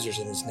gets the scissors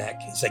in his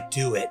neck. He's like,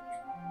 do it.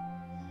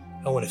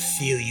 I want to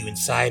feel you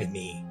inside of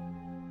me.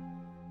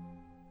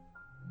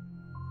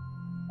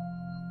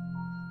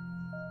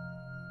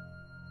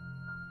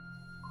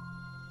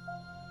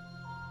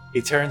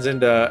 He turns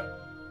into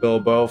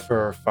Bilbo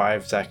for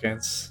 5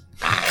 seconds.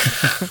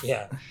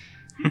 Yeah.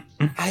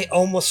 I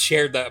almost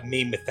shared the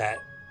meme with that.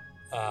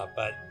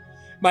 But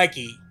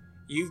Mikey,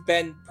 you've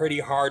been pretty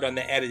hard on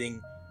the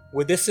editing.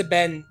 Would this have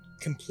been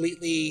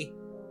completely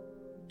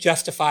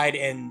justified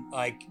in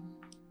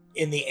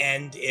the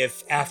end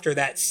if after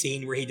that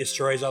scene where he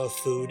destroys all the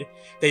food,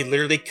 they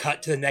literally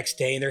cut to the next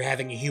day and they're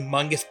having a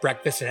humongous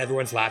breakfast and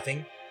everyone's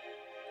laughing?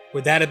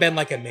 Would that have been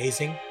like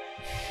amazing?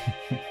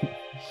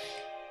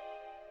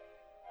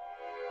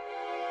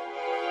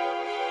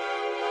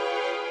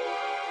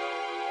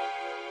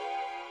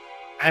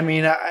 I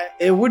mean,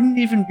 it wouldn't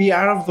even be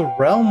out of the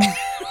realm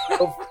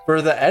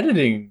for the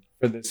editing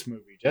for this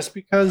movie, just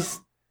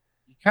because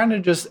you kind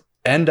of just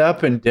end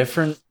up in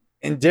different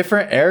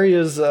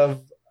areas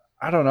of,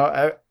 I don't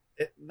know.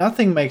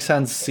 Nothing makes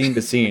sense scene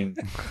to scene,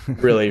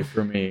 really,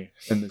 for me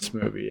in this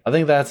movie. I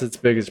think that's its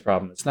biggest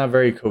problem. It's not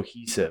very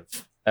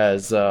cohesive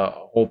as a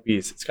whole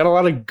piece. It's got a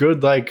lot of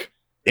good, like,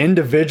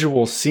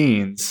 individual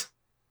scenes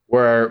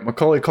where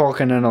Macaulay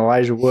Culkin and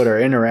Elijah Wood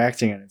are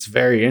interacting, and it's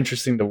very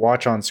interesting to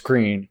watch on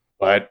screen.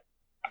 But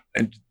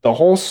the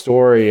whole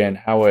story and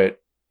how it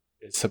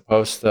is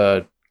supposed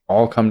to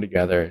all come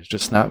together is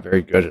just not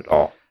very good at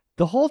all.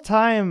 The whole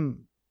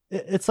time,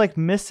 it's like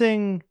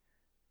missing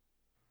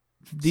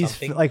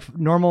these like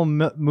normal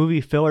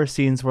movie filler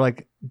scenes where,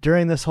 like,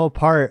 during this whole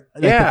part,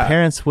 like, the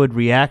parents would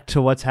react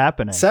to what's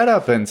happening,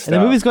 setup and stuff.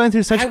 And the movie's going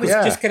through such.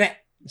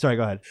 Sorry,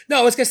 go ahead.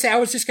 No, I was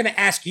just gonna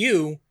ask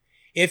you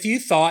if you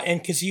thought,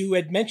 and because you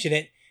had mentioned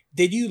it,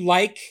 did you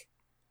like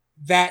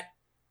that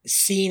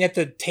scene at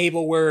the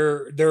table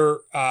where they're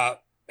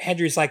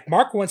Henry's like,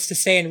 Mark wants to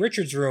stay in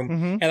Richard's room,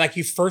 and like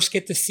you first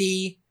get to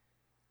see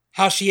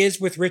how she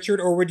is with Richard,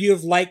 or would you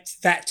have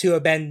liked that to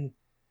have been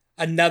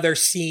another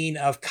scene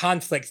of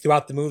conflict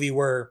throughout the movie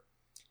where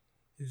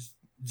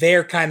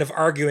they're kind of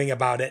arguing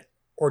about it,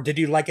 or did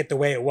you like it the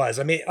way it was?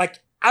 I mean, like,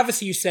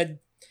 obviously you said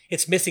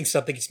it's missing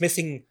something, it's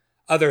missing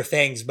other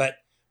things, but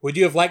would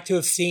you have liked to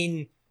have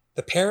seen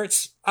the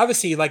parents?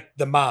 Obviously, like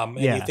the mom,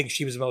 and you think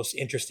she was the most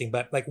interesting,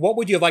 but like, what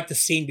would you have liked to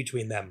see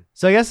between them?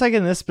 So I guess like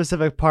in this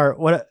specific part,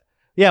 what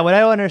I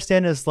don't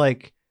understand is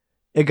like,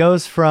 it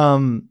goes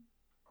from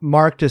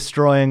Mark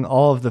destroying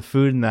all of the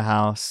food in the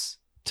house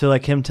to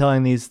like him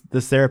telling this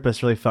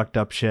therapist really fucked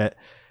up shit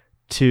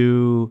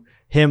to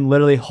him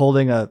literally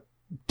holding a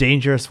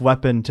dangerous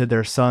weapon to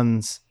their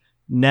son's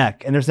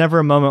neck. And there's never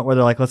a moment where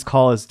they're like, let's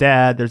call his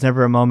dad. There's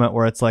never a moment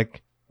where it's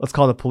like, let's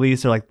call the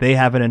police, or like they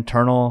have an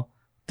internal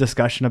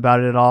discussion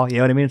about it at all. You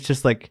know what I mean? It's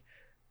just like,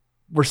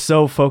 we're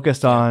so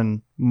focused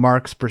on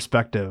Mark's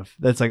perspective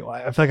that's like,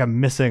 I feel like I'm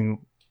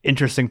missing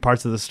interesting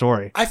parts of the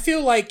story. I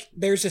feel like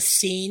there's a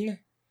scene,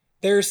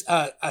 there's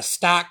a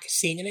stock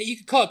scene, and you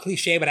could call it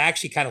cliche, but I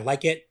actually kind of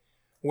like it,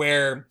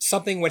 where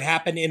something would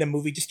happen in a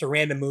movie, just a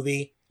random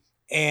movie,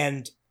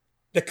 and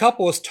the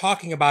couple is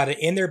talking about it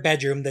in their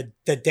bedroom.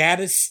 The dad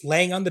is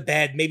laying on the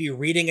bed, maybe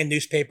reading a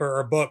newspaper or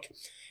a book,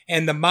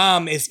 and the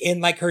mom is in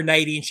like her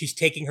nightie and she's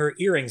taking her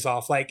earrings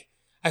off. Like,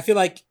 I feel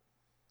like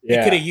you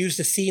could have used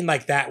a scene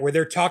like that where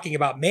they're talking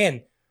about,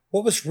 man,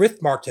 what was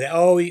with Mark today?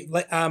 Oh,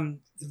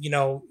 you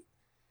know,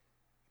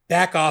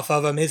 back off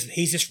of him.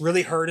 He's just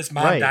really hurt. His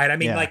mom died. I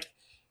mean,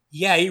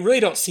 you really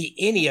don't see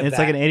any of that. It's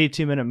like an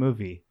 82-minute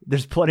movie.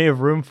 There's plenty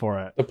of room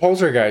for it. The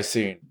Poltergeist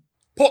scene.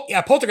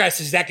 Poltergeist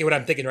is exactly what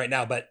I'm thinking right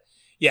now. But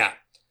yeah,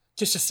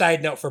 just a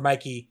side note for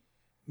Mikey.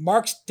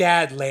 Mark's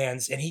dad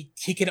lands and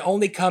he can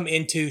only come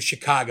into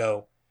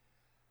Chicago.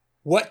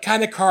 What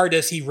kind of car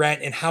does he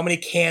rent, and how many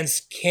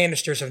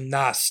canisters of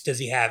NOS does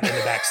he have in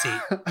the back seat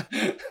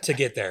to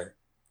get there?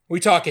 We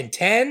talking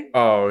 10?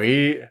 Oh,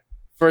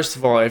 first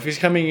of all, if he's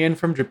coming in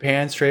from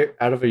Japan straight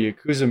out of a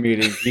Yakuza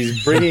meeting,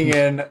 he's bringing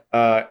in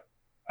a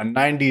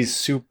 90s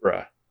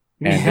Supra,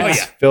 and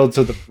it's filled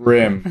to the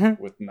brim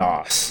with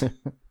NOS.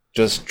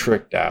 Just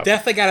tricked out.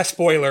 Definitely got a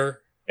spoiler.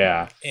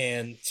 Yeah.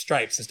 And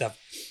stripes and stuff.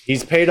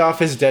 He's paid off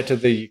his debt to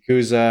the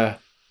Yakuza.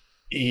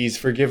 He's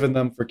forgiven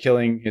them for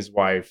killing his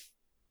wife.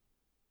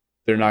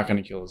 They're not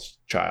going to kill his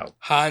child.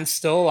 Han's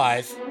still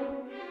alive.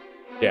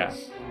 Yeah.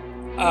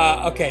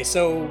 Okay,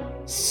 so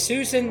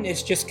Susan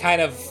is just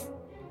kind of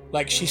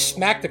like, she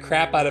smacked the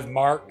crap out of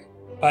Mark,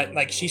 but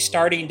like she's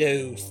starting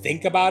to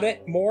think about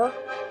it more.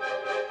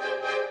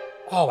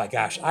 Oh my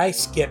gosh, I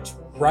skipped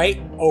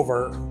right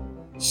over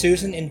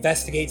Susan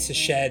investigates the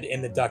shed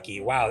in the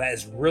ducky. Wow, that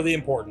is really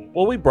important.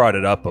 Well, we brought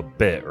it up a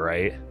bit,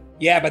 right?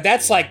 Yeah, but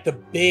that's like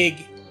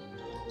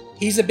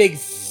he's a big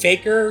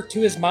faker to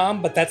his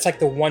mom, but that's like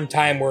the one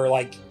time where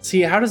like...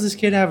 See, how does this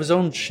kid have his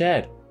own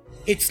shed?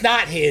 It's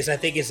not his, I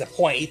think is the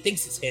point. He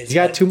thinks it's his. He's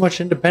got too much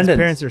independence. His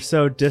parents are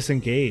so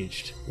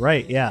disengaged.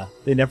 Right, yeah.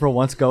 They never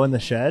once go in the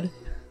shed.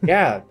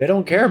 Yeah, they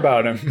don't care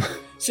about him.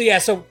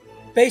 So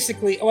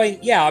basically,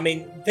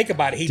 think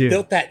about it. He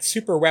built that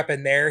super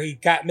weapon there. He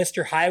got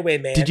Mr.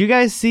 Highwayman. Did you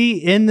guys see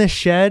in the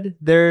shed,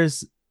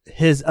 there's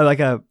his, like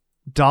a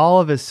doll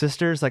of his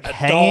sister's, like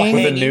hanging?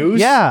 With a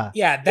noose? Yeah.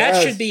 Yeah,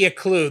 that should be a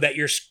clue that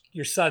your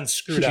son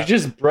screwed up. She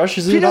just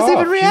brushes it off. She doesn't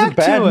even react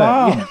She's a bad to it.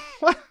 mom.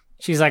 Yeah.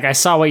 She's like, I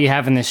saw what you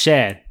have in the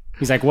shed.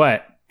 He's like,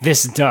 what?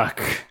 This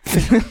duck.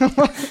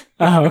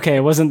 Oh, okay.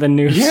 It wasn't the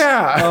noose.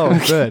 Yeah.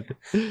 Oh, good.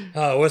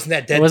 Oh, it wasn't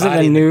that dead body? It wasn't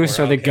the noose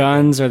or the Okay.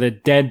 guns or the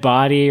dead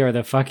body or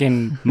the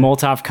fucking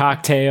Molotov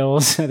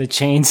cocktails or the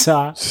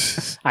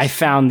chainsaw. I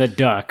found the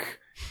duck.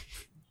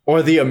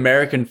 Or the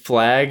American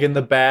flag in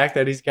the back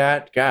that he's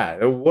got. God,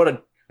 what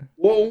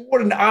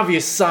an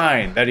obvious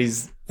sign that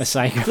he's a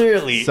psycho.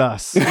 Clearly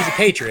sus. He's a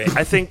patriot.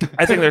 I think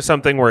there's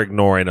something we're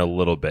ignoring a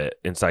little bit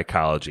in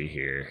psychology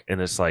here, and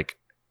it's like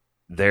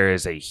there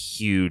is a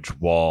huge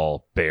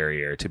wall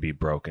barrier to be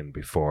broken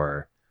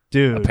before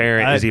a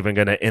parent is even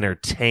going to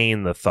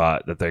entertain the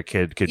thought that their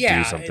kid could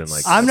do something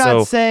like that. I'm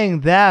not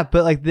saying that,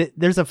 but like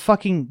there's a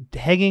fucking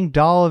hanging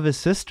doll of his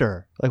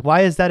sister. Like,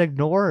 why is that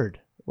ignored?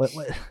 What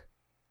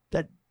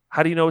that?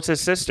 How do you know it's his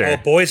sister? Well,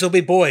 boys will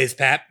be boys,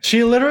 Pap.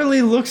 She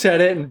literally looks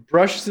at it and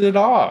brushes it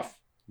off.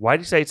 Why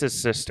do you say it's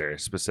his sister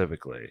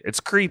specifically? It's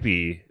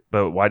creepy,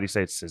 but why do you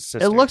say it's his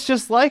sister? It looks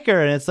just like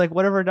her, and it's like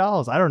whatever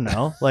dolls. I don't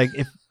know. Like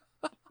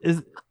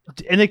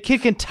and a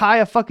kid can tie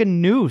a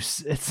fucking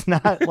noose. It's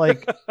not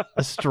like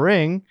a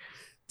string.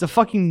 It's a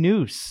fucking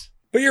noose.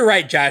 But you're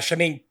right, Josh. I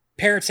mean,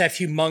 parents have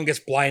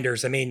humongous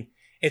blinders. I mean,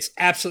 it's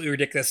absolutely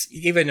ridiculous.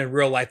 Even in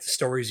real life, the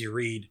stories you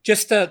read.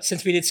 Just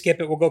since we did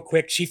skip it, we'll go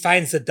quick. She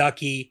finds the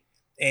ducky,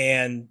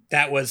 and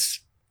that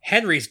was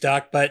Henry's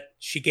duck, but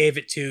she gave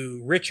it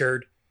to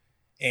Richard.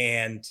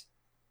 And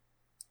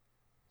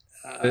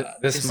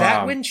is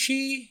that when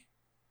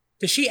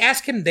does she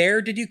ask him there,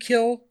 did you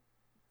kill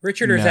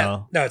Richard? Or is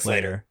that it's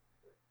later.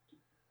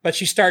 But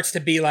she starts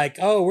to be like,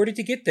 oh, where did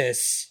you get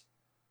this?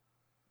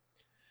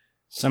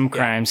 Some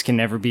crimes can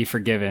never be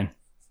forgiven.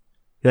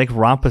 He like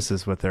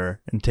rompuses with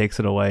her and takes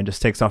it away and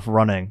just takes off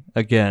running.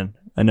 Again,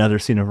 another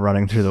scene of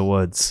running through the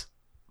woods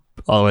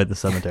all the way to the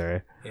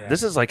cemetery. Yeah.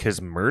 This is like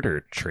his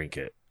murder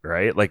trinket,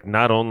 right? Like,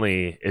 not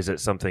only is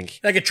it something...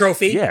 Like a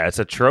trophy? Yeah, it's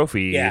a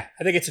trophy. Yeah,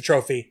 I think it's a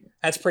trophy.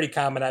 That's pretty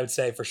common, I would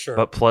say, for sure.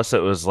 But plus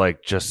it was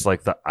like just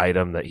like the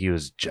item that he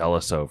was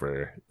jealous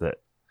over. That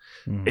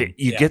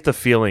you get the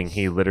feeling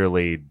he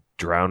literally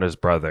drowned his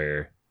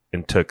brother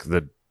and took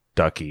the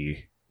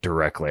ducky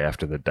directly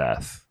after the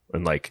death.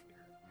 And like,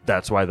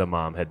 that's why the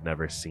mom had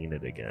never seen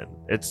it again.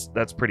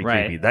 That's pretty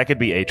creepy. That could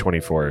be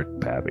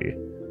A24, Pappy.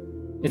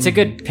 It's a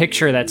good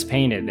picture that's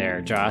painted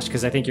there, Josh,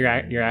 because I think you're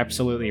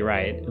absolutely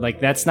right.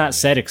 Like, that's not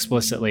said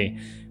explicitly,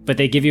 but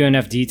they give you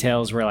enough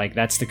details where, like,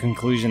 that's the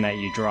conclusion that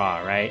you draw,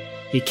 right?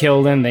 He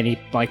killed him, then he,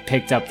 like,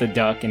 picked up the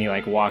duck and he,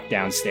 like, walked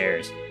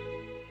downstairs.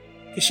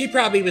 Because she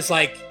probably was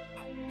like,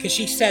 because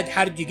she said,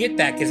 how did you get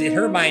that? Because in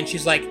her mind,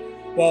 she's like,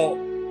 well,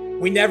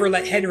 we never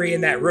let Henry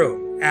in that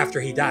room after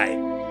he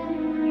died.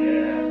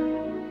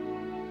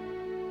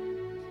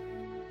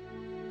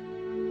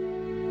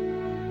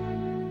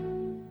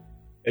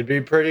 It'd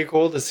be pretty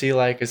cool to see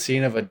like a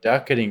scene of a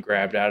duck getting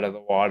grabbed out of the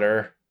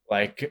water,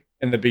 like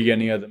in the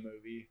beginning of the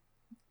movie.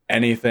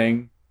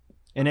 Anything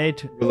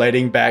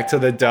relating back to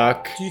the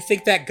duck. Do you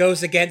think that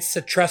goes against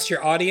to trust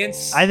your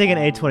audience? I think an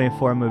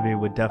A24 movie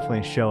would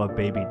definitely show a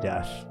baby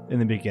death in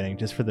the beginning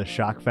just for the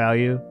shock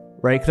value,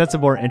 right? Because that's a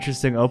more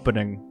interesting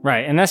opening.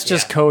 Right, and that's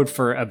just code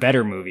for a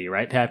better movie,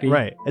 right, Pappy?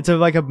 Right. It's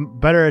like a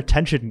better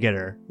attention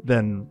getter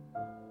than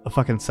a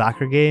fucking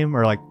soccer game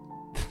or like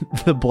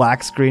the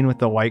black screen with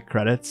the white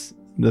credits.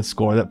 The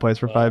score that plays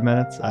for 5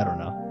 minutes? I don't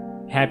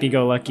know.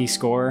 Happy-go-lucky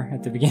score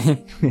at the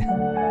beginning.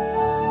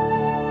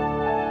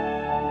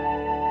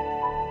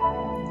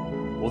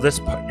 Well, this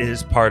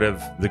is part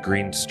of the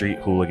Green Street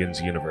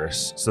Hooligans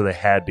universe, so they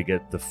had to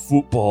get the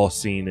football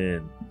scene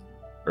in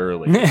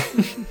early.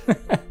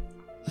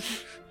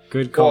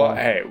 Good call. Well,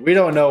 hey, we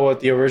don't know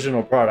what the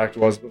original product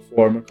was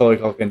before Macaulay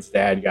Culkin's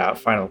dad got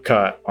final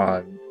cut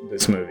on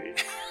this movie.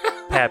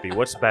 Pappy,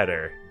 what's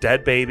better,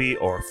 Dead Baby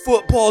or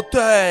Football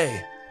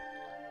Day?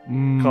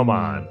 Come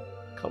on.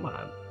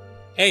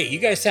 Hey, you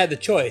guys had the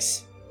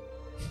choice.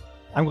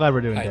 I'm glad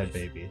we're doing Dead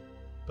Baby,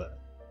 but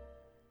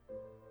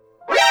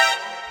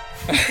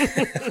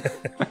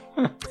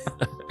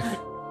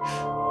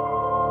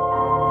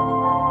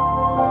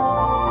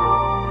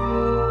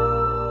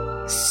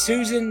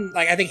Susan,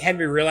 like, I think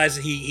Henry realized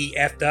that he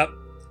effed up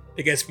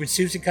because when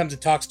Susan comes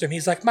and talks to him,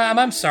 he's like, Mom,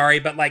 I'm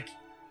sorry, but like,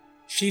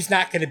 she's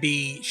not going to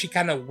be, she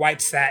kind of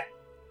wipes that,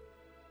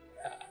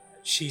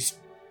 she's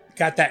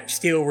got that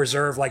steel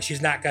reserve, like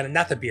she's not gonna,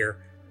 not the beer,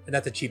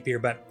 not the cheap beer,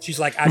 but she's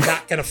like, I'm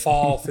not gonna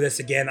fall for this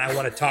again. I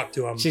want to talk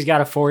to him. She's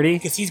got a 40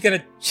 because he's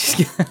gonna.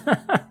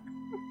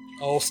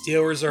 Oh,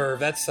 steel reserve.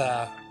 That's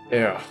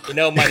yeah. You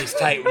know, money's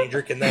tight when you're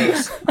drinking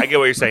those. I get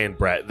what you're saying,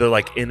 Brett. The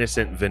like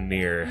innocent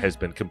veneer has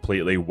been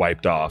completely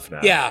wiped off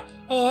now. Yeah.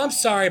 Oh, I'm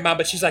sorry, Mom,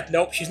 but she's like,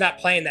 nope, she's not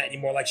playing that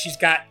anymore. Like she's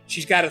got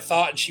a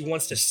thought and she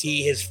wants to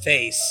see his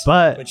face.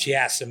 But when she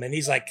asks him, and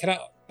he's like, can I?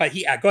 But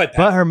he, go ahead, Pat.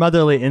 But her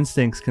motherly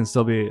instincts can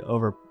still be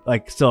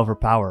still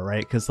overpower,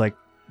 right? Because like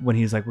when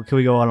he's like, well, can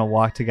we go on a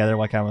walk together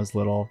like I was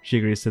little? She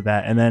agrees to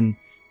that. And then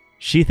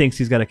she thinks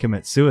he's got to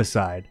commit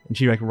suicide and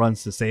she like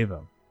runs to save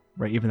him,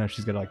 right? Even though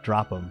she's going to like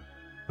drop him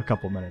a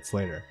couple minutes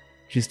later.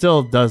 She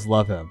still does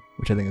love him,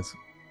 which I think is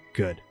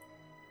good.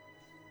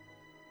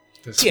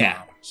 This mom,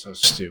 so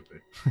stupid.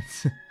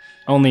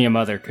 Only a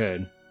mother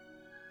could.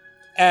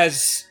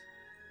 As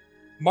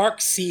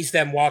Mark sees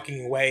them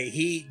walking away,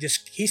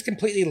 he's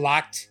completely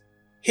locked.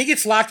 He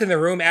gets locked in the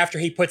room after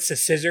he puts the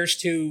scissors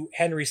to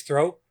Henry's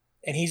throat,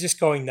 and he's just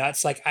going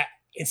nuts. Like,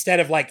 instead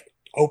of like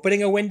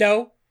opening a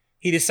window,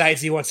 he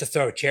decides he wants to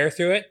throw a chair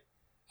through it.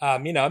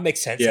 It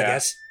makes sense, I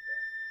guess.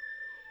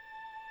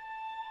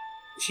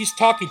 She's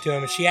talking to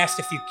him, and she asks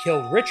if you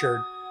killed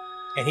Richard,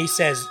 and he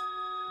says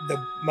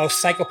the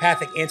most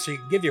psychopathic answer you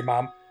can give your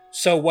mom,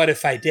 so what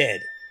if I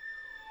did?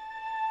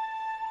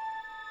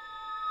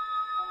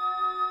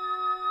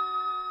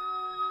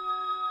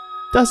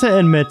 Doesn't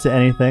admit to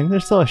anything.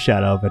 There's still a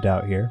shadow of a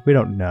doubt here. We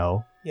don't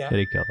know that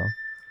he killed him.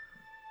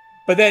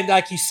 But then,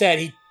 like you said,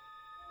 he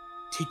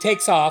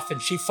takes off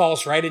and she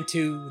falls right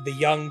into the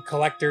young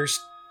collector's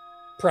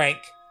prank.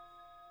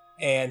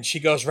 And she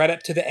goes right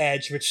up to the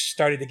edge, which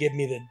started to give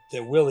me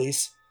the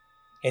willies.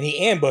 And he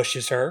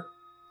ambushes her.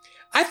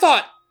 I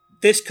thought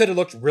this could have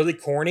looked really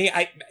corny.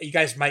 You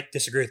guys might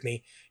disagree with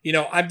me.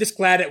 I'm just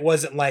glad it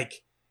wasn't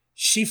like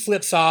she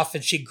flips off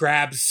and she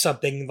grabs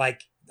something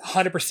like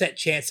 100%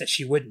 chance that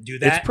she wouldn't do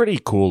that. It's pretty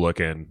cool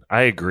looking.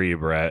 I agree,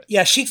 Brett.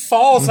 Yeah, she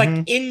falls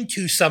like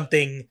into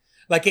something.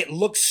 Like it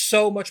looks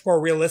so much more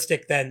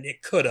realistic than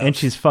it could have. And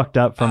she's fucked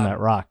up from that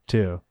rock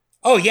too.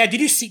 Oh yeah, did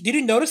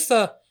you notice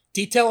the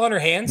detail on her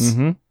hands?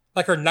 Mm-hmm.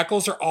 Like her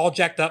knuckles are all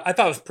jacked up. I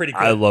thought it was pretty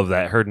cool. I love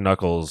that. Her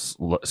knuckles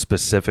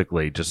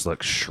specifically just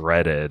look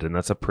shredded, and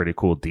that's a pretty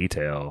cool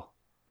detail.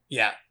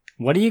 Yeah.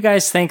 What do you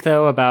guys think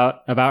though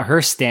about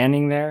her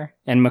standing there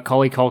and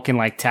Macaulay Culkin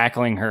like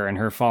tackling her and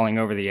her falling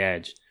over the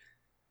edge?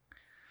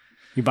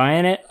 You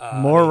buying it?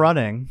 More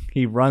running.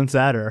 He runs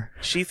at her.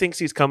 She thinks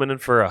he's coming in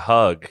for a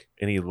hug,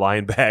 and he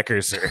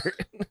linebackers her.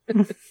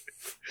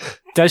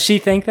 Does she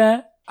think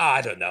that?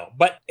 I don't know.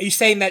 But are you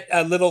saying that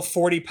a little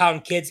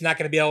 40-pound kid's not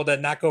going to be able to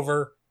knock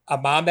over a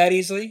mom that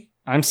easily?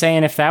 I'm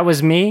saying if that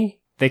was me,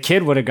 the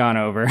kid would have gone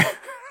over.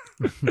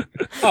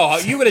 Oh,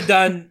 you would have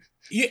done...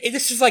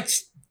 this is like...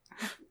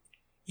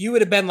 You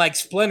would have been like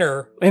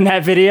Splinter. In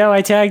that video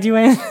I tagged you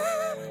in?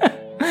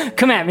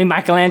 Come at me,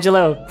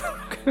 Michelangelo.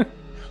 Help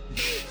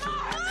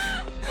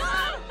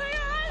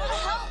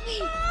me!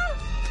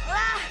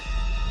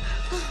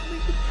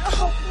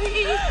 Help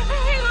me!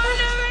 Hang on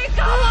to me!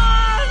 Come on!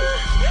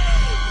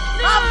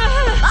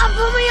 Mom,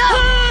 pull me up!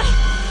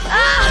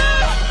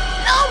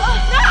 No!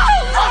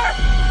 Mark!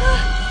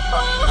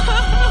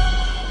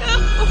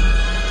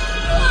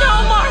 No,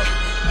 Mark!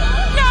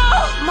 No!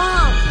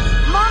 Mom,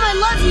 I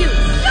love you!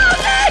 Stop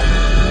it!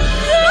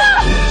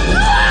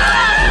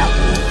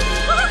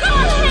 Oh,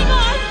 God, hang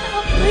on!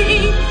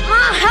 Please!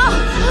 Mom, help!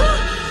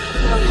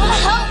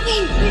 Help me!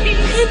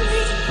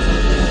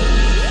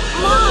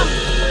 Mom!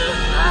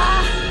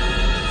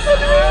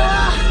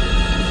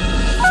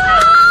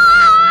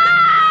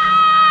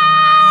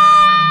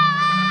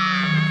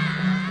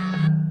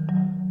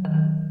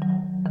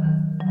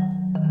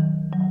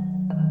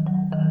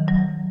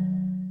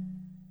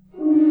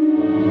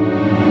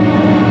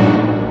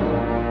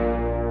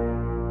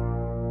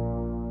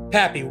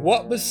 Pappy,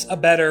 what was a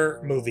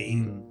better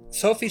movie?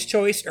 Sophie's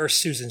Choice or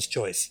Susan's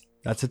Choice?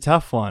 That's a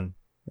tough one.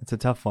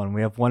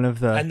 We have one of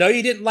the... I know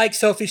you didn't like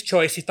Sophie's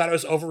Choice. You thought it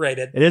was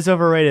overrated. It is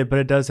overrated, but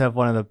it does have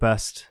one of the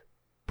best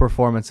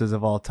performances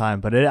of all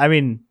time. But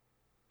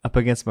up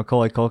against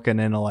Macaulay Culkin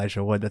and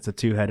Elijah Wood, that's a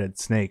two-headed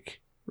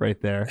snake right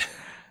there.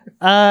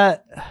 The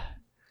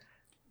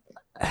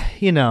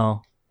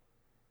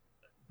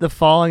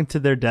falling to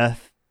their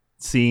death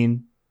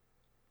scene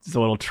is a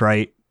little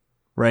trite,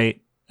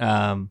 right?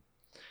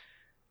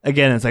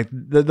 Again, it's like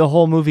the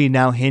whole movie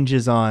now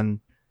hinges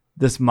on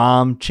this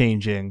mom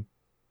changing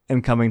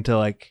and coming to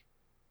like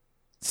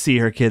see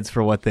her kids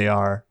for what they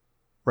are,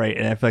 right?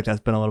 And I feel like that's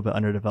been a little bit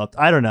underdeveloped.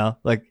 I don't know,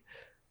 like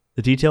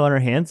the detail on her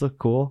hands look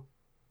cool,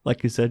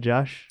 like you said,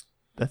 Josh.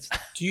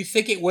 Do you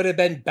think it would have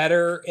been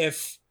better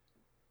if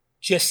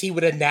Jessie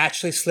would have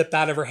naturally slipped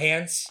out of her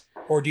hands,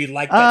 or do you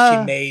like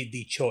that she made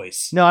the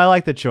choice? No, I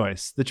like the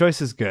choice. The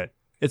choice is good.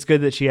 It's good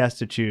that she has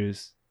to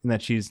choose and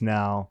that she's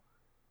now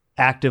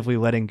actively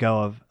letting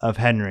go of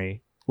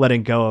Henry,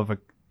 letting go of a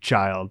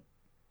child,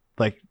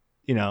 who's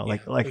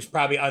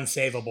probably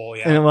unsavable.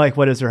 Yeah, and like,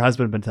 what has her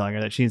husband been telling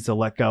her? That she needs to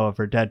let go of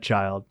her dead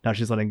child. Now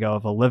she's letting go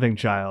of a living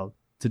child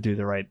to do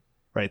the right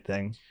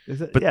thing.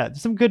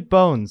 There's some good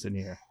bones in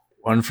here.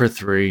 1 for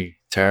 3,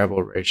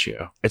 terrible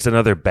ratio. It's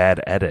another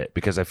bad edit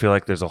because I feel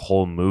like there's a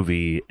whole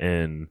movie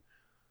in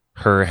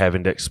her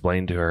having to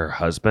explain to her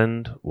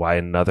husband why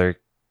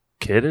another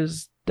kid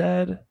is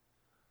dead.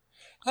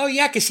 Oh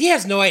yeah, because he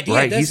has no idea,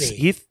 right, does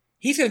he?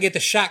 He's gonna get the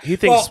shock. He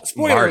thinks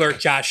spoiler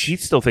alert, Josh. He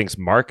still thinks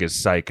Mark is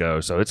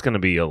psycho, so it's gonna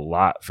be a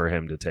lot for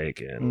him to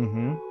take in.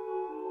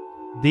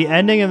 Mm-hmm. The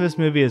ending of this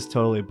movie is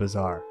totally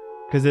bizarre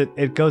because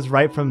it goes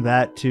right from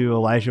that to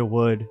Elijah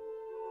Wood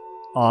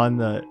on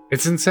the.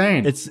 It's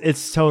insane. It's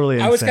totally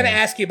insane. I was gonna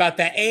ask you about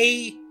that.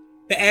 The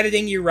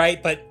editing, you're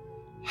right, but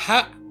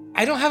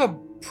I don't have a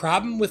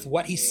problem with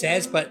what he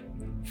says, but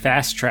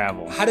fast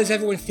travel. How does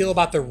everyone feel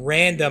about the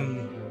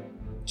random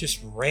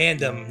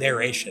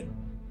narration?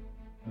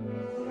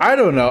 I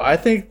don't know. I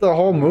think the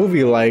whole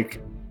movie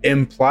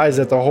implies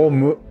that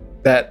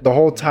the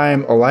whole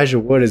time Elijah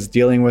Wood is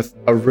dealing with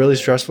a really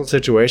stressful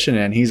situation,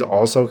 and he's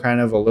also kind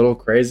of a little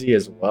crazy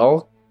as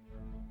well,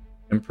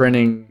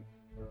 imprinting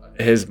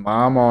his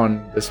mom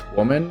on this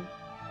woman,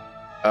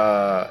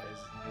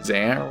 his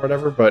aunt or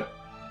whatever. But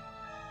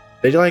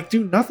they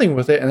do nothing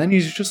with it, and then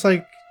he's just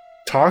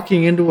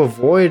talking into a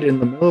void in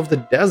the middle of the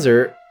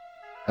desert,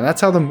 and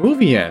that's how the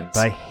movie ends.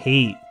 I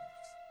hate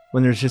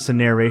when there's just a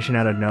narration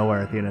out of nowhere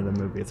at the end of the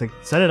movie. It's like,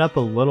 set it up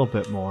a little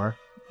bit more.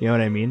 You know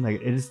what I mean?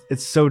 Like,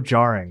 it's so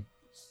jarring.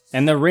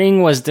 And the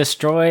ring was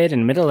destroyed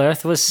and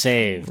Middle-earth was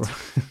saved.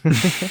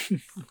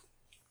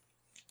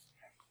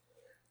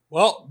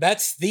 Well,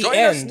 that's the Join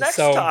end. us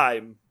next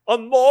time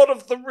on Lord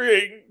of the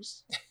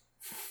Rings.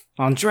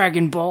 On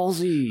Dragon Ball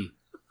Z.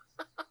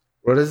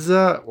 What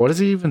does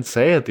he even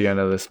say at the end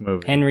of this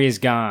movie? Henry is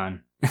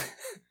gone.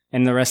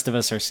 And the rest of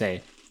us are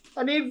safe.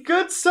 I need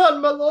good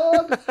son, my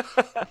lord.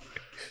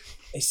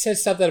 He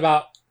says something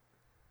about,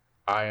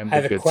 I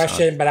have a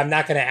question, but I'm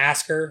not going to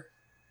ask her.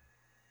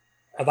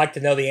 I'd like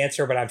to know the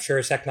answer, but I'm sure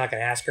as heck not going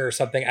to ask her or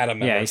something. I don't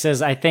know. Yeah, he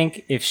says, I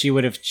think if she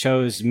would have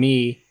chose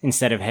me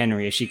instead of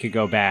Henry, if she could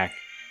go back.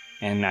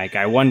 And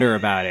I wonder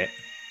about it,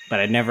 but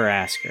I'd never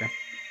ask her.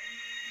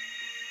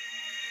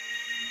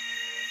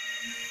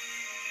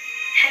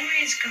 Henry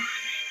is gone,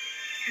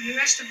 and the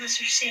rest of us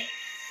are safe.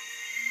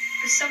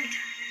 But sometimes,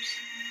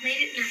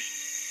 late at night,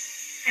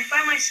 I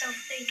find myself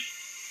thinking,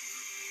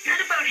 not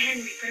about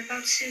Henry, but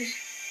about Susan,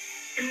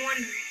 and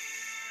wondering,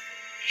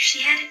 if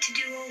she had it to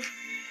do over,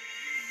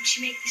 would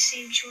she make the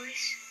same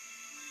choice?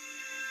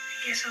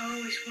 I guess I'll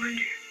always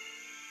wonder,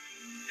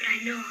 but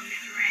I know I'll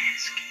never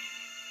ask.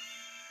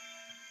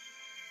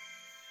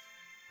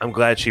 I'm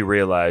glad she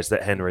realized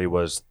that Henry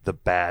was the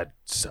bad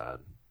son.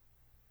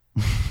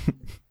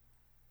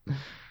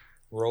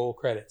 Roll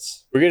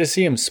credits. We're going to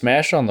see him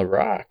smash on the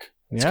rock.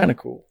 It's kind of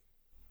cool.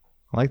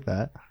 I like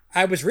that.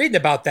 I was reading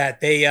about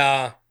that. They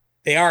are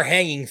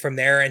hanging from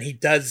there, and he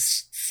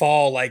does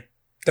fall like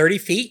 30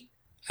 feet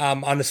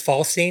on his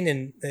fall scene,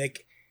 and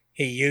like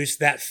he used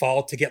that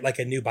fall to get like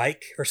a new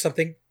bike or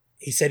something.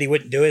 He said he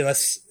wouldn't do it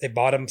unless they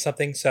bought him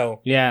something.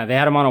 So yeah, they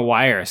had him on a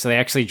wire, so they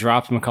actually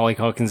dropped Macaulay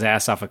Culkin's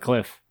ass off a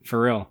cliff for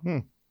real.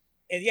 And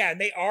yeah,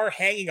 and they are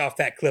hanging off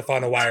that cliff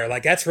on a wire.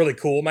 Like that's really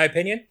cool, in my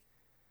opinion.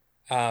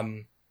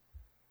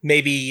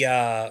 Maybe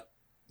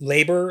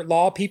labor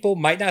law people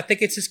might not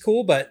think it's as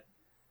cool, but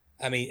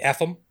I mean, F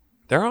them.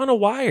 They're on a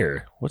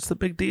wire. What's the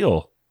big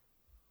deal?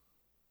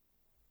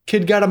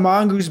 Kid got a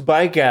mongoose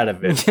bike out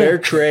of it. Fair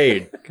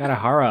trade. Got a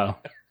Haro.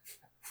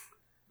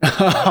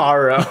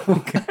 Haro.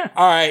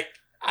 All right.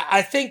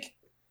 I think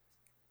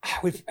I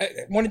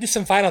want to do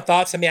some final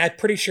thoughts. I mean, I'm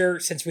pretty sure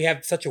since we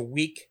have such a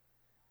weak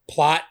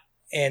plot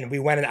and we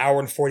went an hour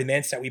and 40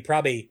 minutes that we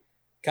probably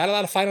got a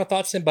lot of final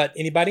thoughts in, but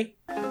anybody?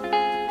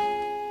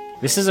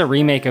 This is a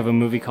remake of a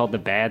movie called The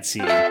Bad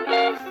Seed,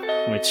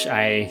 which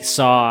I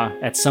saw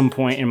at some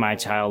point in my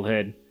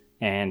childhood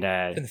and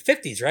in the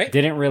 50s, right?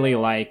 Didn't really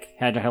like,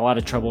 had a lot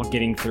of trouble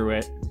getting through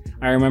it.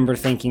 I remember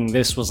thinking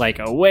this was like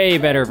a way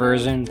better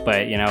version,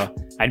 but you know,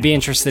 I'd be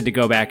interested to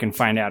go back and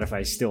find out if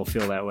I still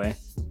feel that way.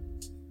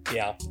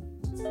 Yeah.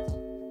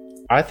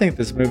 I think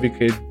this movie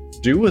could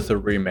do with a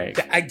remake.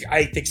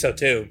 I think so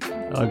too.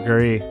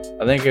 Agree.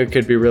 I think it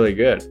could be really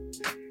good.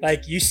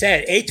 Like you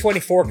said,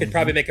 A24 could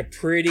probably make a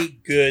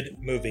pretty good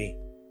movie.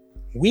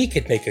 We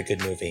could make a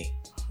good movie.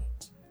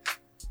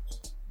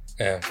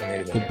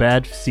 The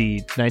Bad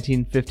Seed,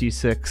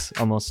 1956,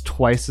 almost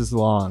twice as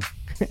long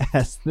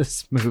as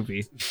this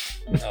movie.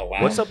 Oh,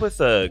 wow. What's up with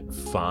the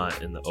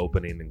font in the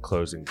opening and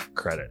closing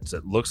credits?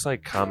 It looks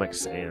like Comic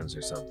Sans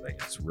or something.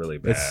 It's really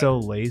bad. It's so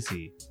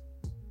lazy.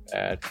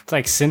 Bad. It's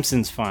like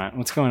Simpsons font.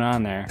 What's going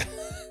on there?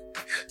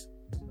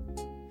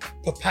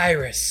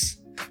 Papyrus.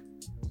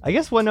 I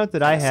guess one note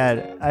that I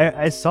had,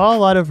 I saw a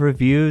lot of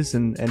reviews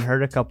and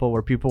heard a couple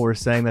where people were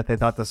saying that they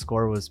thought the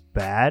score was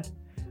bad.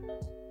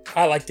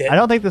 I liked it. I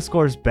don't think the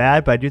score is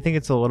bad, but I do think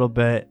it's a little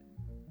bit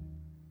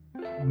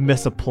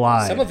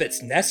misapplied. Some of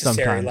it's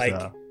necessary, like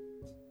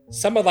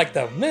some of like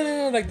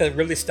the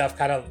really stuff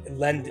kind of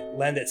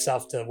lend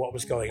itself to what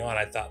was going on.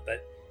 I thought,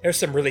 but there's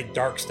some really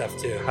dark stuff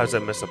too. How's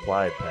it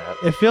misapplied, Pat?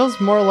 It feels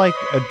more like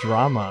a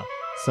drama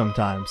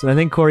sometimes, and I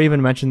think Corey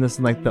even mentioned this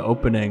in like the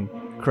opening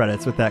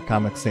credits with that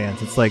Comic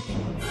Sans. It's like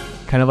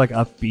kind of like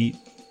upbeat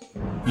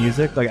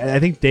music. Like I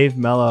think Dave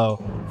Mello,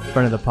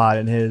 friend of the pod,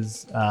 in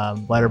his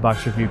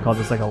Letterboxd review called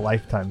this like a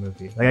Lifetime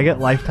movie. Like I get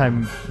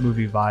Lifetime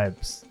movie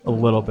vibes a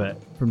little bit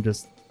from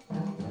just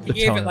he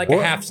gave it like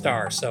a half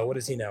star. So what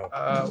does he know?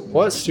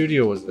 What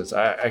studio was this?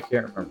 I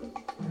can't remember.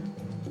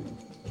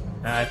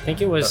 I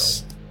think it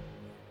was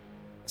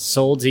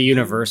sold to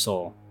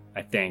Universal.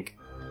 I think.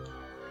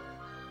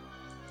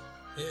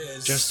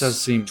 Just does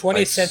seem 20th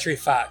like Century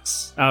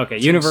Fox. Oh, okay,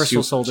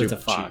 Universal sold it to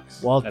Fox.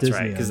 Cheap. Walt That's Disney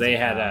right, because they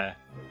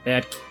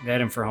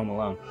had him for Home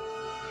Alone.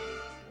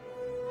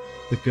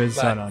 The Good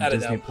Son on I don't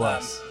Disney know.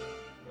 Plus.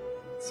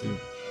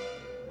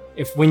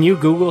 If when you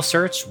Google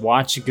search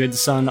 "Watch Good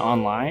Son"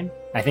 online,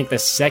 I think the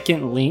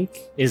second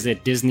link is a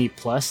Disney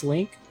Plus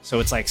link. So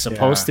it's like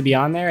supposed to be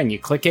on there, and you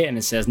click it, and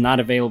it says not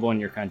available in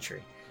your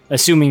country,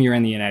 assuming you're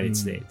in the United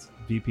States.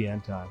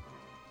 VPN time.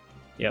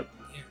 Yep.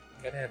 Yeah,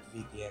 gotta have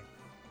VPN.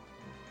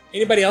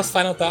 Anybody else?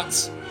 Final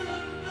thoughts?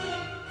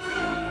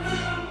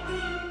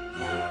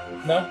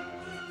 No.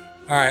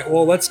 All right.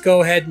 Well, let's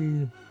go ahead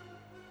and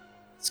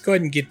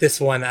get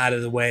this one out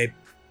of the way.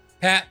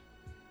 Pat.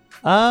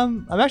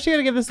 I'm actually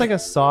gonna give this like a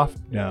soft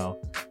no.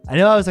 I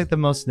know I was like the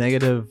most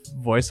negative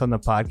voice on the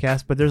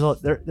podcast, but there's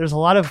a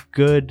lot of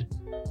good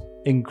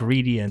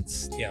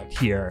ingredients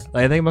here.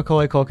 Like, I think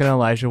Macaulay Culkin and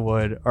Elijah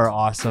Wood are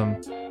awesome.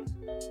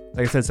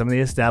 Like I said, some of the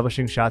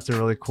establishing shots are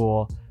really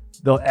cool.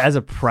 Though as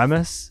a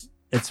premise,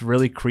 it's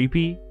really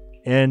creepy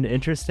and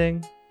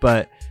interesting,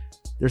 but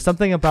there's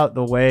something about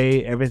the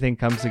way everything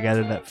comes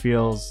together that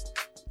feels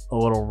a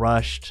little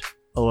rushed,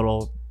 a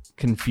little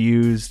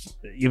confused,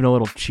 even a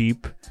little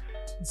cheap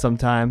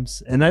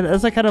sometimes. And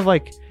that's like kind of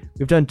like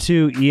we've done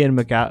two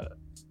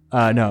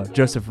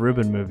Joseph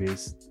Rubin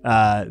movies,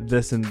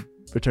 this and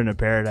Return to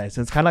Paradise,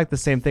 and it's kind of like the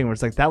same thing where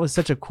it's like that was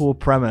such a cool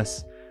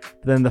premise,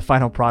 but then the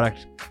final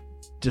product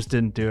just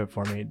didn't do it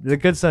for me. The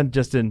Good Son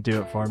just didn't do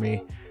it for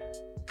me.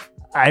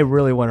 I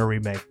really want a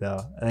remake though.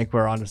 I think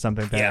we're onto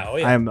something there.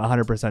 I'm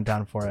 100%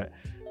 down for it.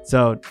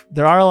 So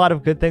there are a lot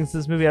of good things to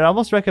this movie. I'd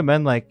almost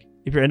recommend, like,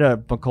 if you're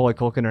into Macaulay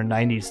Culkin or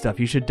 90s stuff,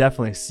 you should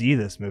definitely see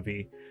this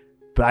movie,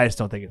 but I just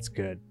don't think it's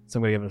good. So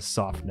I'm gonna give it a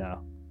soft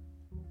no.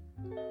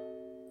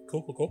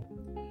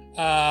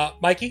 Cool.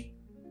 Mikey?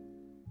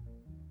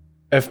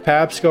 If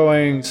Pap's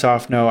going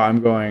soft no,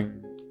 I'm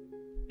going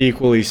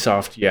equally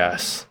soft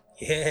yes.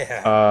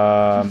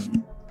 Yeah.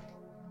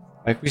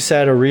 Like we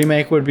said, a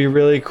remake would be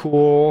really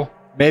cool.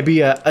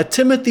 Maybe a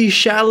Timothy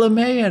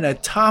Chalamet and a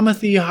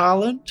Timothy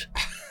Holland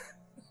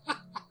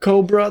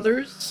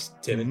co-brothers.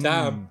 Tim and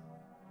Tom.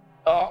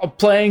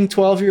 Playing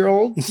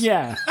 12-year-olds.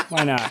 Yeah,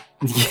 why not?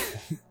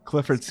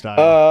 Clifford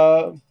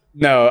style.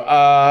 No.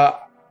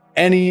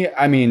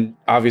 I mean,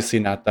 obviously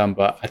not them,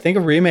 but I think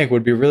a remake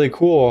would be really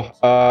cool.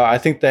 I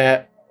think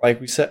that,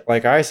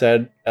 like I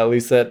said, at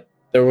least that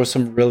there was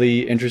some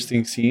really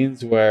interesting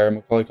scenes where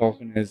Macaulay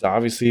Culkin is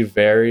obviously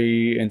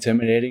very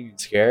intimidating and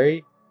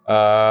scary.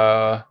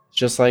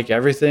 Just like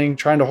everything,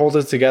 trying to hold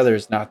it together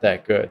is not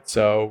that good.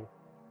 So,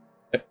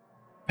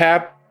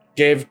 Pap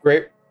gave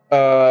great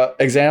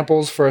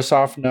examples for a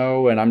soft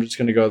no, and I'm just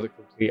going to go the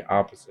complete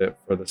opposite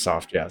for the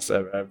soft yes.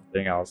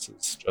 Everything else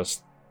is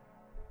just...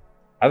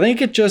 I think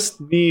it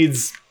just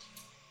needs...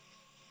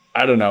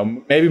 I don't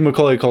know. Maybe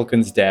Macaulay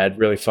Culkin's dad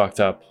really fucked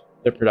up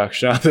the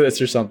production of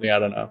this or something. I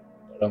don't know.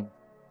 But,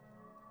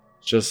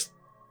 it's just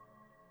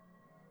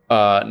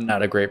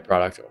not a great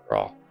product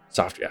overall.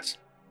 Soft yes.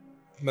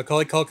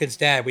 Macaulay Culkin's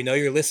dad, we know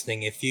you're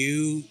listening. If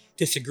you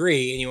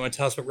disagree and you want to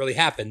tell us what really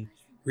happened,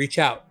 reach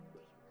out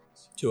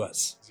to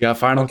us. You got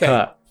final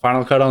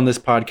cut on this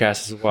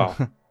podcast as well.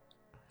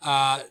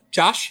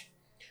 Josh?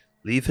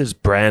 Leave his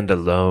brand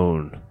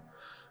alone.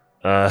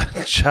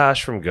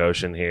 Josh from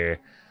Goshen here.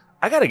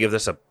 I got to give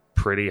this a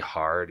pretty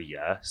hard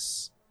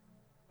yes.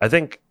 I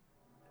think,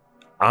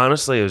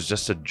 honestly, it was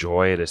just a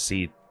joy to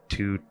see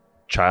two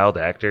child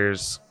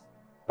actors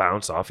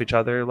bounce off each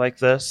other like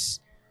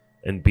this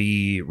and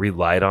be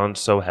relied on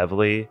so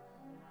heavily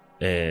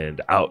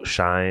and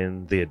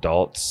outshine the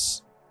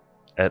adults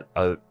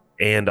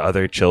and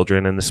other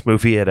children in this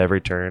movie at every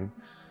turn.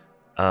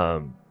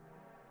 I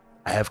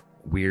have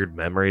weird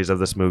memories of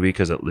this movie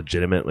because it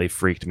legitimately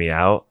freaked me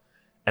out.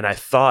 And I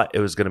thought it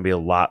was going to be a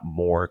lot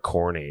more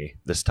corny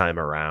this time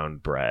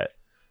around, Brett.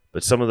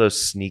 But some of those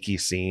sneaky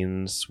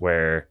scenes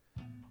where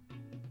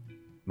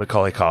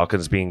Macaulay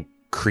Culkin's being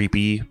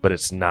creepy, but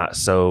it's not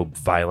so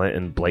violent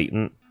and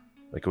blatant.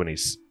 Like when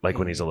he's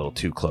a little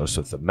too close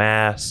with the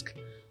mask,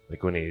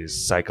 like when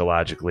he's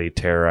psychologically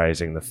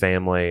terrorizing the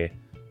family.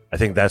 I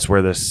think that's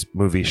where this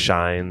movie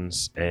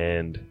shines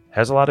and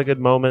has a lot of good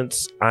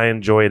moments. I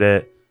enjoyed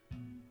it.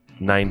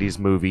 90s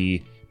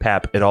movie.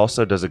 Pap, it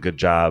also does a good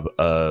job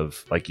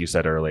of, like you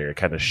said earlier,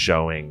 kind of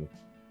showing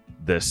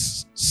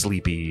this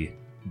sleepy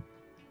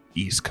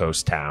East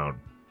Coast town.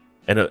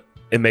 And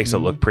it makes it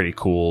look pretty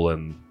cool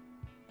and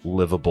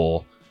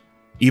livable.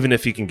 Even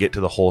if you can get to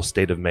the whole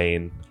state of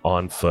Maine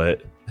on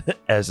foot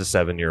as a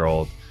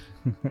 7-year-old,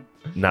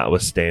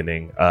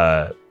 notwithstanding.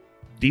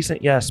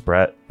 Decent yes,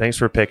 Brett. Thanks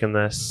for picking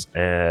this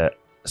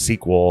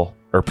sequel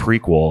or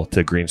prequel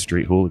to Green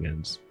Street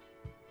Hooligans.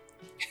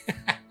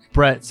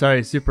 Brett,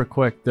 sorry, super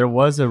quick. There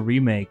was a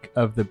remake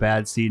of The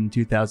Bad Seed in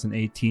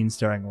 2018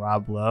 starring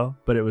Rob Lowe,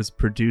 but it was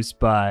produced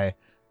by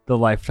the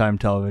Lifetime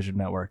Television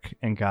Network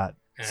and got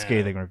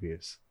scathing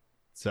reviews.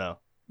 So...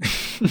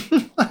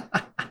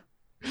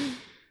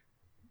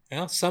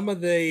 Well, some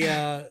of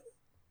the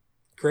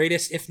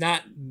greatest, if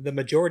not the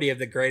majority of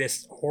the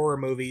greatest horror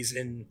movies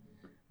and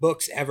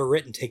books ever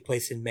written take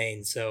place in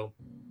Maine. So,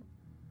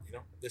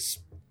 this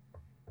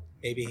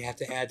maybe have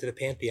to add to the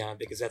pantheon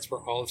because that's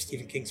where all of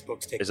Stephen King's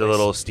books take place. Is a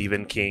little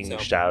Stephen King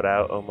shout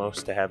out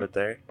almost to have it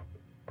there?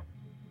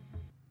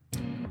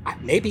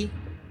 Maybe.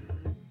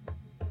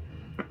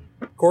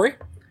 Corey?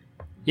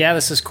 Yeah,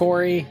 this is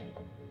Corey.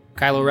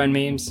 Kylo Ren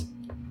memes.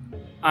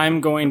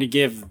 I'm going to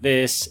give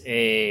this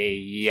a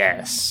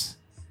yes.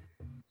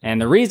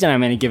 And the reason I'm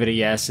going to give it a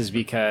yes is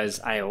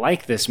because I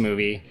like this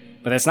movie,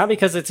 but that's not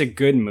because it's a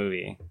good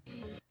movie.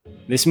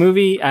 This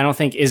movie, I don't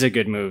think, is a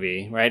good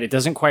movie, right? It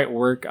doesn't quite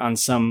work on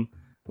some,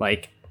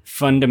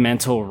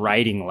 fundamental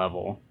writing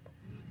level.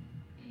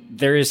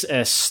 There's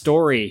a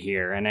story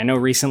here, and I know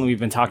recently we've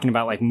been talking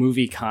about,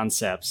 movie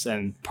concepts,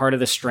 and part of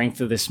the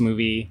strength of this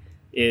movie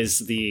is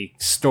the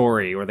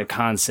story or the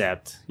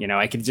concept.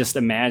 I could just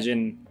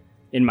imagine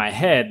in my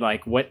head,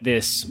 what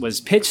this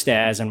was pitched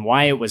as and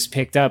why it was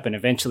picked up and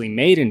eventually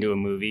made into a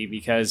movie,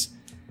 because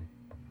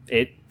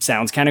it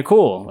sounds kind of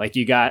cool.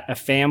 You got a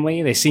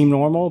family, they seem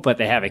normal, but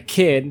they have a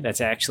kid that's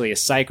actually a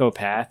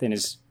psychopath and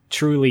is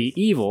truly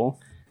evil.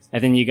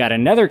 And then you got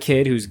another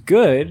kid who's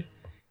good,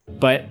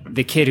 but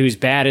the kid who's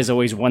bad is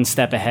always one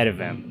step ahead of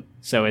him.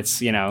 So it's,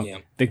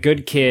 the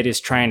good kid is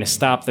trying to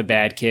stop the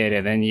bad kid.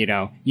 And then,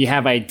 you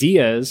have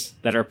ideas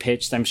that are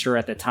pitched, I'm sure,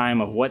 at the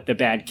time of what the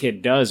bad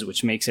kid does,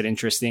 which makes it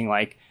interesting.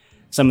 Like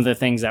some of the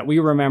things that we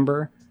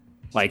remember,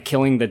 like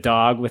killing the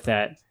dog with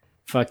that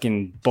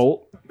fucking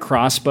bolt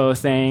crossbow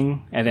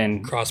thing. And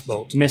then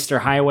Crossbolt. Mr.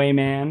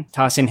 Highwayman,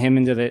 tossing him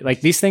into the,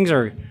 these things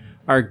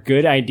are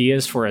good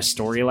ideas for a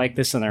story like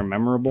this, and they're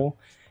memorable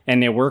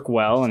and they work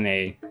well and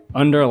they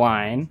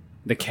underline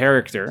the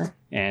character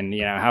and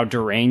how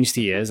deranged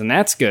he is, and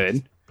that's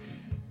good.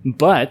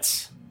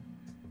 But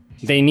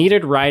they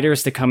needed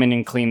writers to come in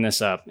and clean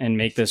this up and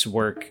make this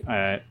work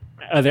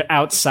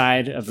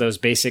outside of those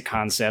basic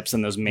concepts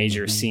and those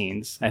major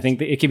scenes. I think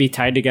that it could be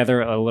tied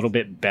together a little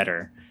bit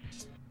better.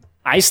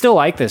 I still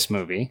like this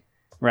movie.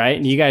 right?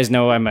 And you guys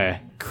know I'm a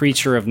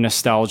creature of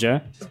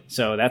nostalgia,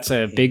 so that's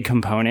a big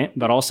component.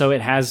 But also,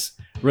 it has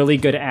really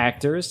good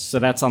actors, so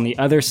that's on the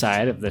other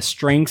side of the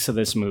strengths of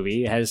this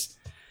movie. It has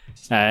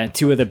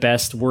two of the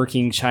best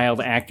working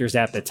child actors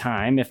at the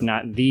time, if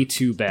not the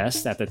two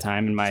best at the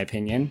time, in my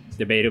opinion.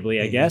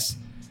 Debatably, I guess.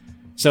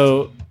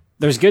 So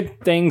there's good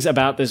things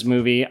about this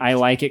movie. I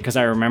like it because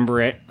I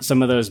remember it.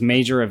 Some of those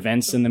major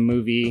events in the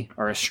movie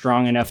are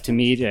strong enough to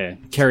me to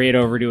carry it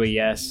over to a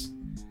yes.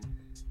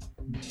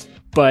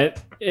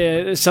 But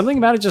something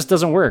about it just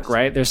doesn't work,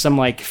 right? There's some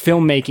like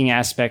filmmaking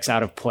aspects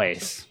out of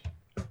place.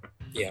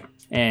 Yeah.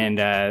 And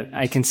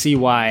I can see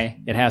why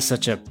it has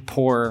such a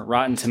poor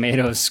Rotten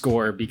Tomatoes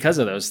score because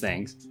of those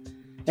things.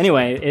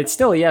 Anyway, it's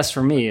still a yes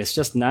for me. It's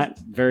just not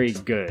very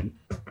good.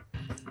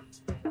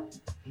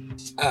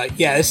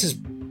 Yeah, this is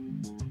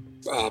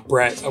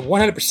Brett.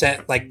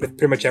 100%, like with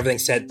pretty much everything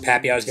said.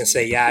 Pappy, I was going to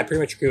say, yeah, I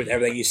pretty much agree with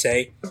everything you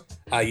say.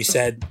 You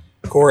said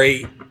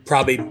Corey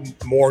probably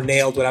more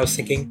nailed what I was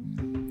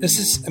thinking. This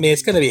is, I mean,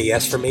 it's going to be a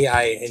yes for me.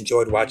 I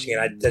enjoyed watching it.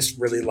 I just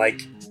really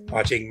like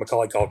watching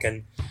Macaulay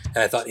Culkin. And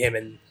I thought him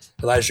and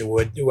Elijah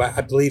Wood, who I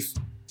believe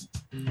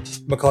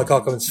Macaulay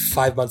Culkin's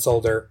 5 months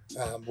older,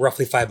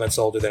 roughly 5 months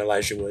older than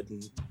Elijah Wood.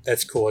 And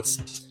that's cool.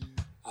 It's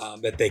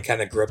that they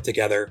kind of grew up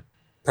together,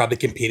 probably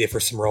competed for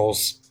some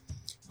roles.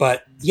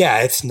 But yeah,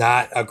 it's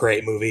not a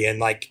great movie. And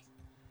like,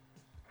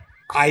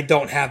 I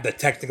don't have the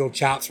technical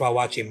chops while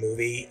watching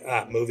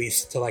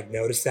movies to like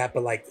notice that.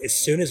 But like, as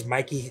soon as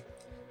Mikey,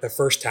 the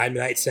first time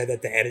tonight, said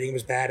that the editing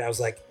was bad, I was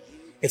like,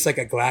 it's like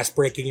a glass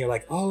breaking. You're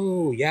like,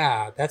 oh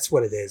yeah, that's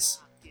what it is.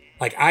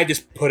 Like, I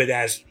just put it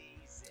as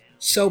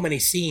so many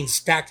scenes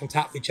stacked on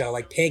top of each other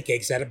like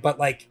pancakes at it. But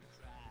like,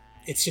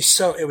 it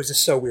was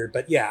just so weird.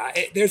 But yeah,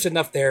 there's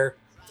enough there.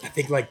 I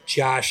think like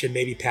Josh and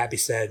maybe Pappy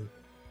said,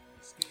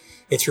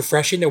 it's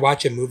refreshing to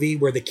watch a movie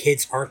where the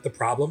kids aren't the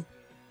problem.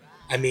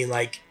 I mean,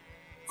 like,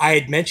 I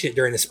had mentioned it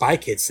during the Spy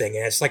Kids thing,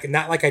 and it's like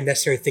not like I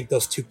necessarily think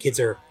those two kids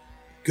are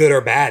good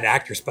or bad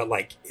actors, but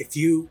like, if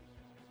you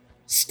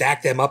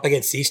stack them up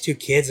against these two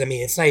kids, I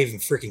mean, it's not even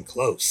freaking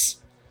close.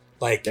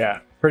 Like, yeah,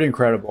 pretty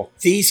incredible.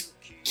 These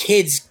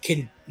kids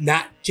can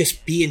not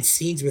just be in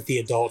scenes with the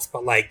adults,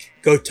 but like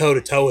go toe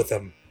to toe with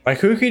them. Like,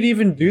 who could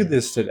even do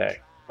this today?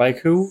 Like,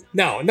 who?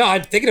 No,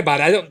 I'm thinking about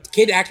it.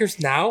 Kid actors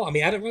now, I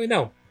mean, I don't really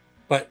know.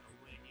 But,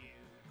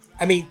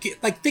 I mean,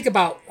 like, think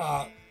about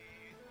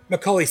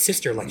Macaulay's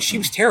sister. Like, she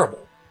was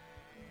terrible.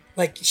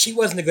 Like, she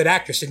wasn't a good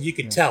actress, and you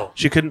could tell.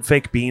 She couldn't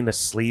fake being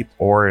asleep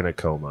or in a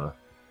coma.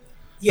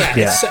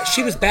 Yeah.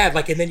 She was bad.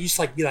 Like, and then you just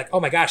like be like, oh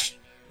my gosh,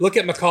 look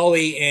at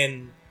Macaulay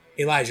and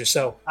Elijah.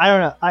 So I don't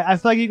know. I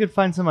feel like you could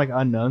find some like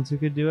unknowns who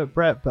could do it,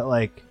 Brett. But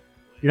like,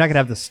 you're not gonna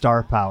have the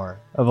star power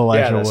of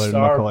Elijah Wood and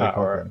Macaulay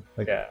Culkin.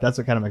 Like, that's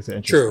what kind of makes it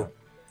interesting. True.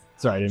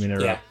 Sorry, I didn't mean to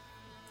interrupt. Yeah.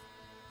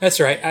 That's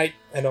right.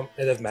 I don't.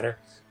 It doesn't matter.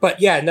 But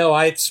yeah, no,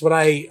 it's what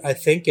I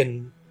think,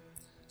 and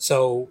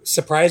so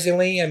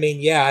surprisingly, I mean,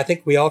 yeah, I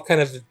think we all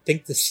kind of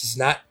think this is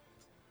not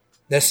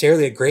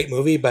necessarily a great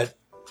movie, but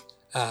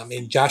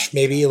and Josh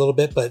maybe a little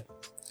bit, but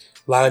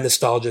a lot of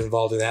nostalgia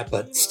involved in that.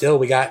 But still,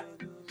 we got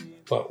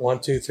what 1,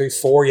 2, 3,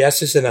 4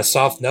 yeses and a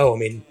soft no. I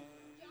mean,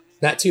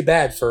 not too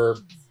bad for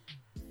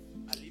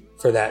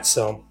that.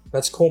 So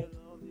that's cool.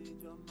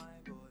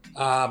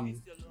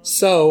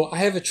 So I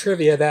have a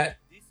trivia that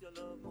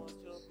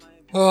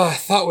I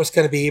thought was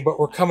going to be, but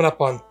we're coming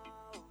up on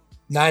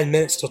 9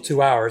 minutes till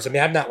 2 hours. I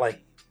mean, I'm not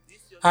like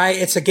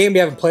it's a game we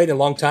haven't played in a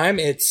long time.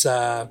 It's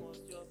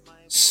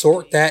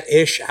Sort That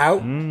Ish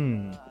Out.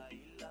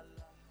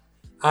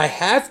 I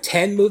have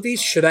 10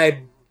 movies. Should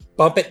I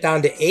bump it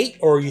down to 8,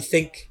 or you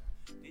think?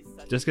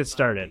 Just get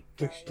started.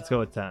 Let's go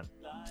with 10.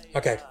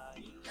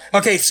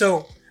 Okay,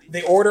 so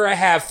the order I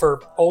have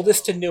for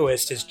oldest to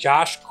newest is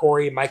Josh,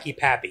 Corey, Mikey,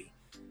 Pappy.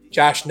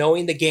 Josh,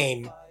 knowing the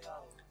game,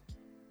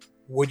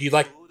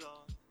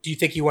 do you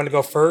think you want to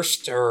go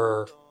first,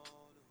 or?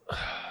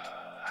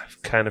 I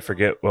kind of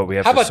forget what we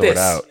have to sort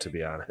out, to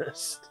be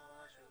honest.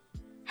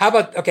 How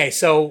about, okay,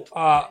 so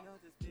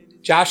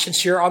Josh,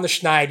 since you're on the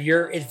schneid,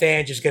 your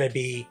advantage is going to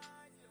be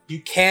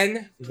you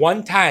can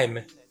one time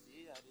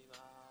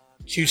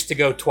choose to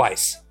go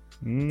twice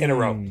in a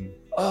row.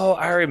 Oh,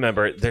 I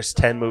remember. There's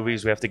 10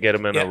 movies. We have to get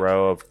them in a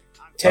row of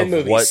 10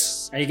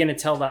 movies. Are you going to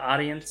tell the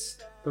audience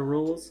the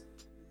rules?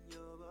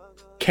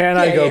 Can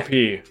I go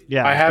pee?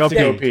 Yeah, I have to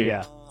go pee.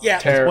 Yeah. Yeah.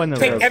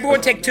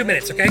 Everyone take 2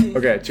 minutes, okay?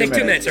 Okay, take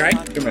 2 minutes, all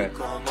right? 2 minutes.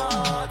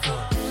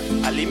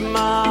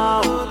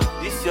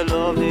 This your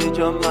love, they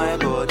jump my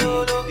body.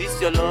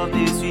 This your love,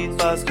 they sweet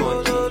past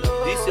country.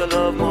 This your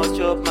love must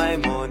chop my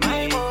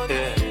money.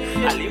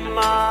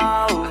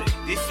 Alima,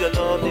 this your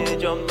love, they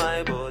jump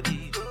my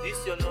body.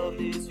 This your love,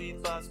 they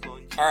sweet past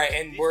country. All right,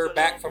 and we're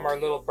back from our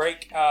little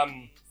break.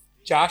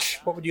 Josh,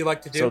 what would you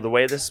like to do? So the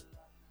way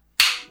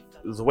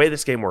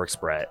this game works,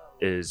 Brett,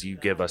 is you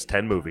give us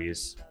 10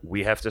 movies.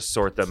 We have to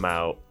sort them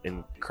out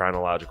in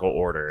chronological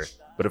order.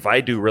 But if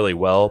I do really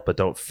well but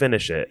don't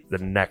finish it, the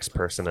next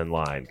person in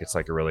line gets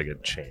like a really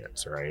good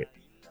chance, right?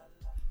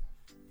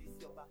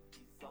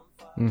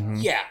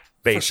 Yeah,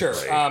 basically.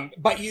 for sure.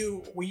 But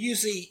you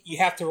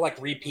have to like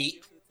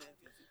repeat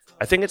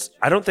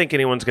I don't think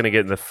anyone's going to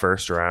get in the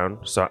first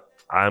round, so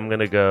I'm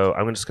just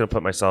going to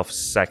put myself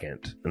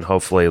second, and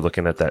hopefully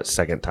looking at that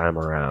second time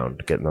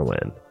around, getting the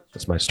win.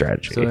 That's my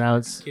strategy. So now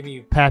it's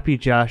Pappy,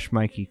 Josh,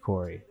 Mikey,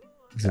 Corey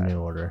is in the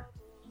order.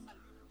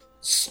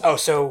 Oh,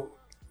 so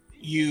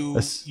you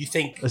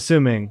think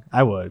assuming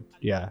I would,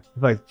 yeah. I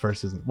feel like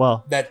first isn't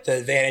that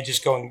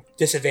the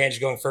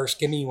disadvantage going first.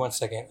 Give me 1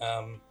 second.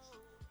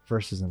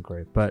 First isn't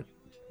great, but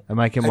I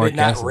might get more. I did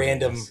not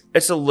random.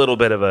 It's a little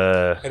bit of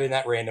a. I did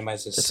not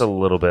randomize this. It's a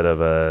little bit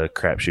of a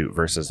crapshoot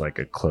versus like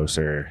a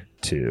closer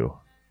two,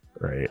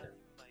 right?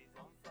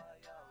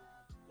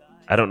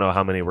 I don't know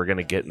how many we're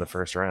gonna get in the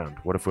first round.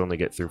 What if we only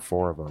get through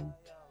 4 of them?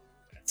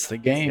 It's the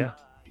game.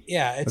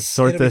 Yeah, let's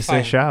sort this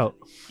ish out.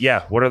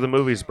 Yeah, what are the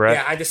movies, Brett?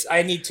 Yeah,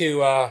 I need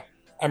to.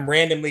 I'm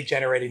randomly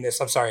generating this.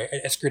 I'm sorry,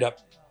 I screwed up.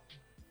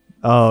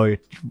 Oh,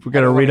 we're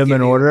gonna read them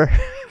in order.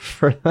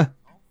 For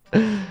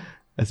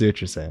I see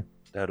what you're saying.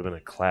 That would have been a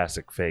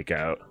classic fake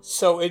out.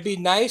 So it'd be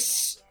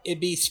nice.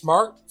 It'd be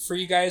smart for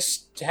you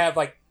guys to have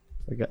like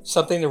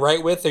something to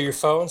write with or your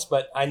phones.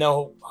 But I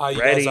know how you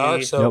guys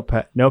are. So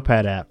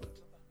notepad app.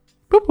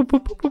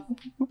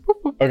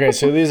 Okay,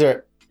 so these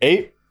are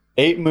eight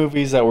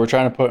movies that we're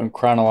trying to put in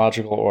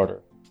chronological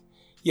order.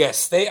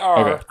 Yes, they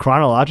are. Okay.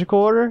 Chronological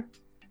order?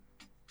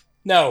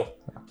 No,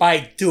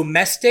 by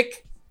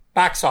domestic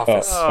box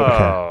office.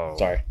 Oh, okay.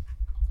 Sorry.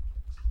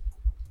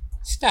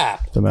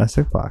 Stop.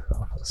 Domestic box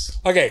office.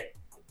 Okay,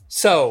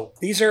 so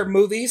these are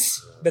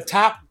movies, the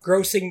top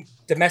grossing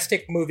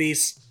domestic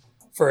movies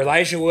for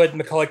Elijah Wood,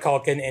 Macaulay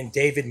Culkin, and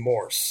David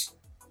Morse.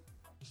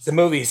 The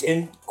movies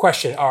in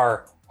question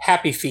are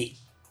Happy Feet,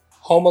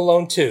 Home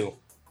Alone 2,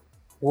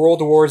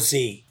 World War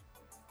Z,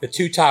 The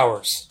Two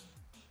Towers,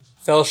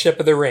 Fellowship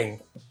of the Ring,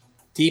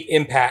 Deep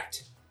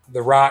Impact,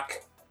 The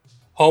Rock,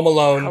 Home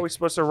Alone. How are we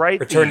supposed to write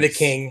Return these? of the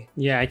King.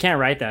 Yeah, I can't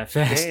write that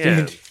fast,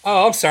 Damn. dude.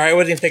 Oh, I'm sorry. I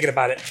wasn't even thinking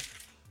about it.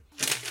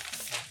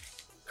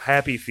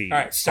 Happy Feet. All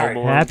right,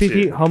 sorry. Happy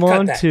Feet, Home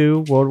Alone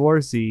 2, World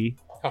War Z,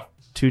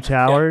 Two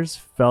Towers,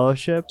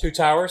 Fellowship. Two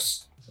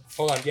Towers.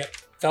 Hold on. Yep.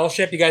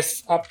 Fellowship. You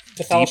guys up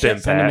to Fellowship?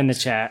 Send them in the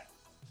chat.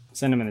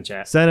 Send them in the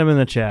chat. Send them in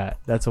the chat.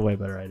 That's a way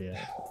better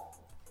idea.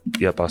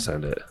 Yep, I'll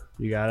send it.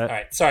 You got it? All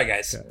right. Sorry,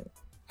 guys.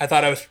 I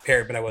thought I was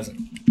prepared, but I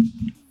wasn't.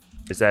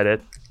 Is that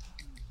it?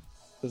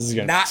 This is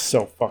going to be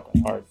so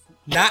fucking hard.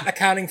 Not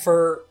accounting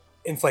for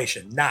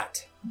inflation.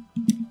 Not.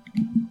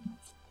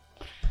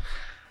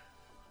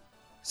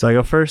 So I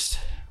go first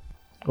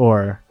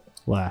or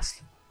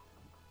last?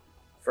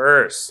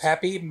 First.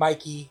 Pappy,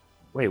 Mikey.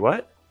 Wait,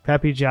 what?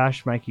 Pappy,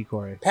 Josh, Mikey,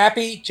 Corey.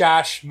 Pappy,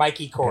 Josh,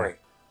 Mikey, Corey.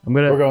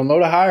 We're going low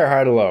to high or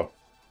high to low?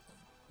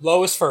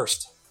 Low is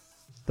first.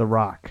 The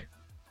Rock.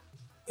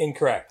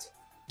 Incorrect.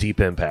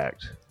 Deep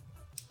Impact.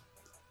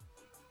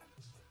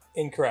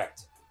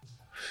 Incorrect.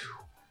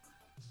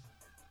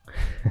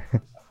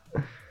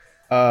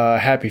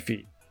 Happy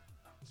Feet.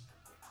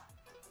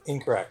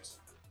 Incorrect.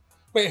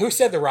 Wait, who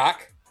said The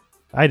Rock?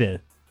 I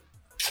did.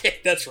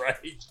 That's right.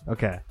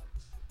 Okay.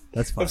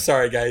 That's fine. I'm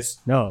sorry, guys.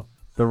 No.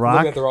 The I'm Rock.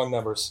 looking at the wrong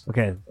numbers.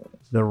 Okay.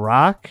 The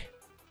Rock.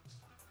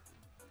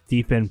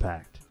 Deep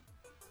Impact.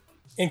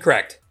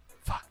 Incorrect.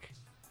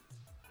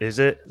 Is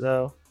it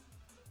though?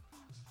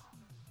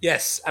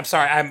 Yes. I'm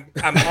sorry. I'm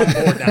on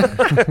board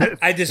now.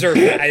 I deserve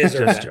that. I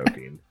deserve Just that.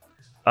 joking.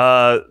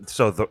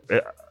 So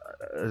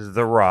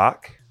the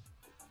Rock,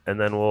 and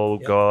then we'll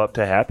go up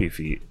to Happy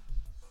Feet.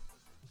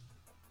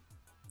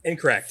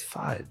 Incorrect.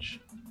 Fudge.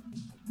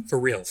 For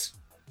reals.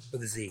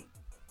 With a Z.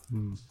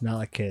 Not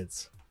like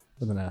kids.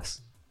 With an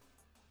S.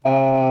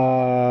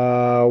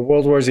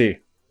 World War Z.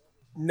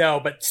 No,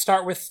 but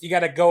start with, you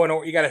got to go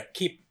and you got to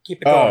keep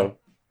it going.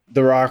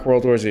 The Rock,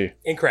 World War Z.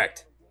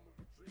 Incorrect.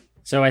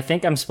 So I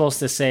think I'm supposed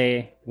to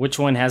say which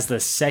one has the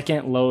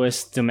second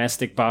lowest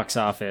domestic box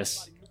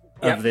office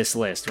of this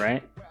list,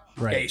 right?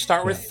 Right. Yeah, you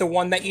start with the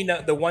one that you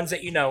know, the ones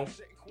that you know.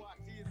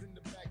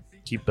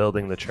 Keep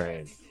building the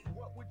train.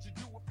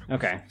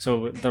 Okay,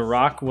 so The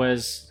Rock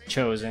was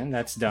chosen.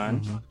 That's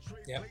done. Mm-hmm.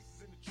 Yep.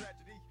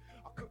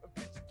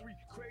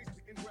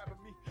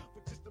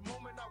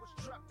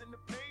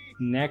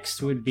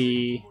 Next would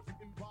be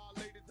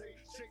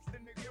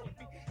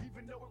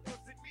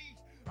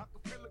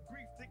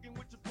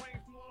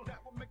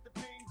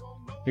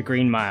The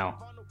Green Mile.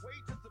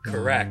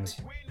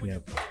 Correct.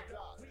 Yep.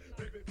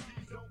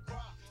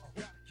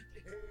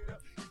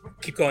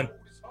 Keep going.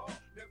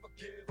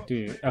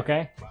 Dude,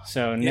 okay.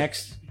 So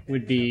next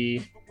would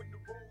be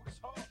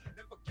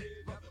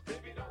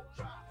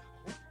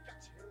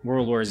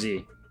World War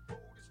Z.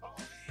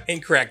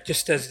 Incorrect.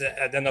 Just as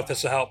I don't know if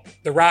this will help.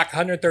 The Rock,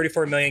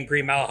 134 million.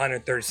 Green Mile,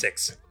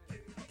 136.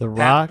 The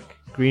Rock,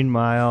 Green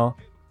Mile,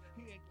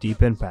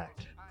 Deep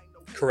Impact.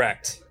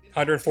 Correct.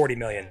 140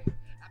 million.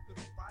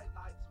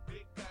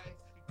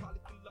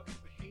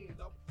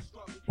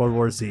 World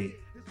War Z.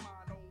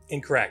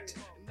 Incorrect.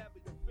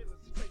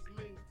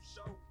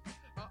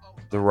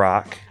 The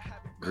Rock,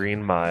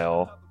 Green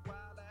Mile,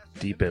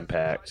 Deep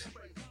Impact,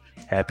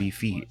 Happy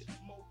Feet.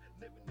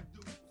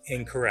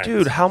 Incorrect.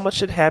 Dude, how much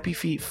did Happy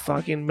Feet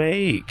fucking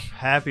make?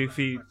 Happy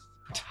Feet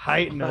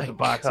Titan of the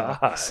box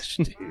office.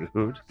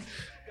 Dude.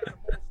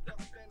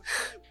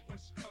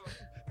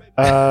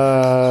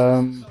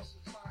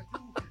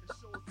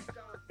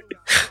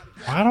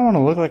 I don't want to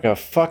look like a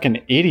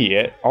fucking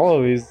idiot. All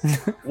of these.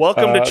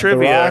 Welcome to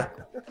trivia.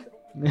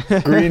 The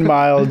Rock, Green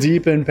Mile,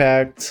 Deep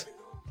Impact,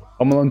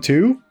 Home Alone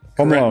 2?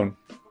 Home Alone.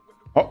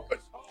 Oh,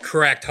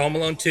 Correct. Home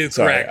Alone 2,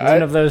 Sorry, correct.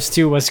 One of those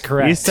two was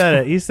correct. You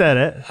said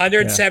it.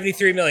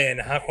 173 million.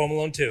 Home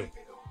Alone 2.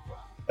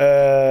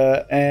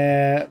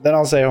 and then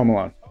I'll say Home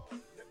Alone.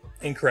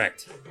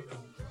 Incorrect.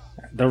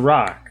 The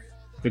Rock,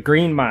 The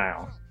Green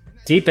Mile,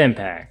 Deep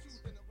Impact,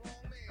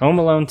 Home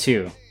Alone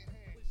 2,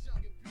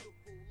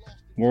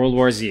 World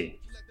War Z.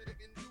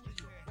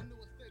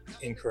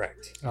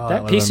 Incorrect. Oh,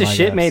 That piece of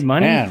shit made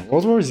money? Man,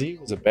 World War Z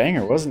was a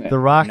banger, wasn't it? The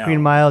Rock, No.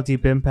 Green Mile,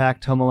 Deep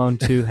Impact, Home Alone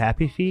 2,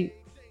 Happy Feet,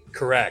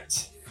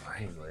 Correct.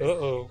 Finally.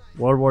 Uh-oh.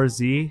 World War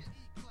Z.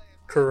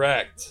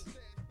 Correct.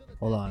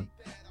 Hold on.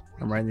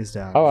 I'm writing these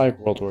down. I like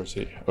World War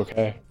Z.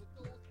 Okay.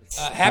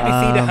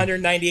 Happy Feet,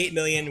 198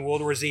 million.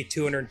 World War Z,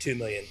 202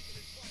 million.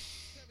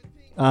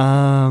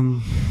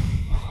 Home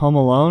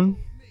Alone.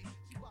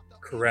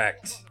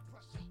 Correct.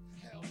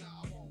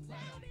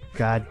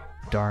 God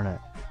darn it.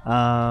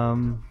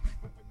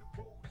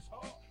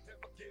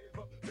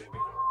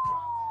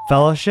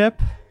 Fellowship.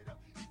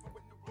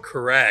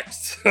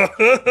 Correct.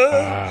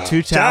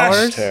 Two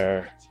Towers.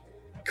 Terror.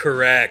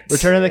 Correct.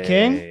 Return of the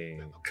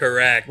King.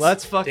 Correct.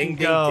 Let's fucking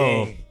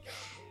go.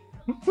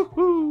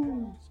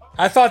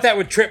 I thought that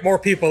would trip more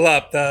people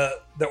up,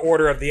 the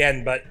order of the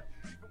end, but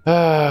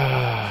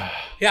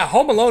yeah,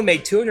 Home Alone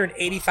made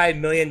 $285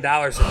 million in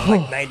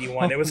like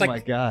 91. It was Oh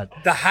like my God.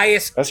 the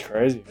highest. That's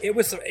crazy. It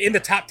was in the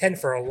top 10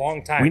 for a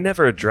long time. We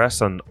never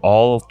addressed on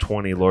all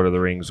 20 Lord of the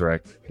Rings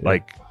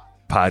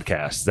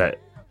podcasts that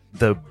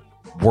the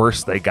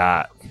worse they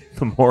got,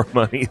 the more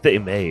money they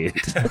made.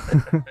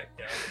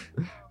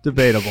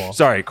 Debatable.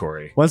 Sorry,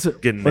 Corey. Once he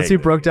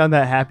negative. broke down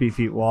that Happy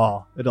Feet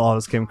wall, it all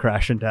just came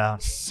crashing down.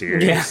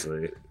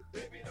 Seriously.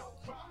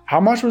 How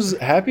much was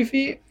Happy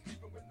Feet?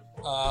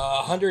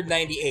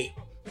 198.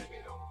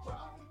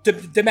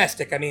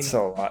 Domestic. I mean, That's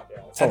a lot.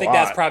 Yeah, I think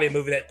that's probably a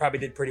movie that probably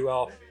did pretty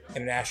well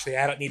internationally.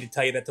 I don't need to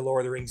tell you that The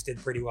Lord of the Rings did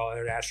pretty well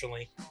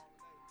internationally.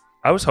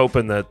 I was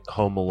hoping that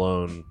Home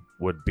Alone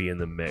would be in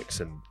the mix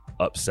and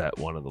upset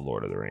one of the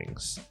Lord of the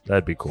Rings.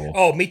 That'd be cool.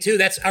 Oh, me too.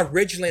 That's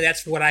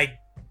what I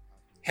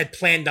had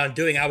planned on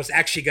doing. I was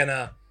actually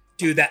gonna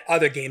do that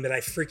other game that I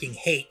freaking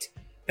hate,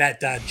 that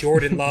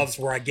Jordan loves,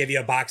 where I give you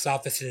a box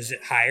office and is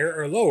it higher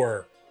or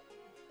lower?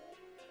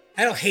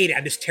 I don't hate it.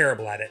 I'm just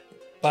terrible at it.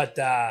 But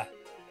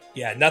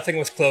yeah, nothing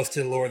was close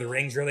to The Lord of the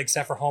Rings really,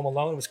 except for Home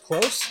Alone. It was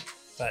close,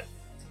 but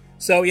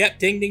so yep.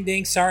 Ding ding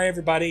ding. Sorry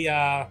everybody.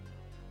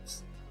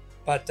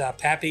 But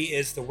Pappy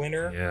is the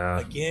winner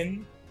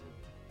again.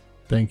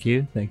 Thank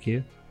you.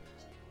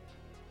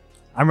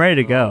 I'm ready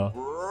to go.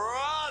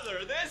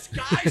 Brother, this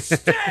guy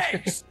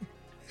stinks!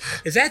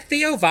 Is that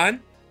Theo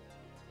Von?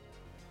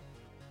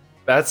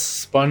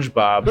 That's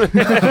SpongeBob.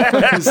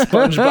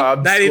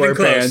 SpongeBob Not even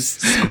close.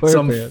 SquarePants.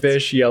 Some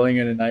fish yelling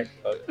in a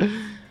nightclub.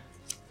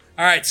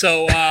 All right,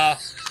 so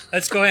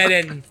let's go ahead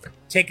and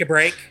take a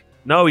break.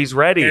 No, he's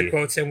ready. Air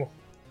quotes, and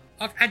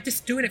I'm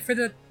just doing it for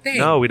the thing.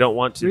 No, we don't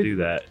want to do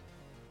that.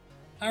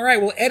 All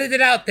right, we'll edit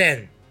it out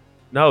then.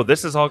 No,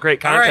 this is all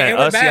great All right, content. and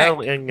we're Us back.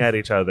 yelling at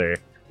each other.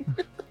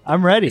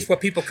 I'm ready. It's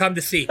what people come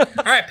to see. All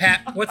right,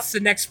 Pat, what's the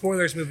next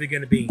spoilers movie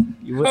going to be?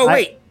 You- Oh,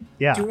 wait.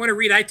 Yeah. Do you want to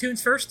read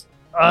iTunes first?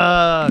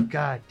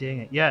 God dang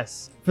it.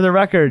 Yes. For the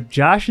record,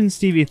 Josh and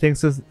Stevie think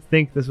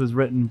this was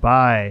written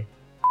by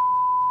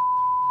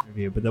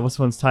review, but this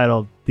one's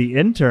titled The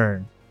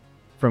Intern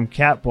from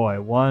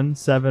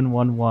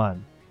Catboy1711.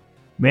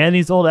 Man,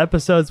 these old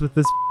episodes with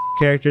this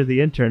character,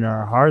 The Intern,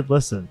 are a hard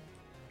listen.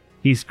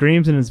 He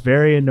screams and is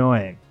very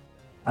annoying.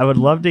 I would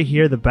love to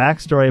hear the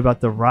backstory about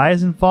the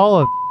rise and fall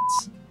of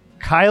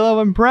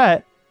Kylo and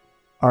Brett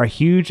are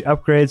huge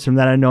upgrades from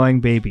that annoying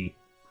baby.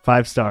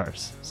 5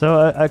 stars.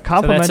 So a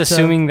compliment. So that's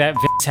assuming that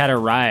Vince had a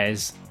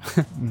rise.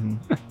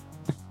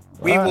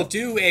 We will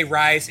do a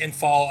rise and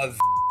fall of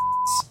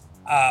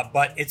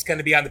but it's going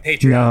to be on the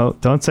Patreon. No,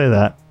 don't say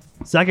that.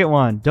 Second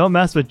one, Don't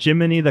Mess with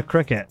Jiminy the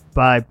Cricket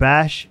by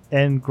Bash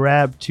and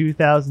Grab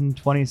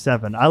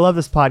 2027. I love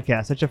this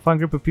podcast. Such a fun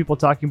group of people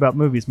talking about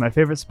movies. My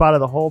favorite spot of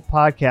the whole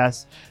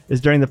podcast is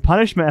during the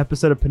punishment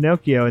episode of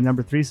Pinocchio in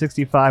number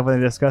 365 when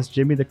they discuss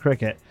Jimmy the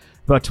Cricket.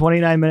 About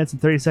 29 minutes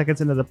and 30 seconds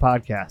into the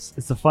podcast.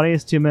 It's the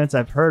funniest 2 minutes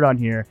I've heard on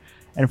here,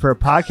 and for a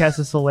podcast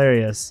that's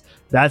hilarious,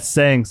 that's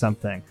saying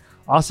something.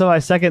 Also, I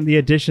second the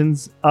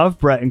additions of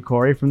Brett and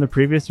Corey from the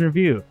previous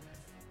review.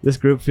 This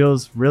group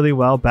feels really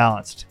well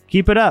balanced.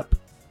 Keep it up.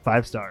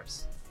 5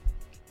 stars.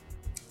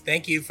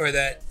 Thank you for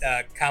that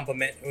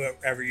compliment,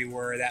 whoever you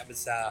were. That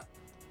was,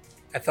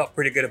 I felt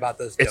pretty good about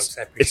those jokes.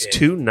 I appreciate It's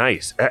too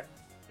nice.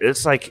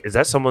 It's like, is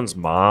that someone's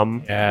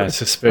mom? Yeah, it's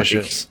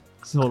suspicious.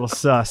 It's a little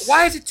sus.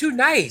 Why is it too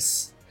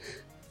nice?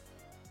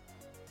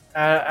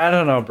 I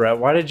don't know, Brett.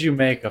 Why did you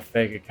make a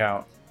fake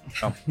account?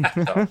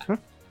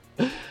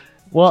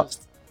 Well,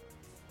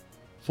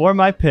 for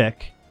my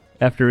pick,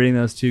 after reading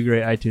those 2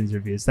 great iTunes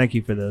reviews. Thank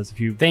you for those.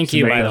 Thank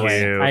you, by the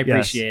way. I Yes.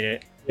 appreciate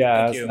it. Yeah,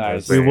 Thank that's you.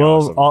 nice. We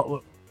will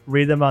all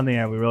read them on the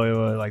air. We really,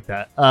 really like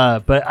that.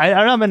 But I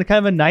don't know. I'm in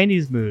kind of a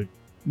 90s mood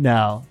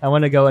now. I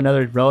want to go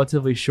another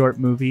relatively short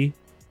movie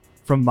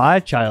from my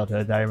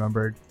childhood that I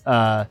remembered.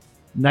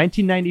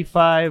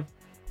 1995,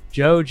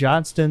 Joe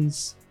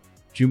Johnston's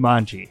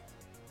Jumanji.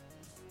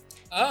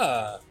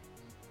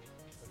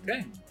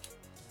 Okay.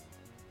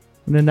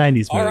 In the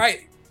 90s All mood.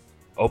 right.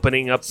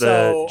 Opening up the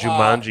So,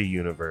 Jumanji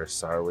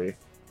universe, are we?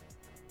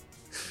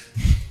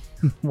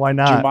 Why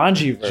not?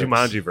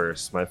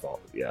 Jumanjiverse. My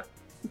fault. Yeah.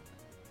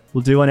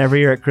 We'll do one every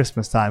year at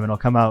Christmas time, and it'll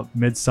come out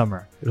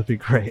midsummer. It'll be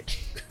great.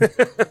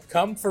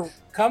 Come for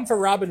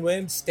Robin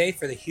Williams, stay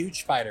for the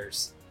huge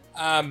spiders.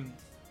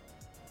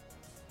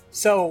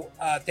 So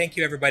thank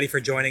you everybody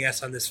for joining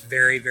us on this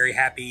very, very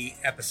happy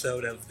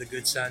episode of The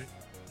Good Son.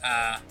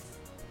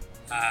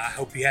 I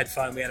hope you had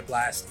fun. We had a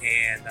blast,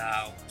 and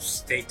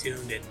stay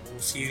tuned, and we'll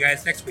see you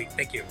guys next week.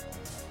 Thank you.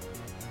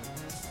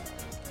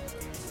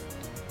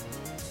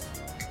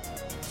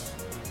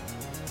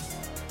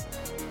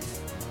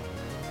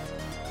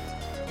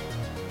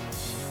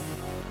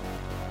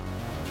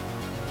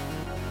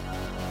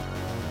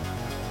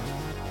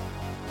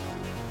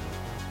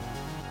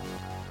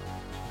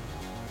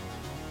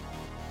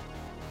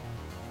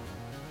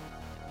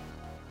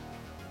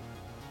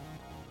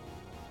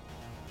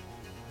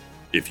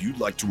 If you'd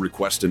like to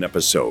request an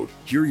episode,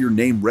 hear your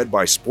name read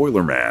by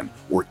Spoiler Man,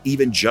 or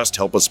even just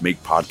help us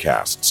make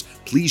podcasts,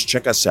 please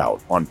check us out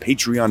on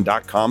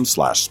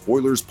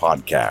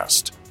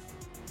patreon.com/spoilerspodcast.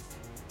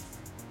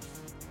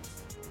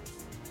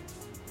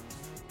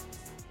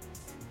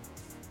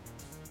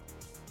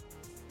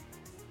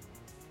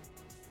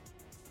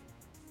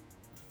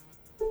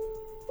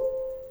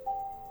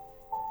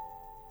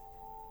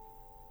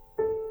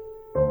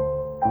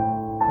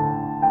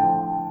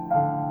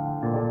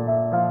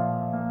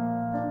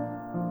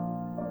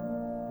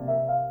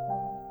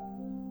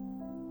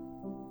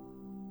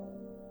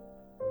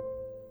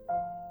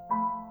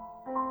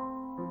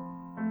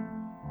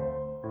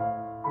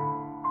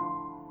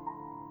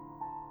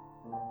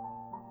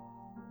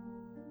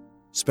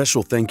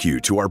 Special thank you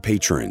to our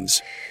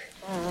patrons: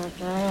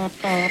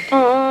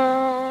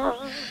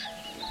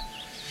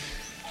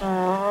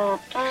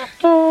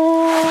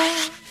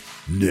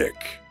 Nick,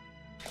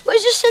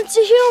 Where's your sense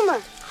of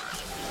humor?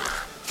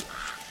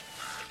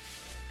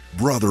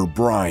 Brother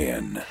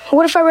Brian,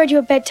 What if I read you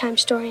a bedtime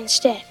story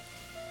instead?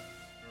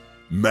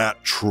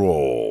 Matt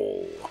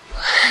Troll,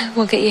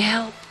 We'll get you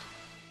help.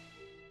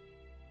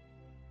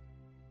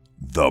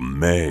 The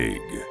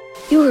Meg,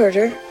 You heard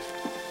her.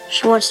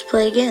 She wants to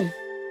play again.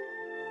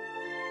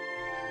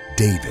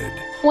 David,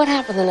 What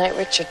happened the night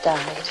Richard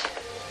died?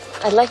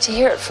 I'd like to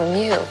hear it from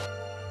you.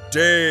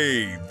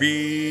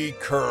 Davy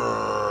Kerr,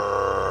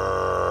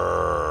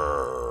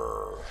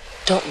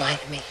 Don't lie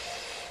to me,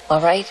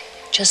 all right?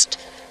 Just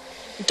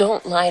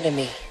don't lie to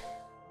me.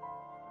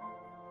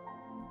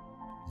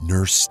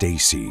 Nurse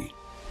Stacy,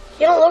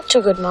 You don't look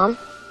too good, Mom.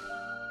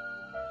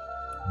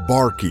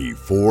 Barky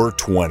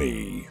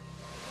 420,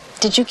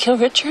 Did you kill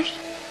Richard?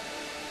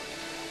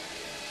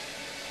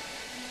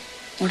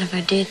 What if I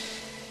did?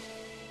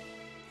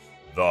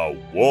 The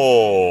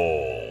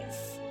Wolf,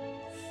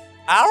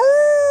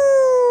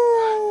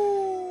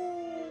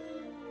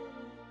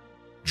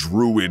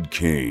 Druid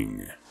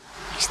King,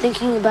 He's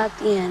thinking about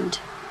the end.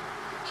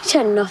 He's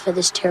had enough of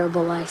this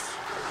terrible life.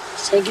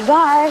 Say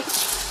goodbye.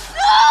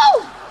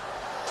 No!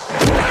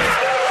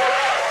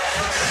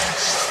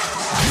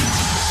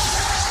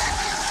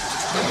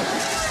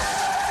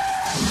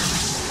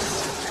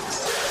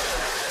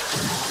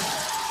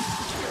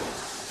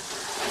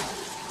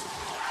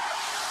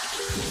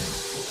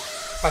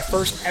 My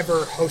first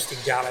ever hosting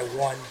job, I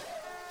won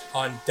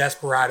on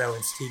Desperado,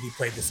 and Stevie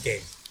played this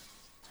game.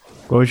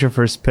 What was your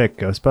first pick?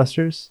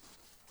 Ghostbusters?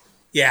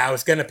 Yeah, I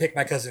was going to pick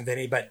my cousin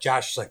Vinny, but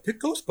Josh was like, pick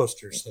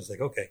Ghostbusters. I was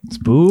like, okay.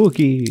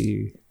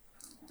 Spooky.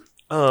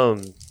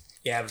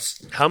 Yeah, it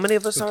was How many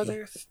of us spooky. are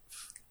there?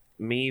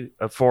 Me,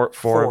 four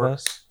of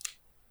us.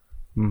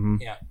 Mm-hmm.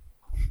 Yeah.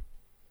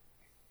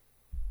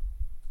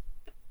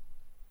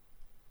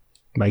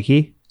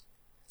 Mikey?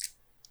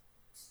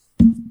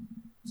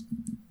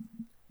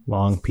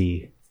 Long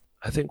P.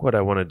 I think what I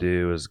want to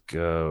do is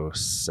go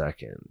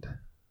second.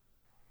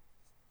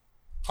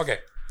 Okay.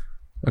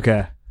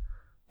 Okay.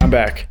 I'm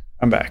back.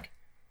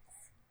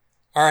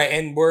 All right,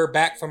 and we're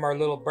back from our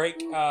little break.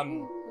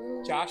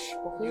 Josh,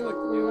 what would you like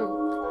to do?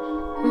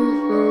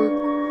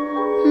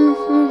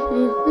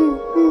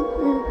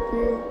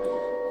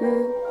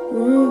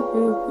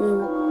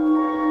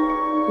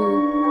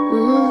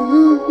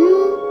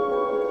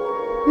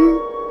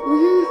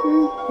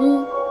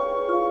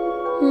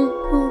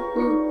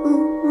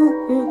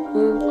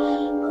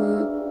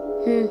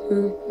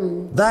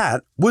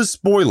 That was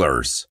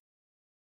Spoilers.